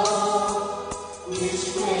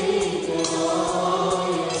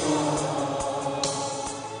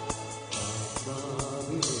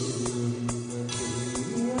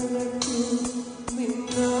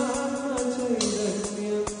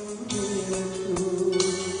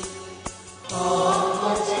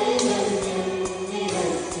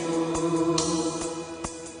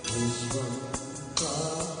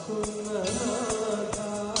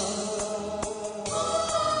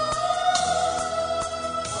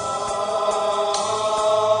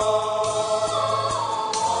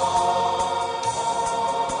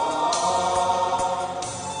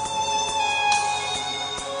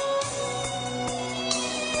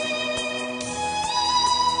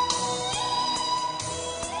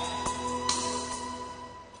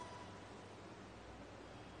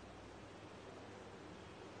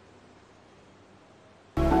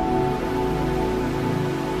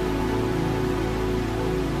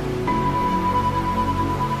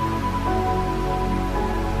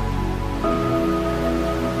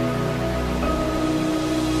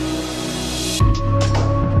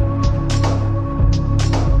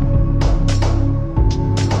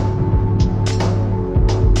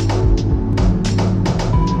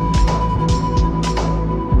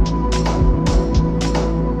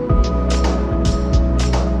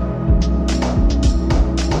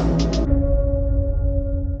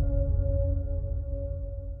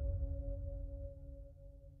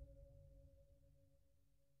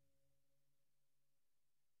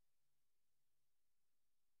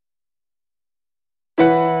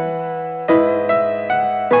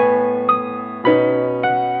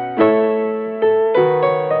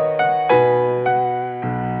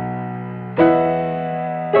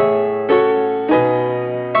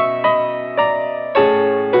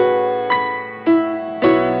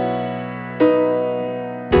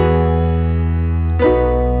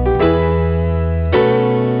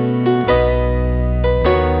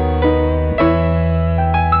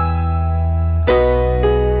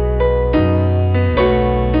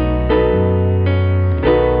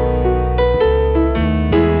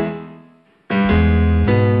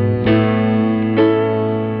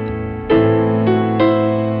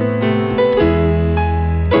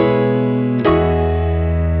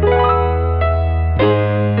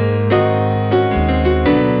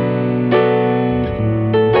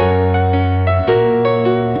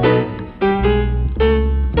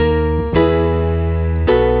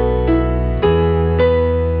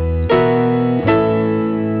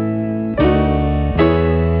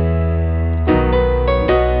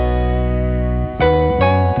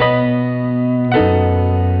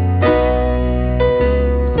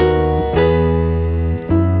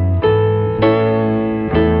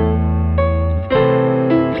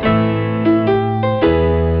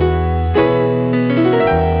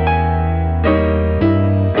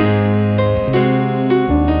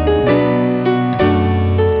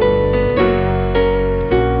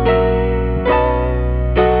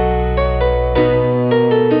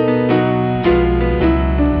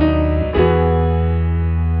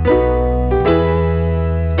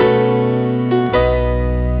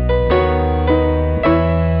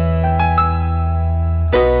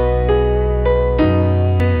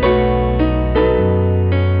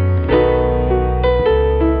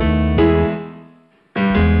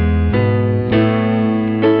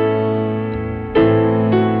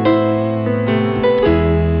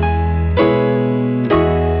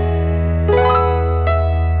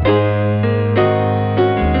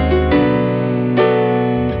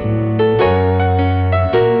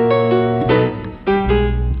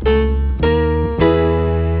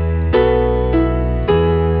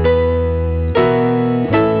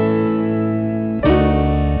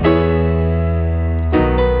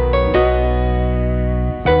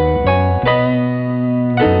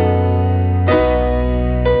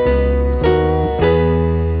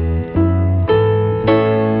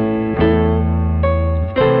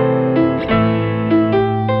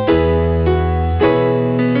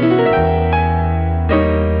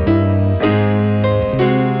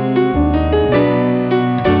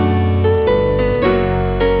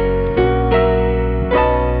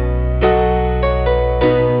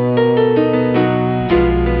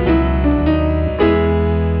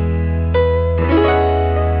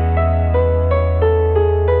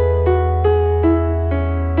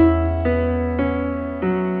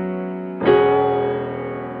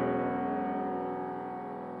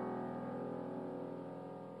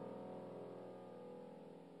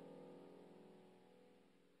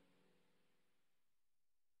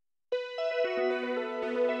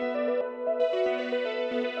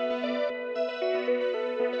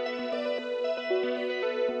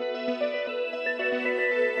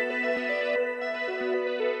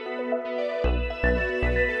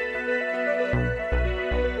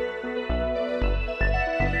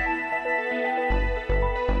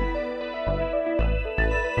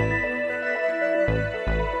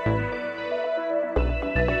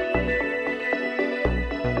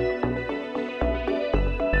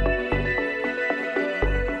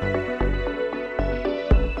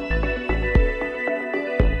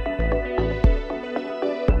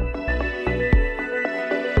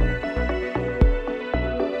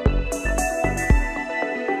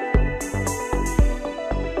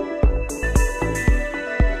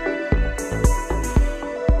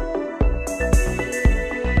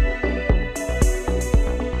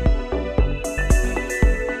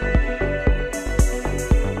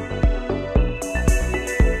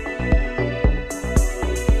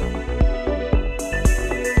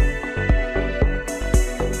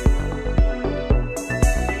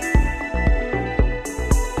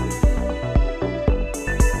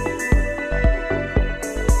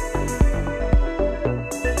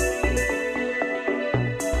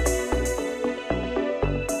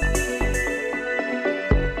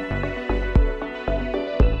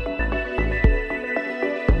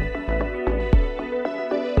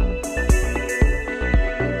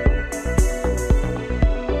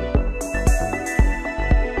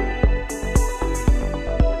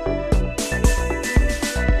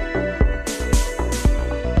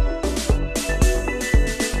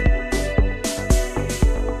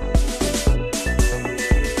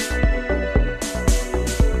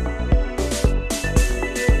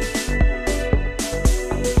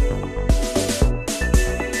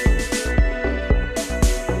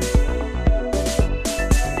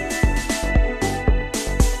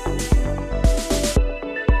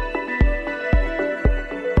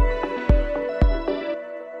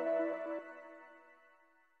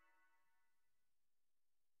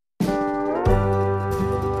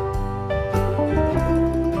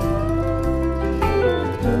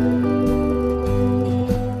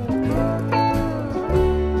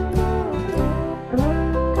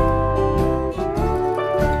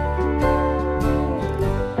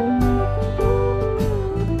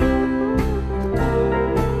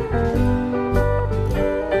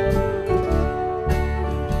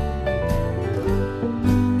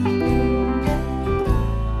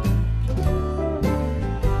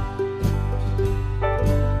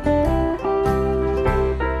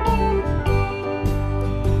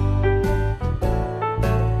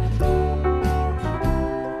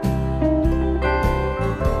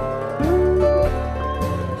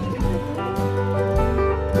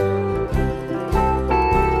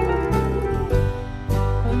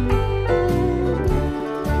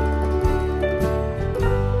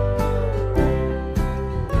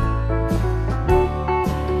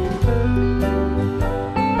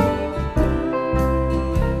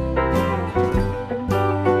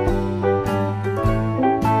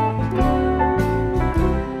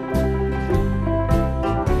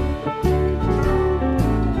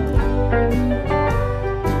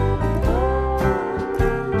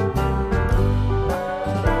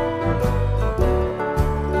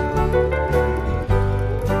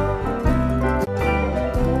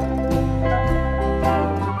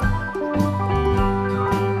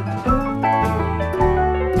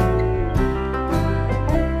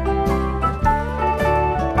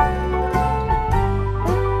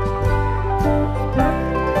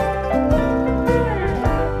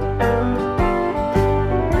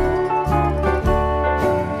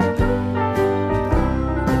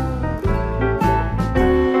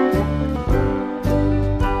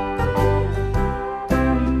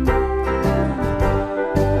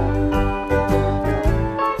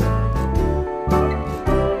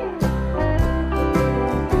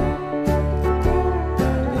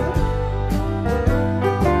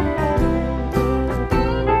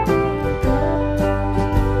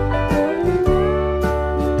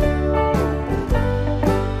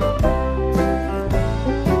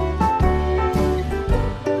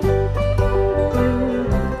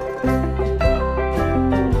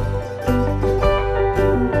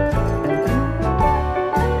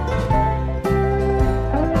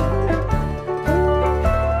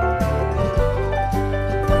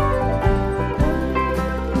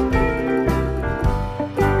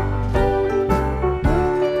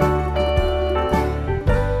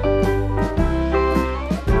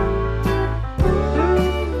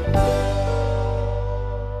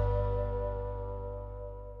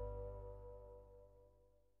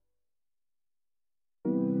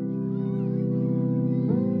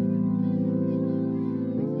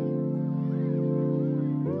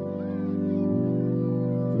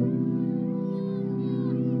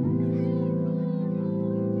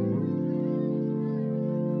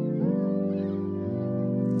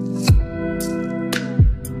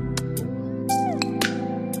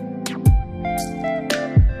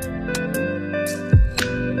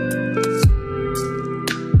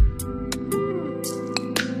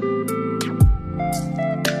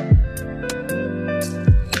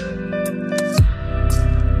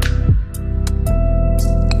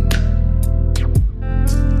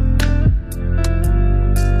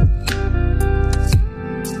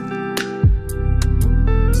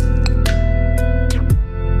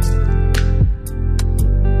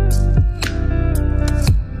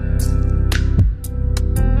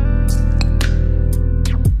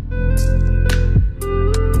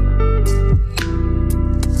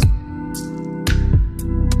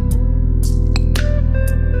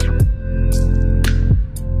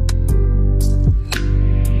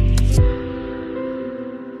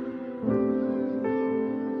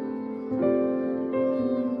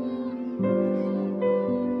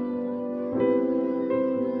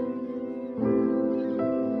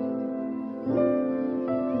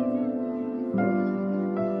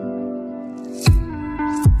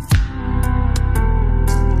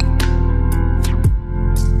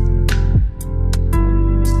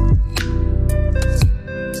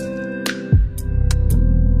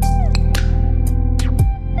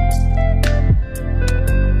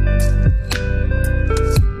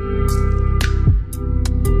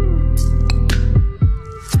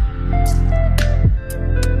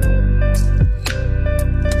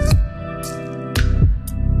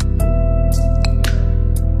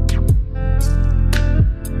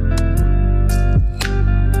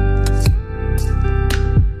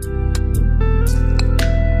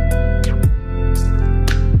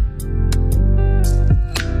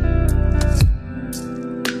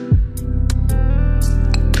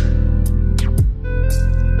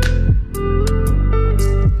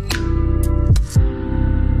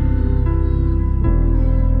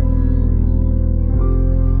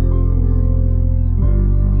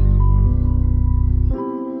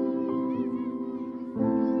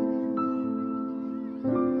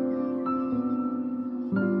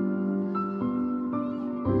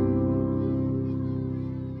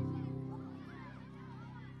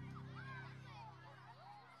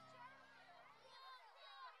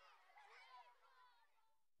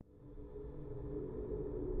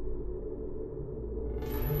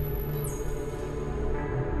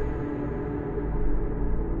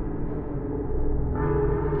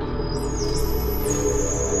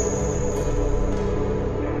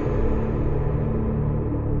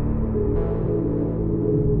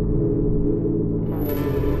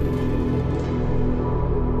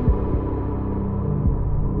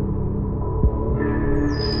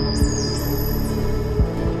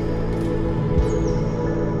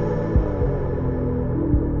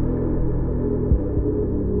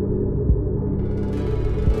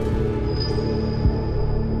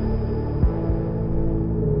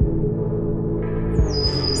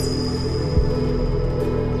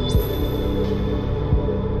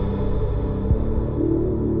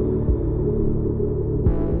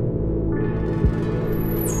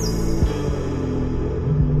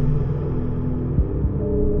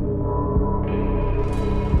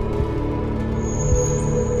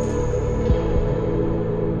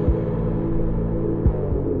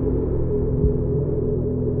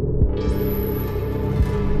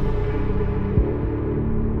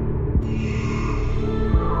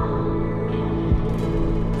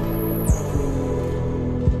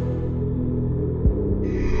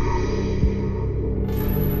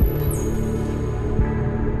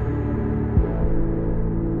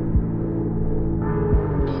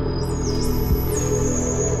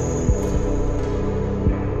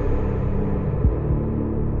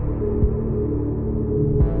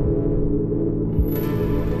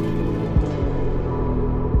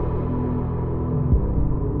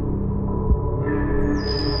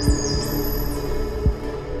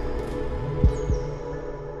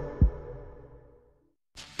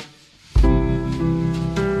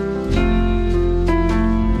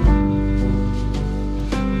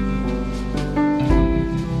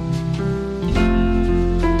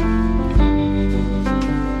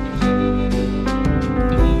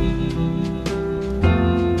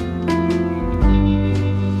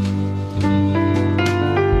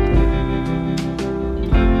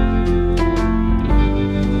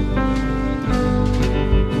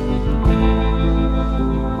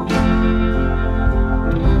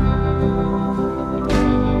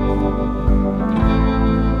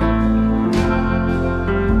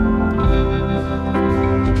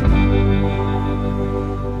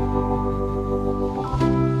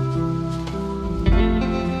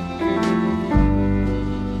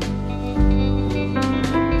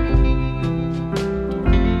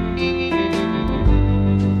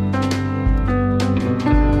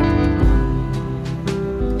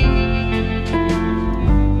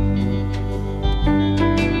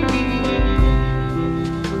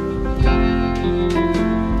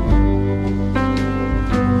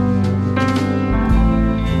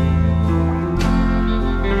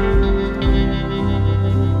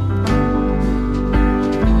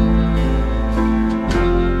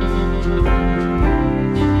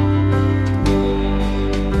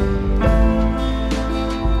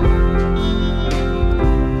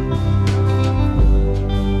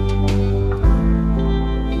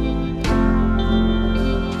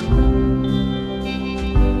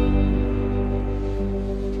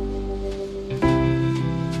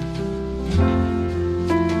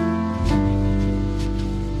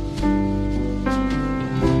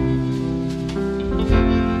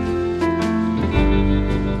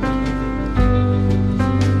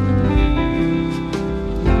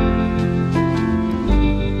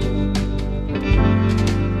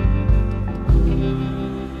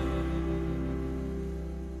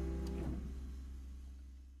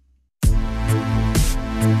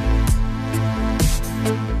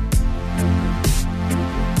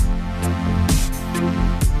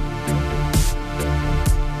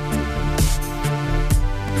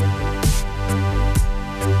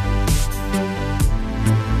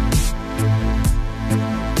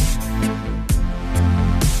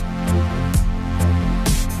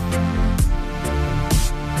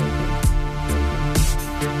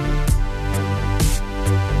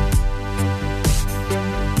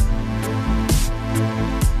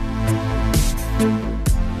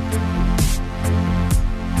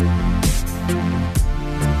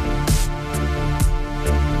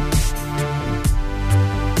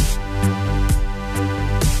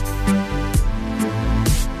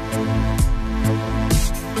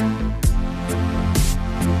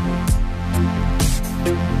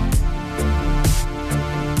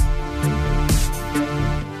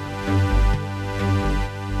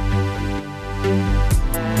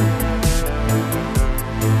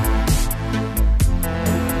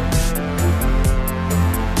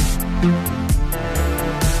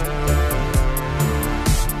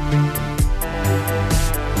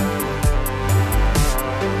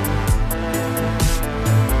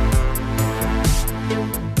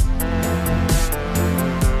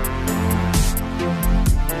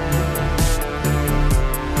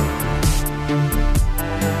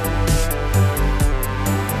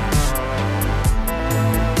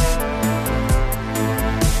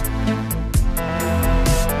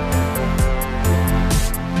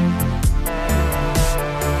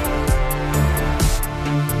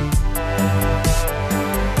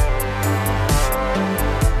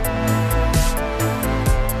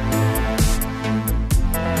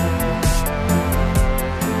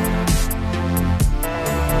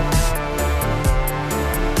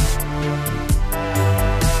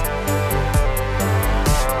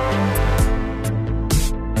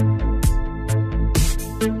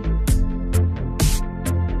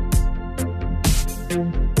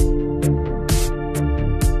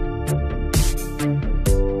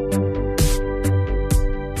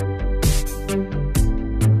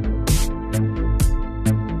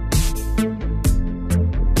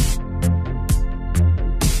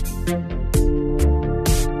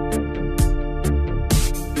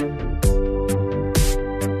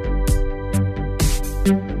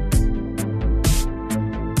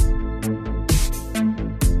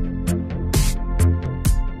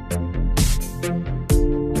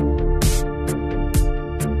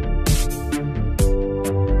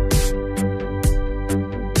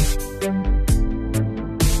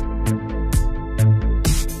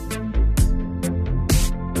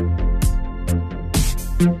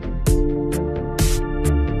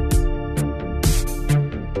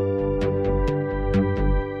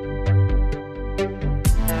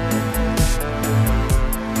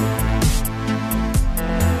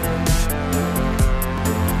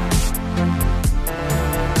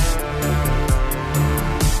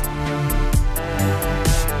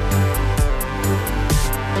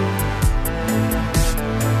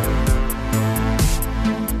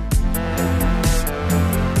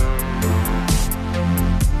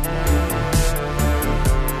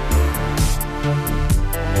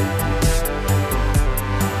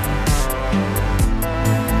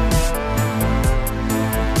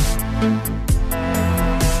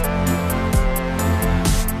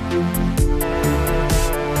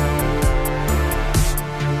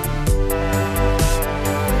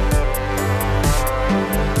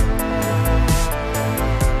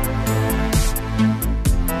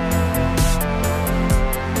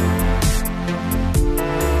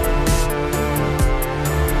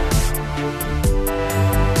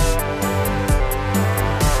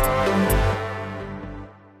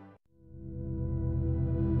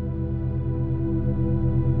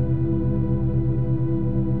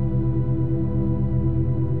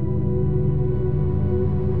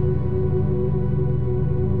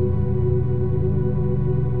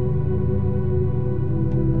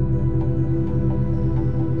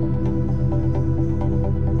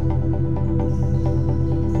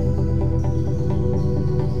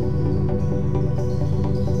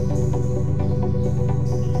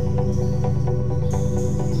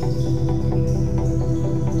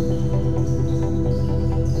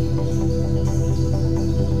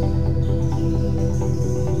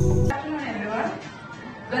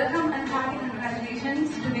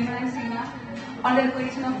on the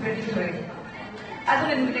occasion of wedding day. As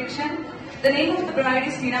an introduction, the name of the bride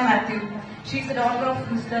is SEENA Matthew. She is the daughter of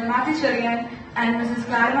Mr. Matthew Cherian and Mrs.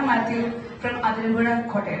 Clara Matthew from Adilambura,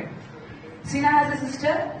 Kottayam. SEENA has a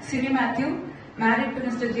sister, Siri Matthew, married to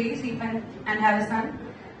Mr. J. Seepan and have a son,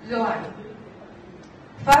 Johan.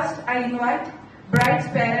 First, I invite bride's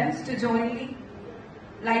parents to jointly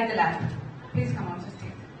light the lamp. Please come on to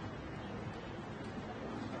stage.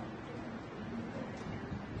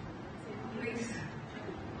 Please,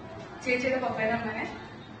 Cheche the Papayam,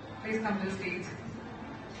 please come to the stage.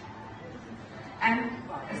 And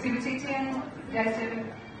Siri Cheche and Jai.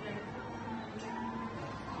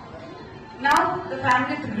 Now, the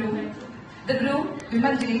family of the groom. The groom,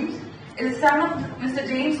 VIMAL James, is the son of Mr.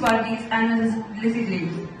 James Varghese and Mrs. Lizzie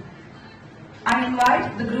James. I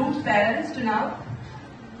invite the groom's parents to now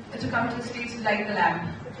to come to the stage to light the lamp.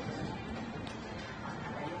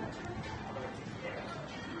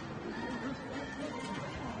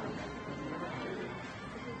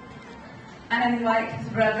 And I invite his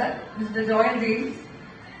brother, Mr. Joel James,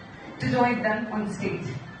 to join them on the stage.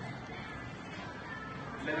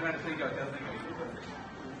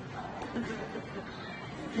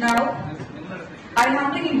 Now, I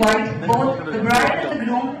humbly invite both the bride and the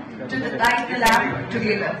groom to light the lamp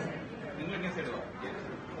together.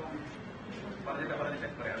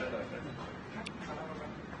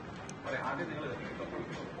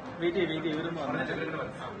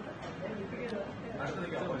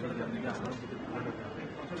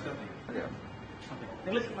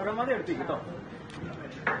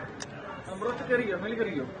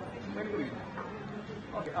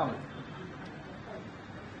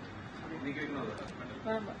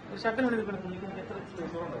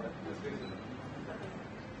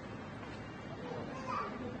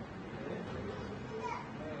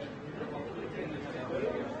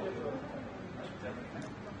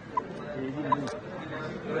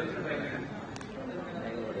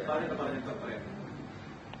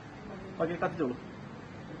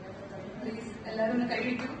 Please, എല്ലാവരും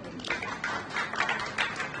കൈയിട്ടു.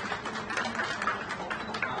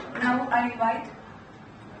 Now I invite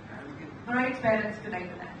bride's parents to light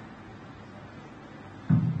the lamp.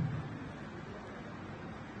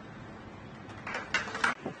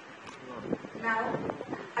 Now,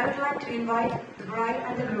 I would like to invite the bride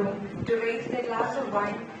and the groom to raise their glass of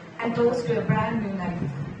wine and toast to a brand new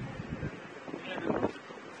life.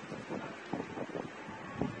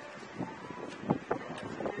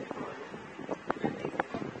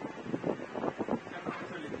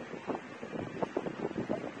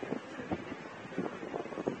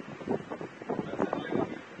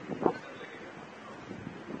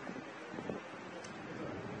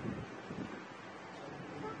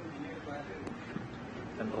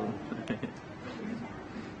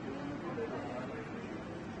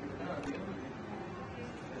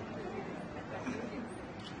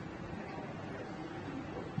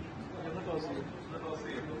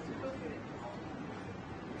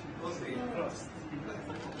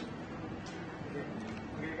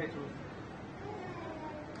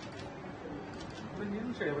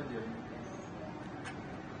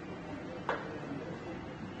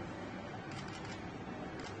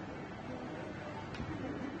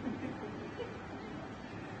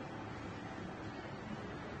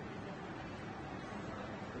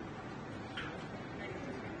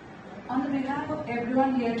 On the behalf of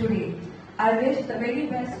everyone here today, I wish the very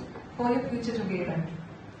best for your future together.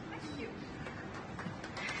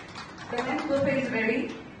 The next buffet is ready.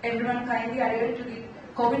 Everyone kindly adhere to the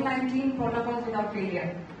COVID-19 protocols without failure.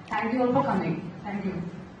 Thank you all for coming. Thank you.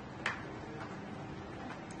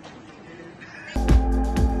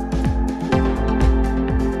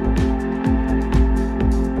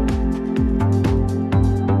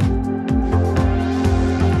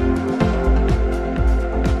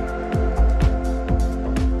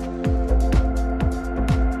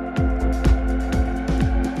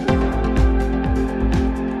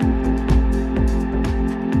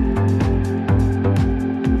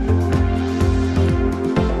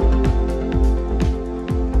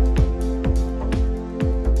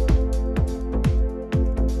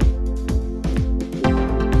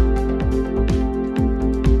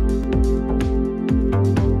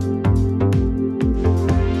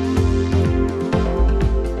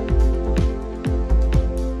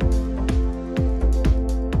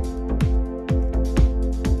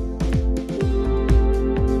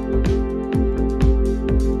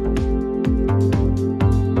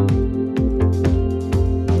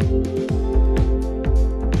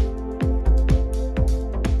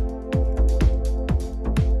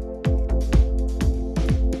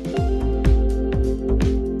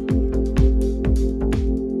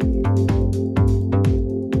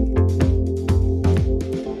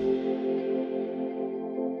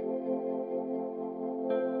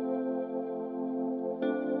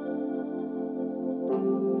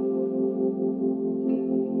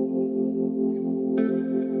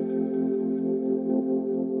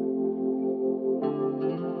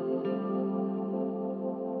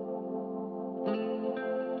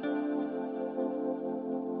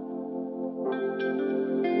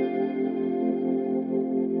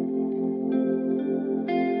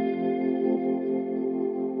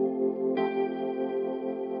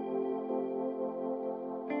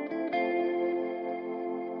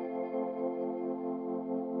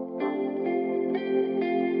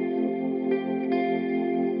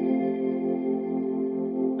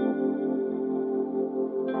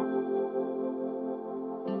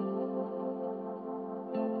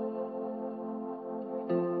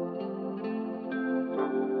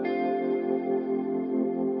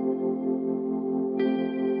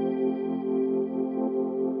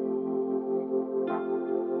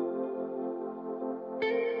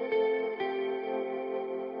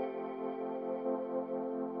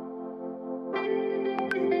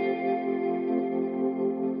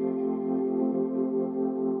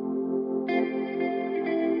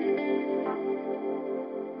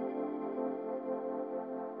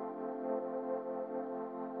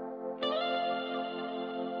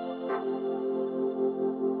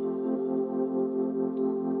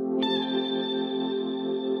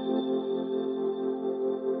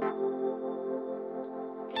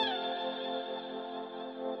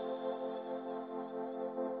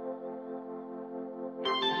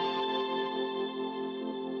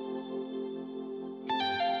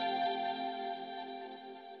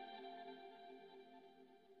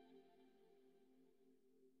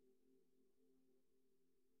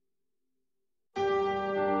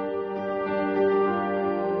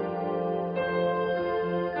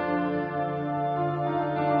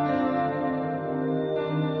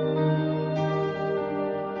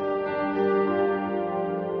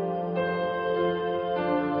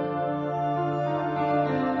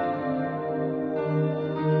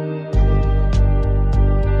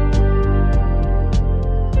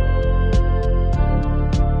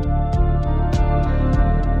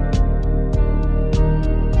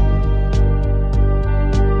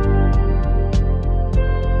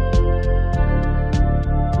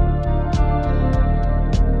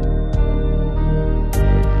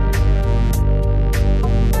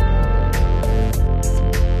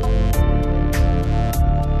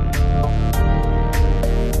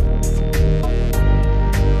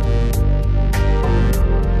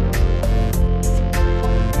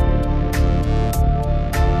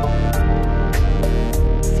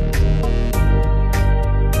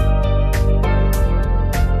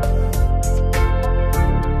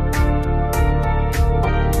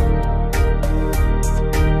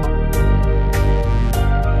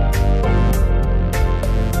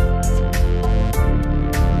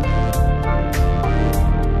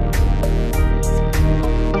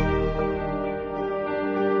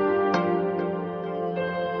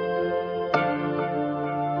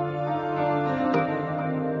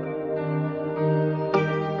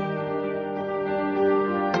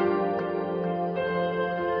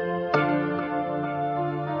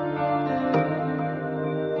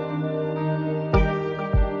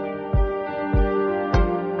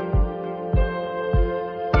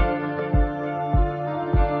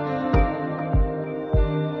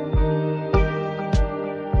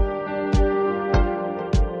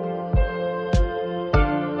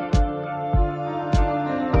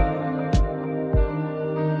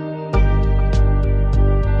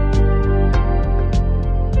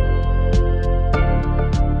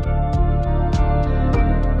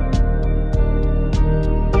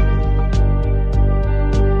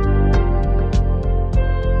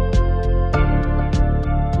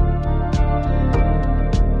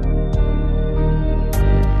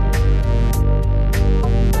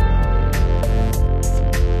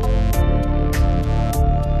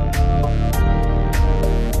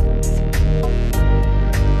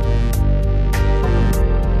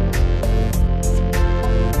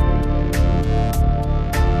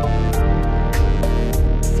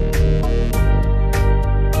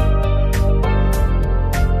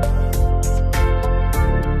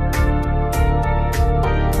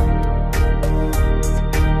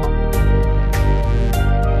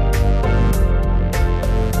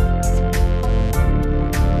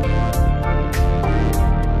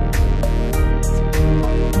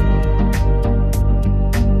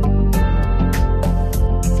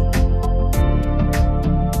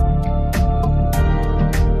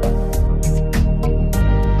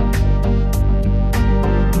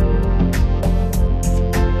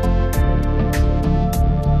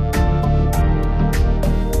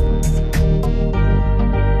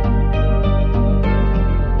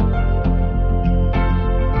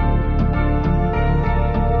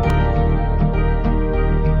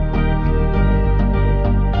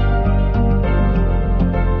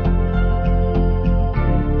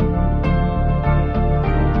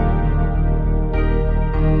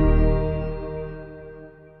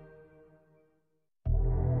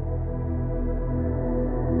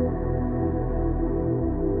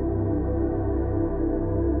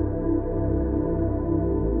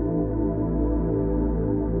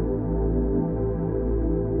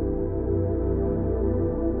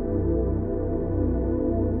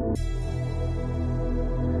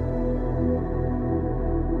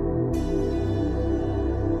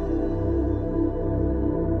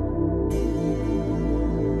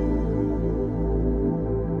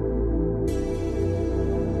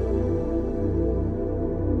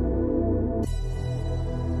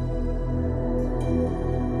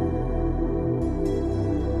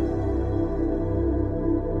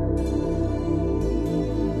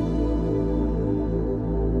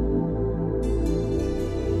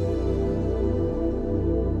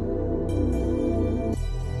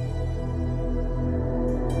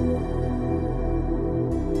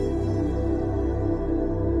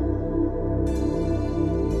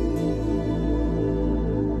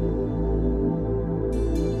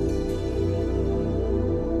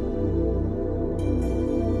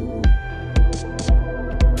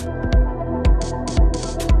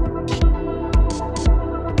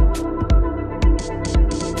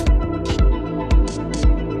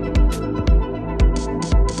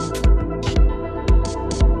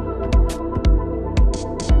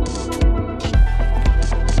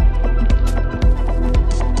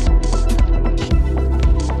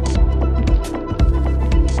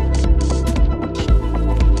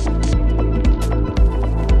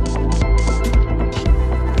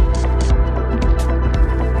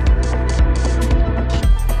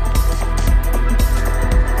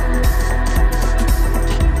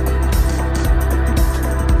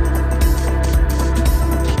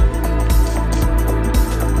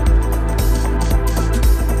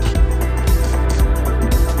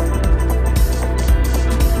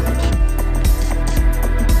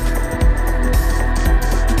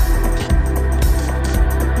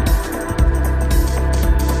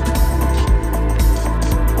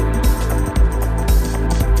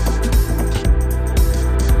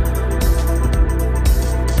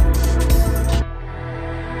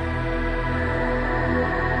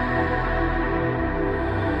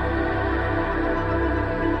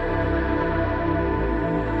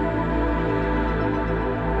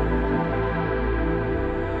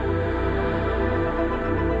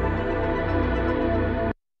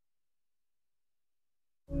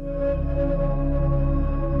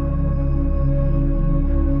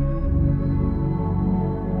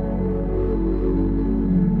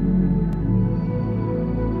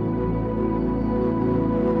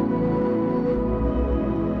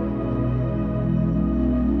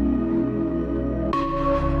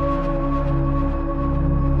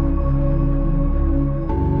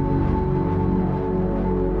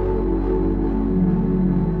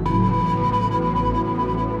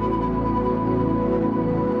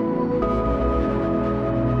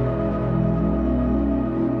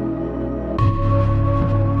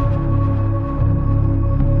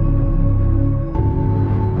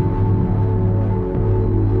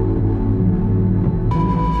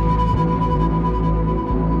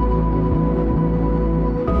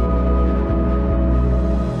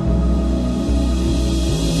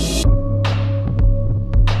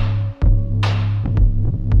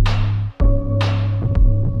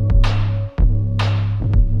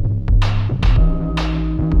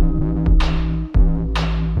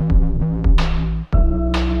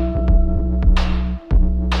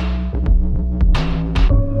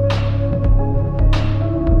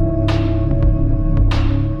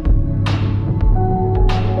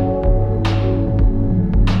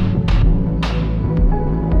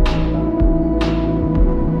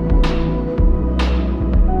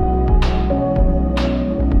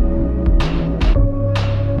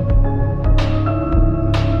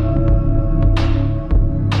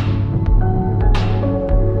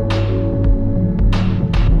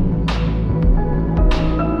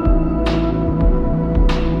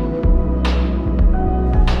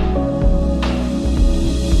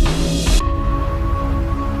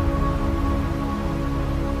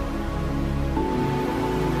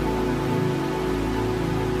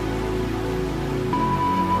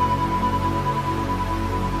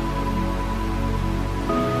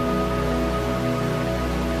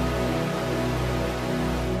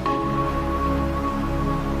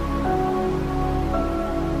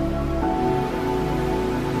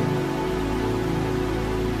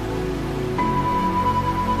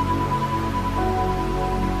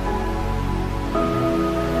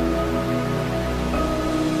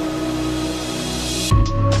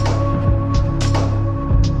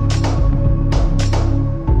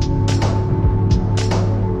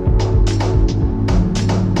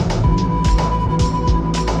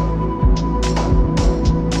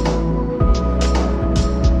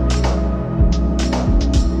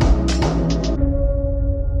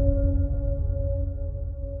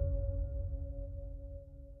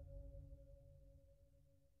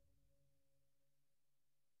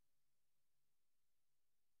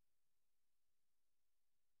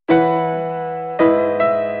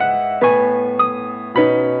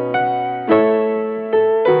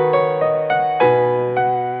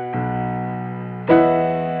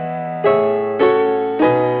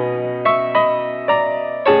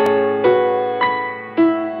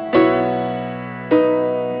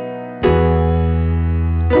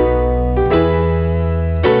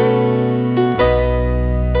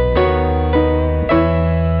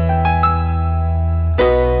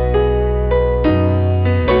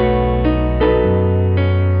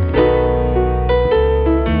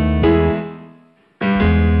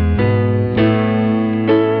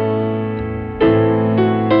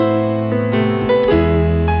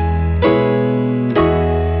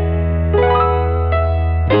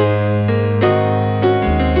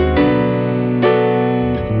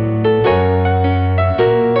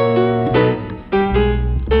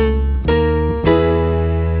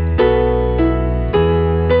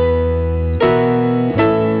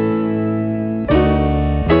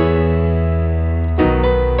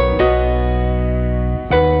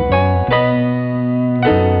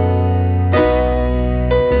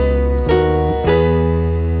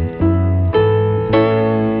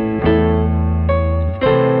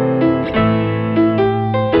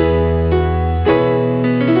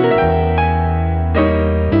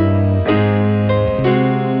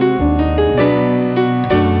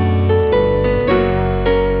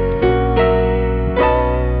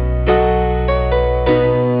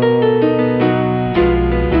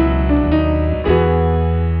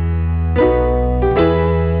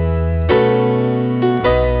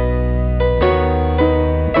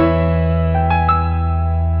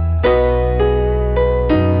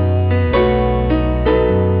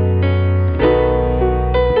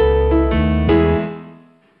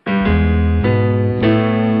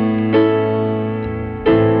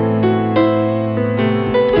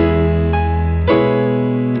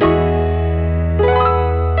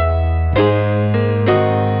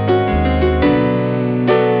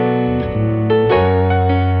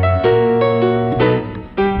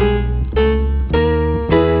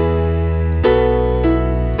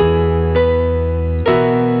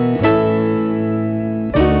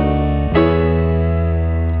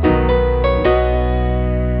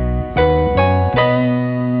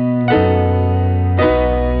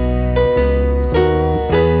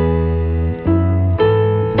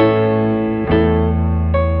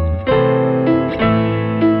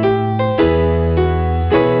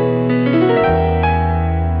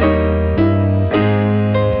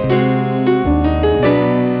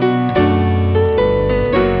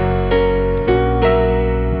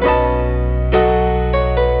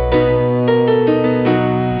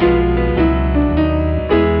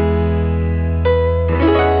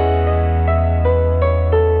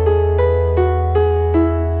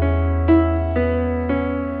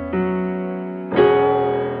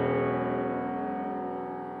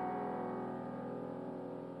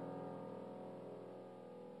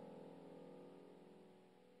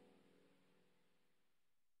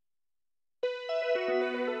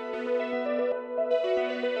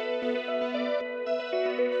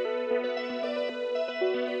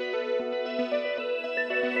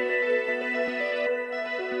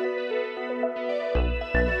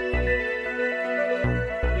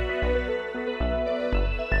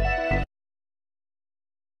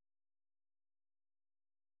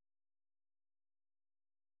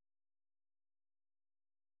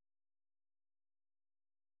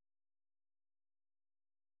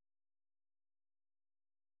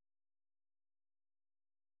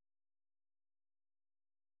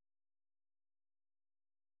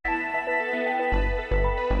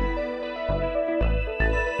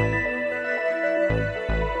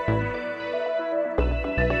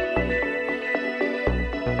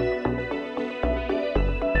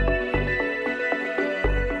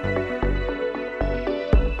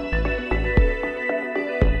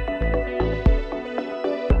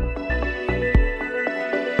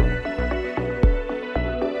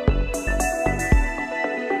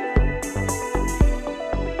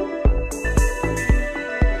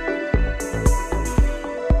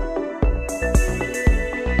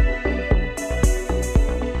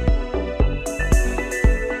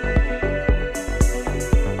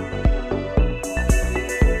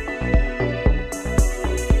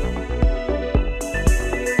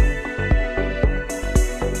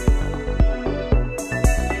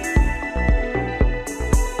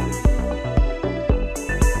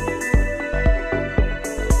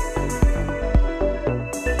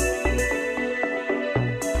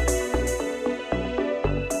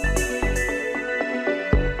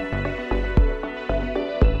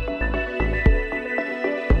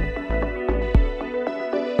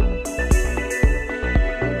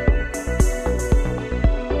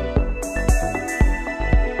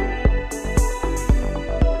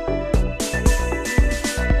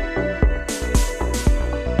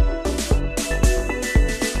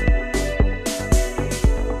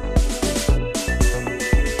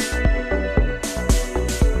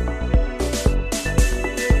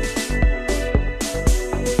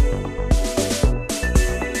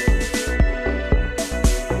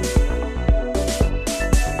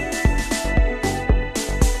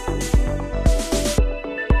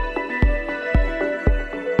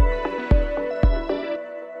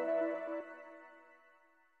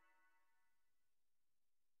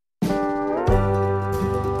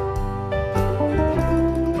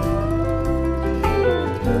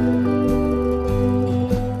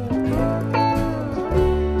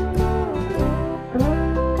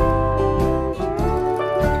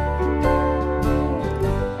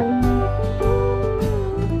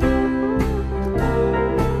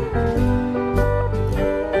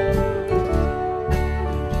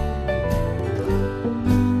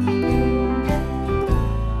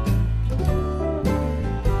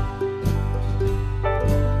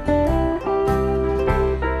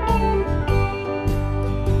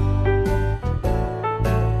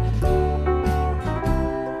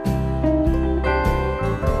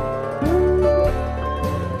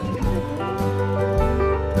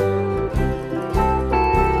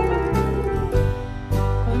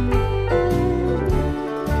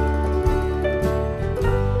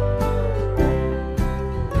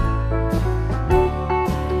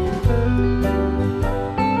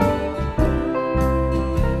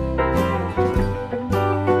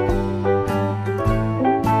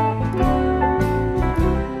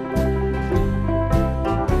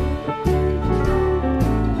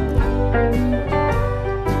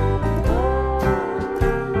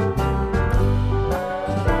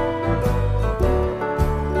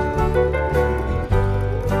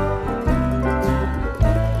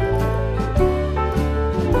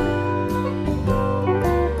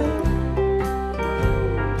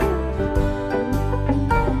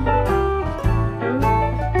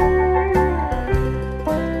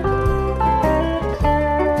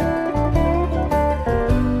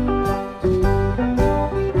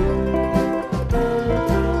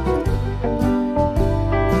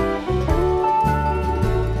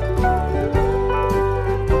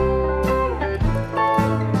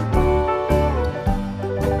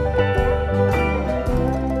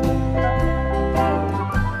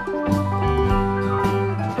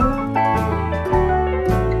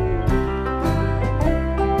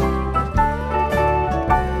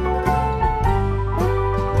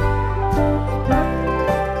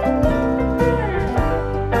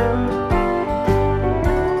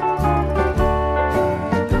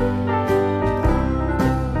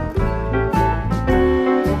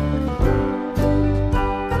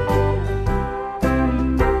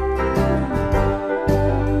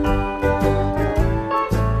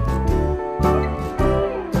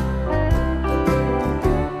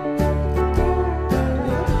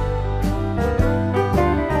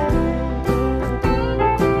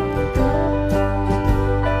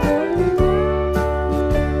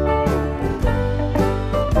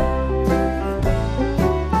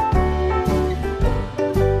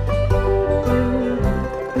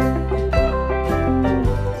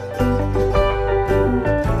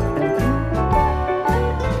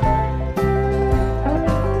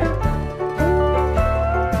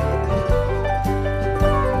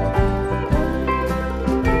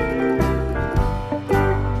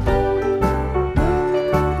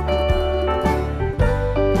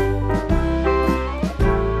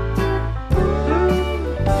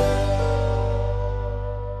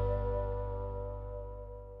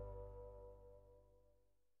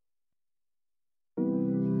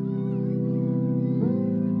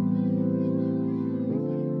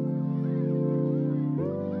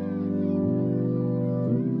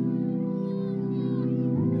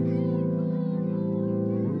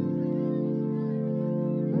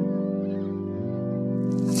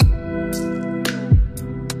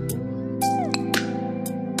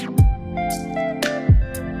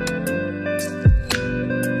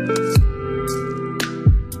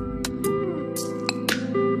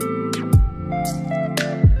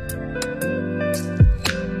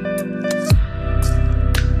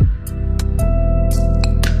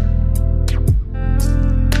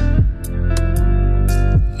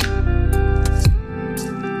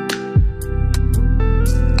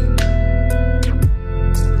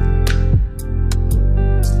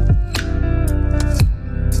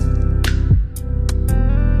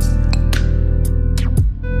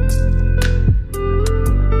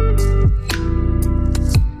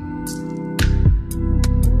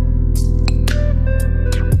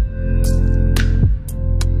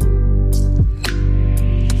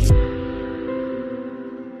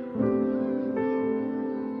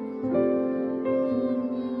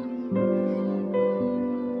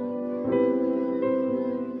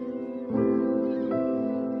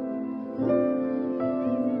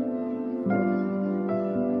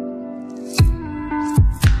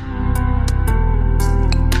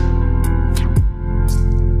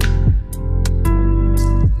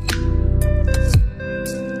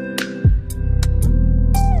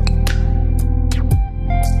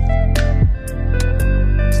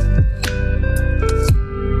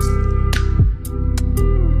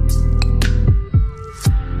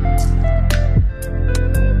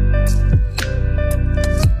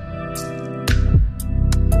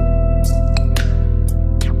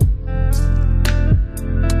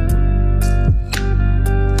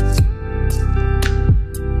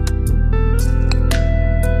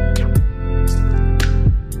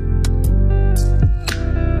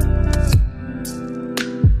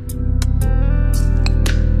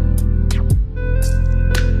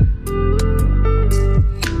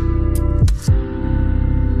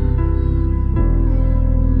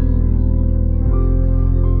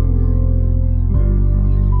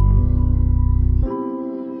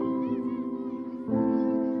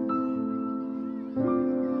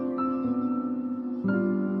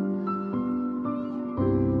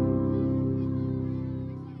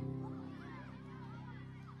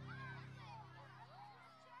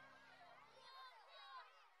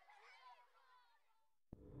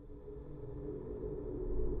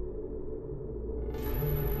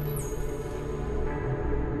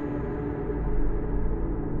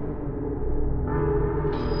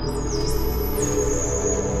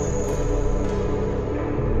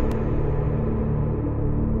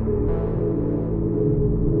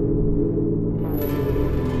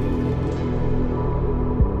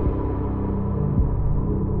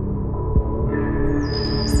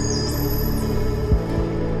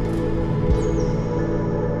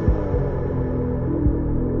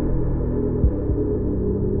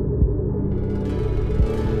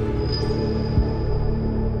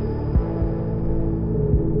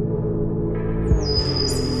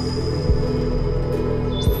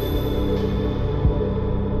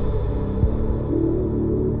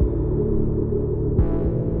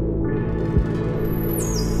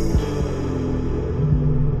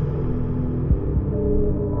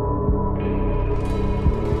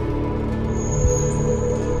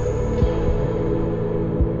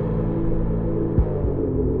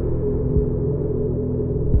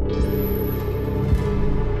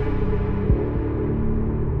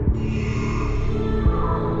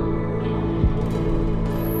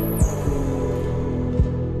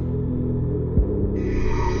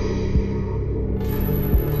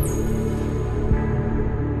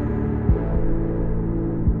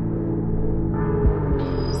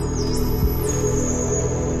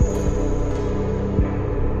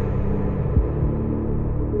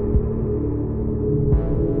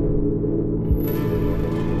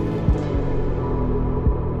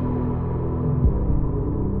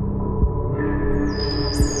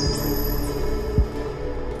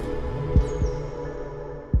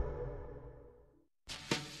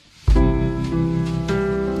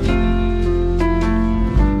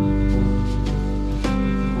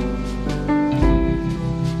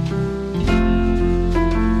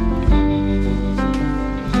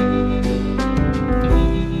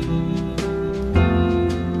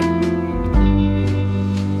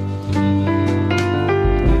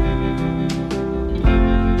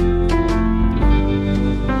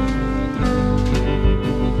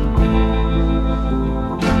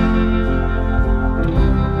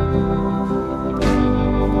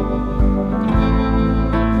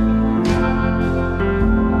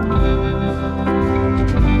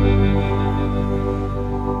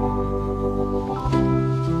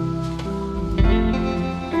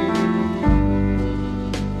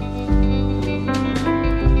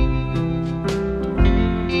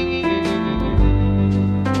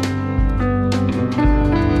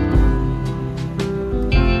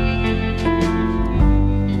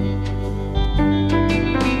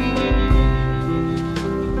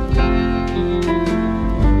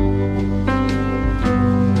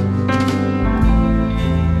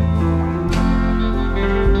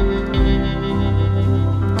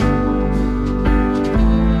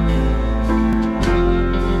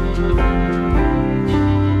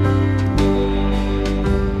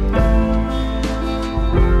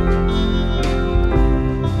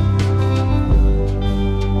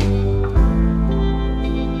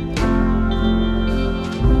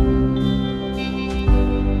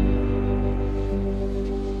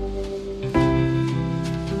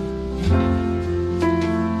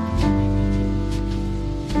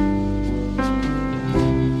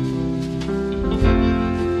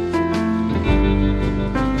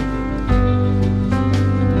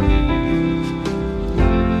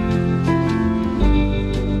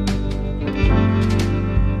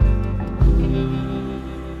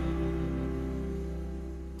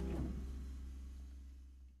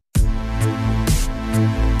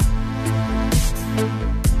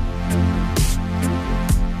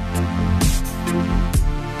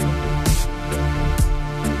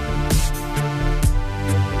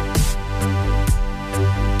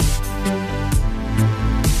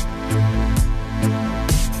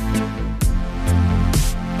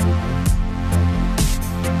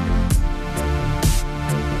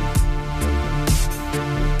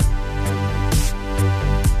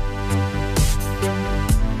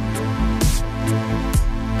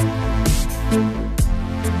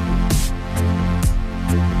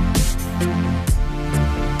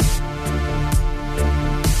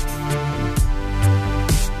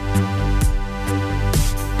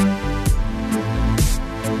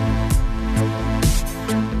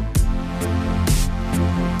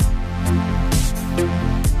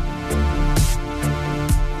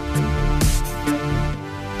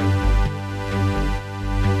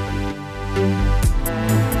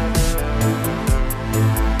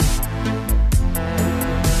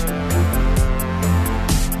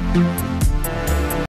 Thank you.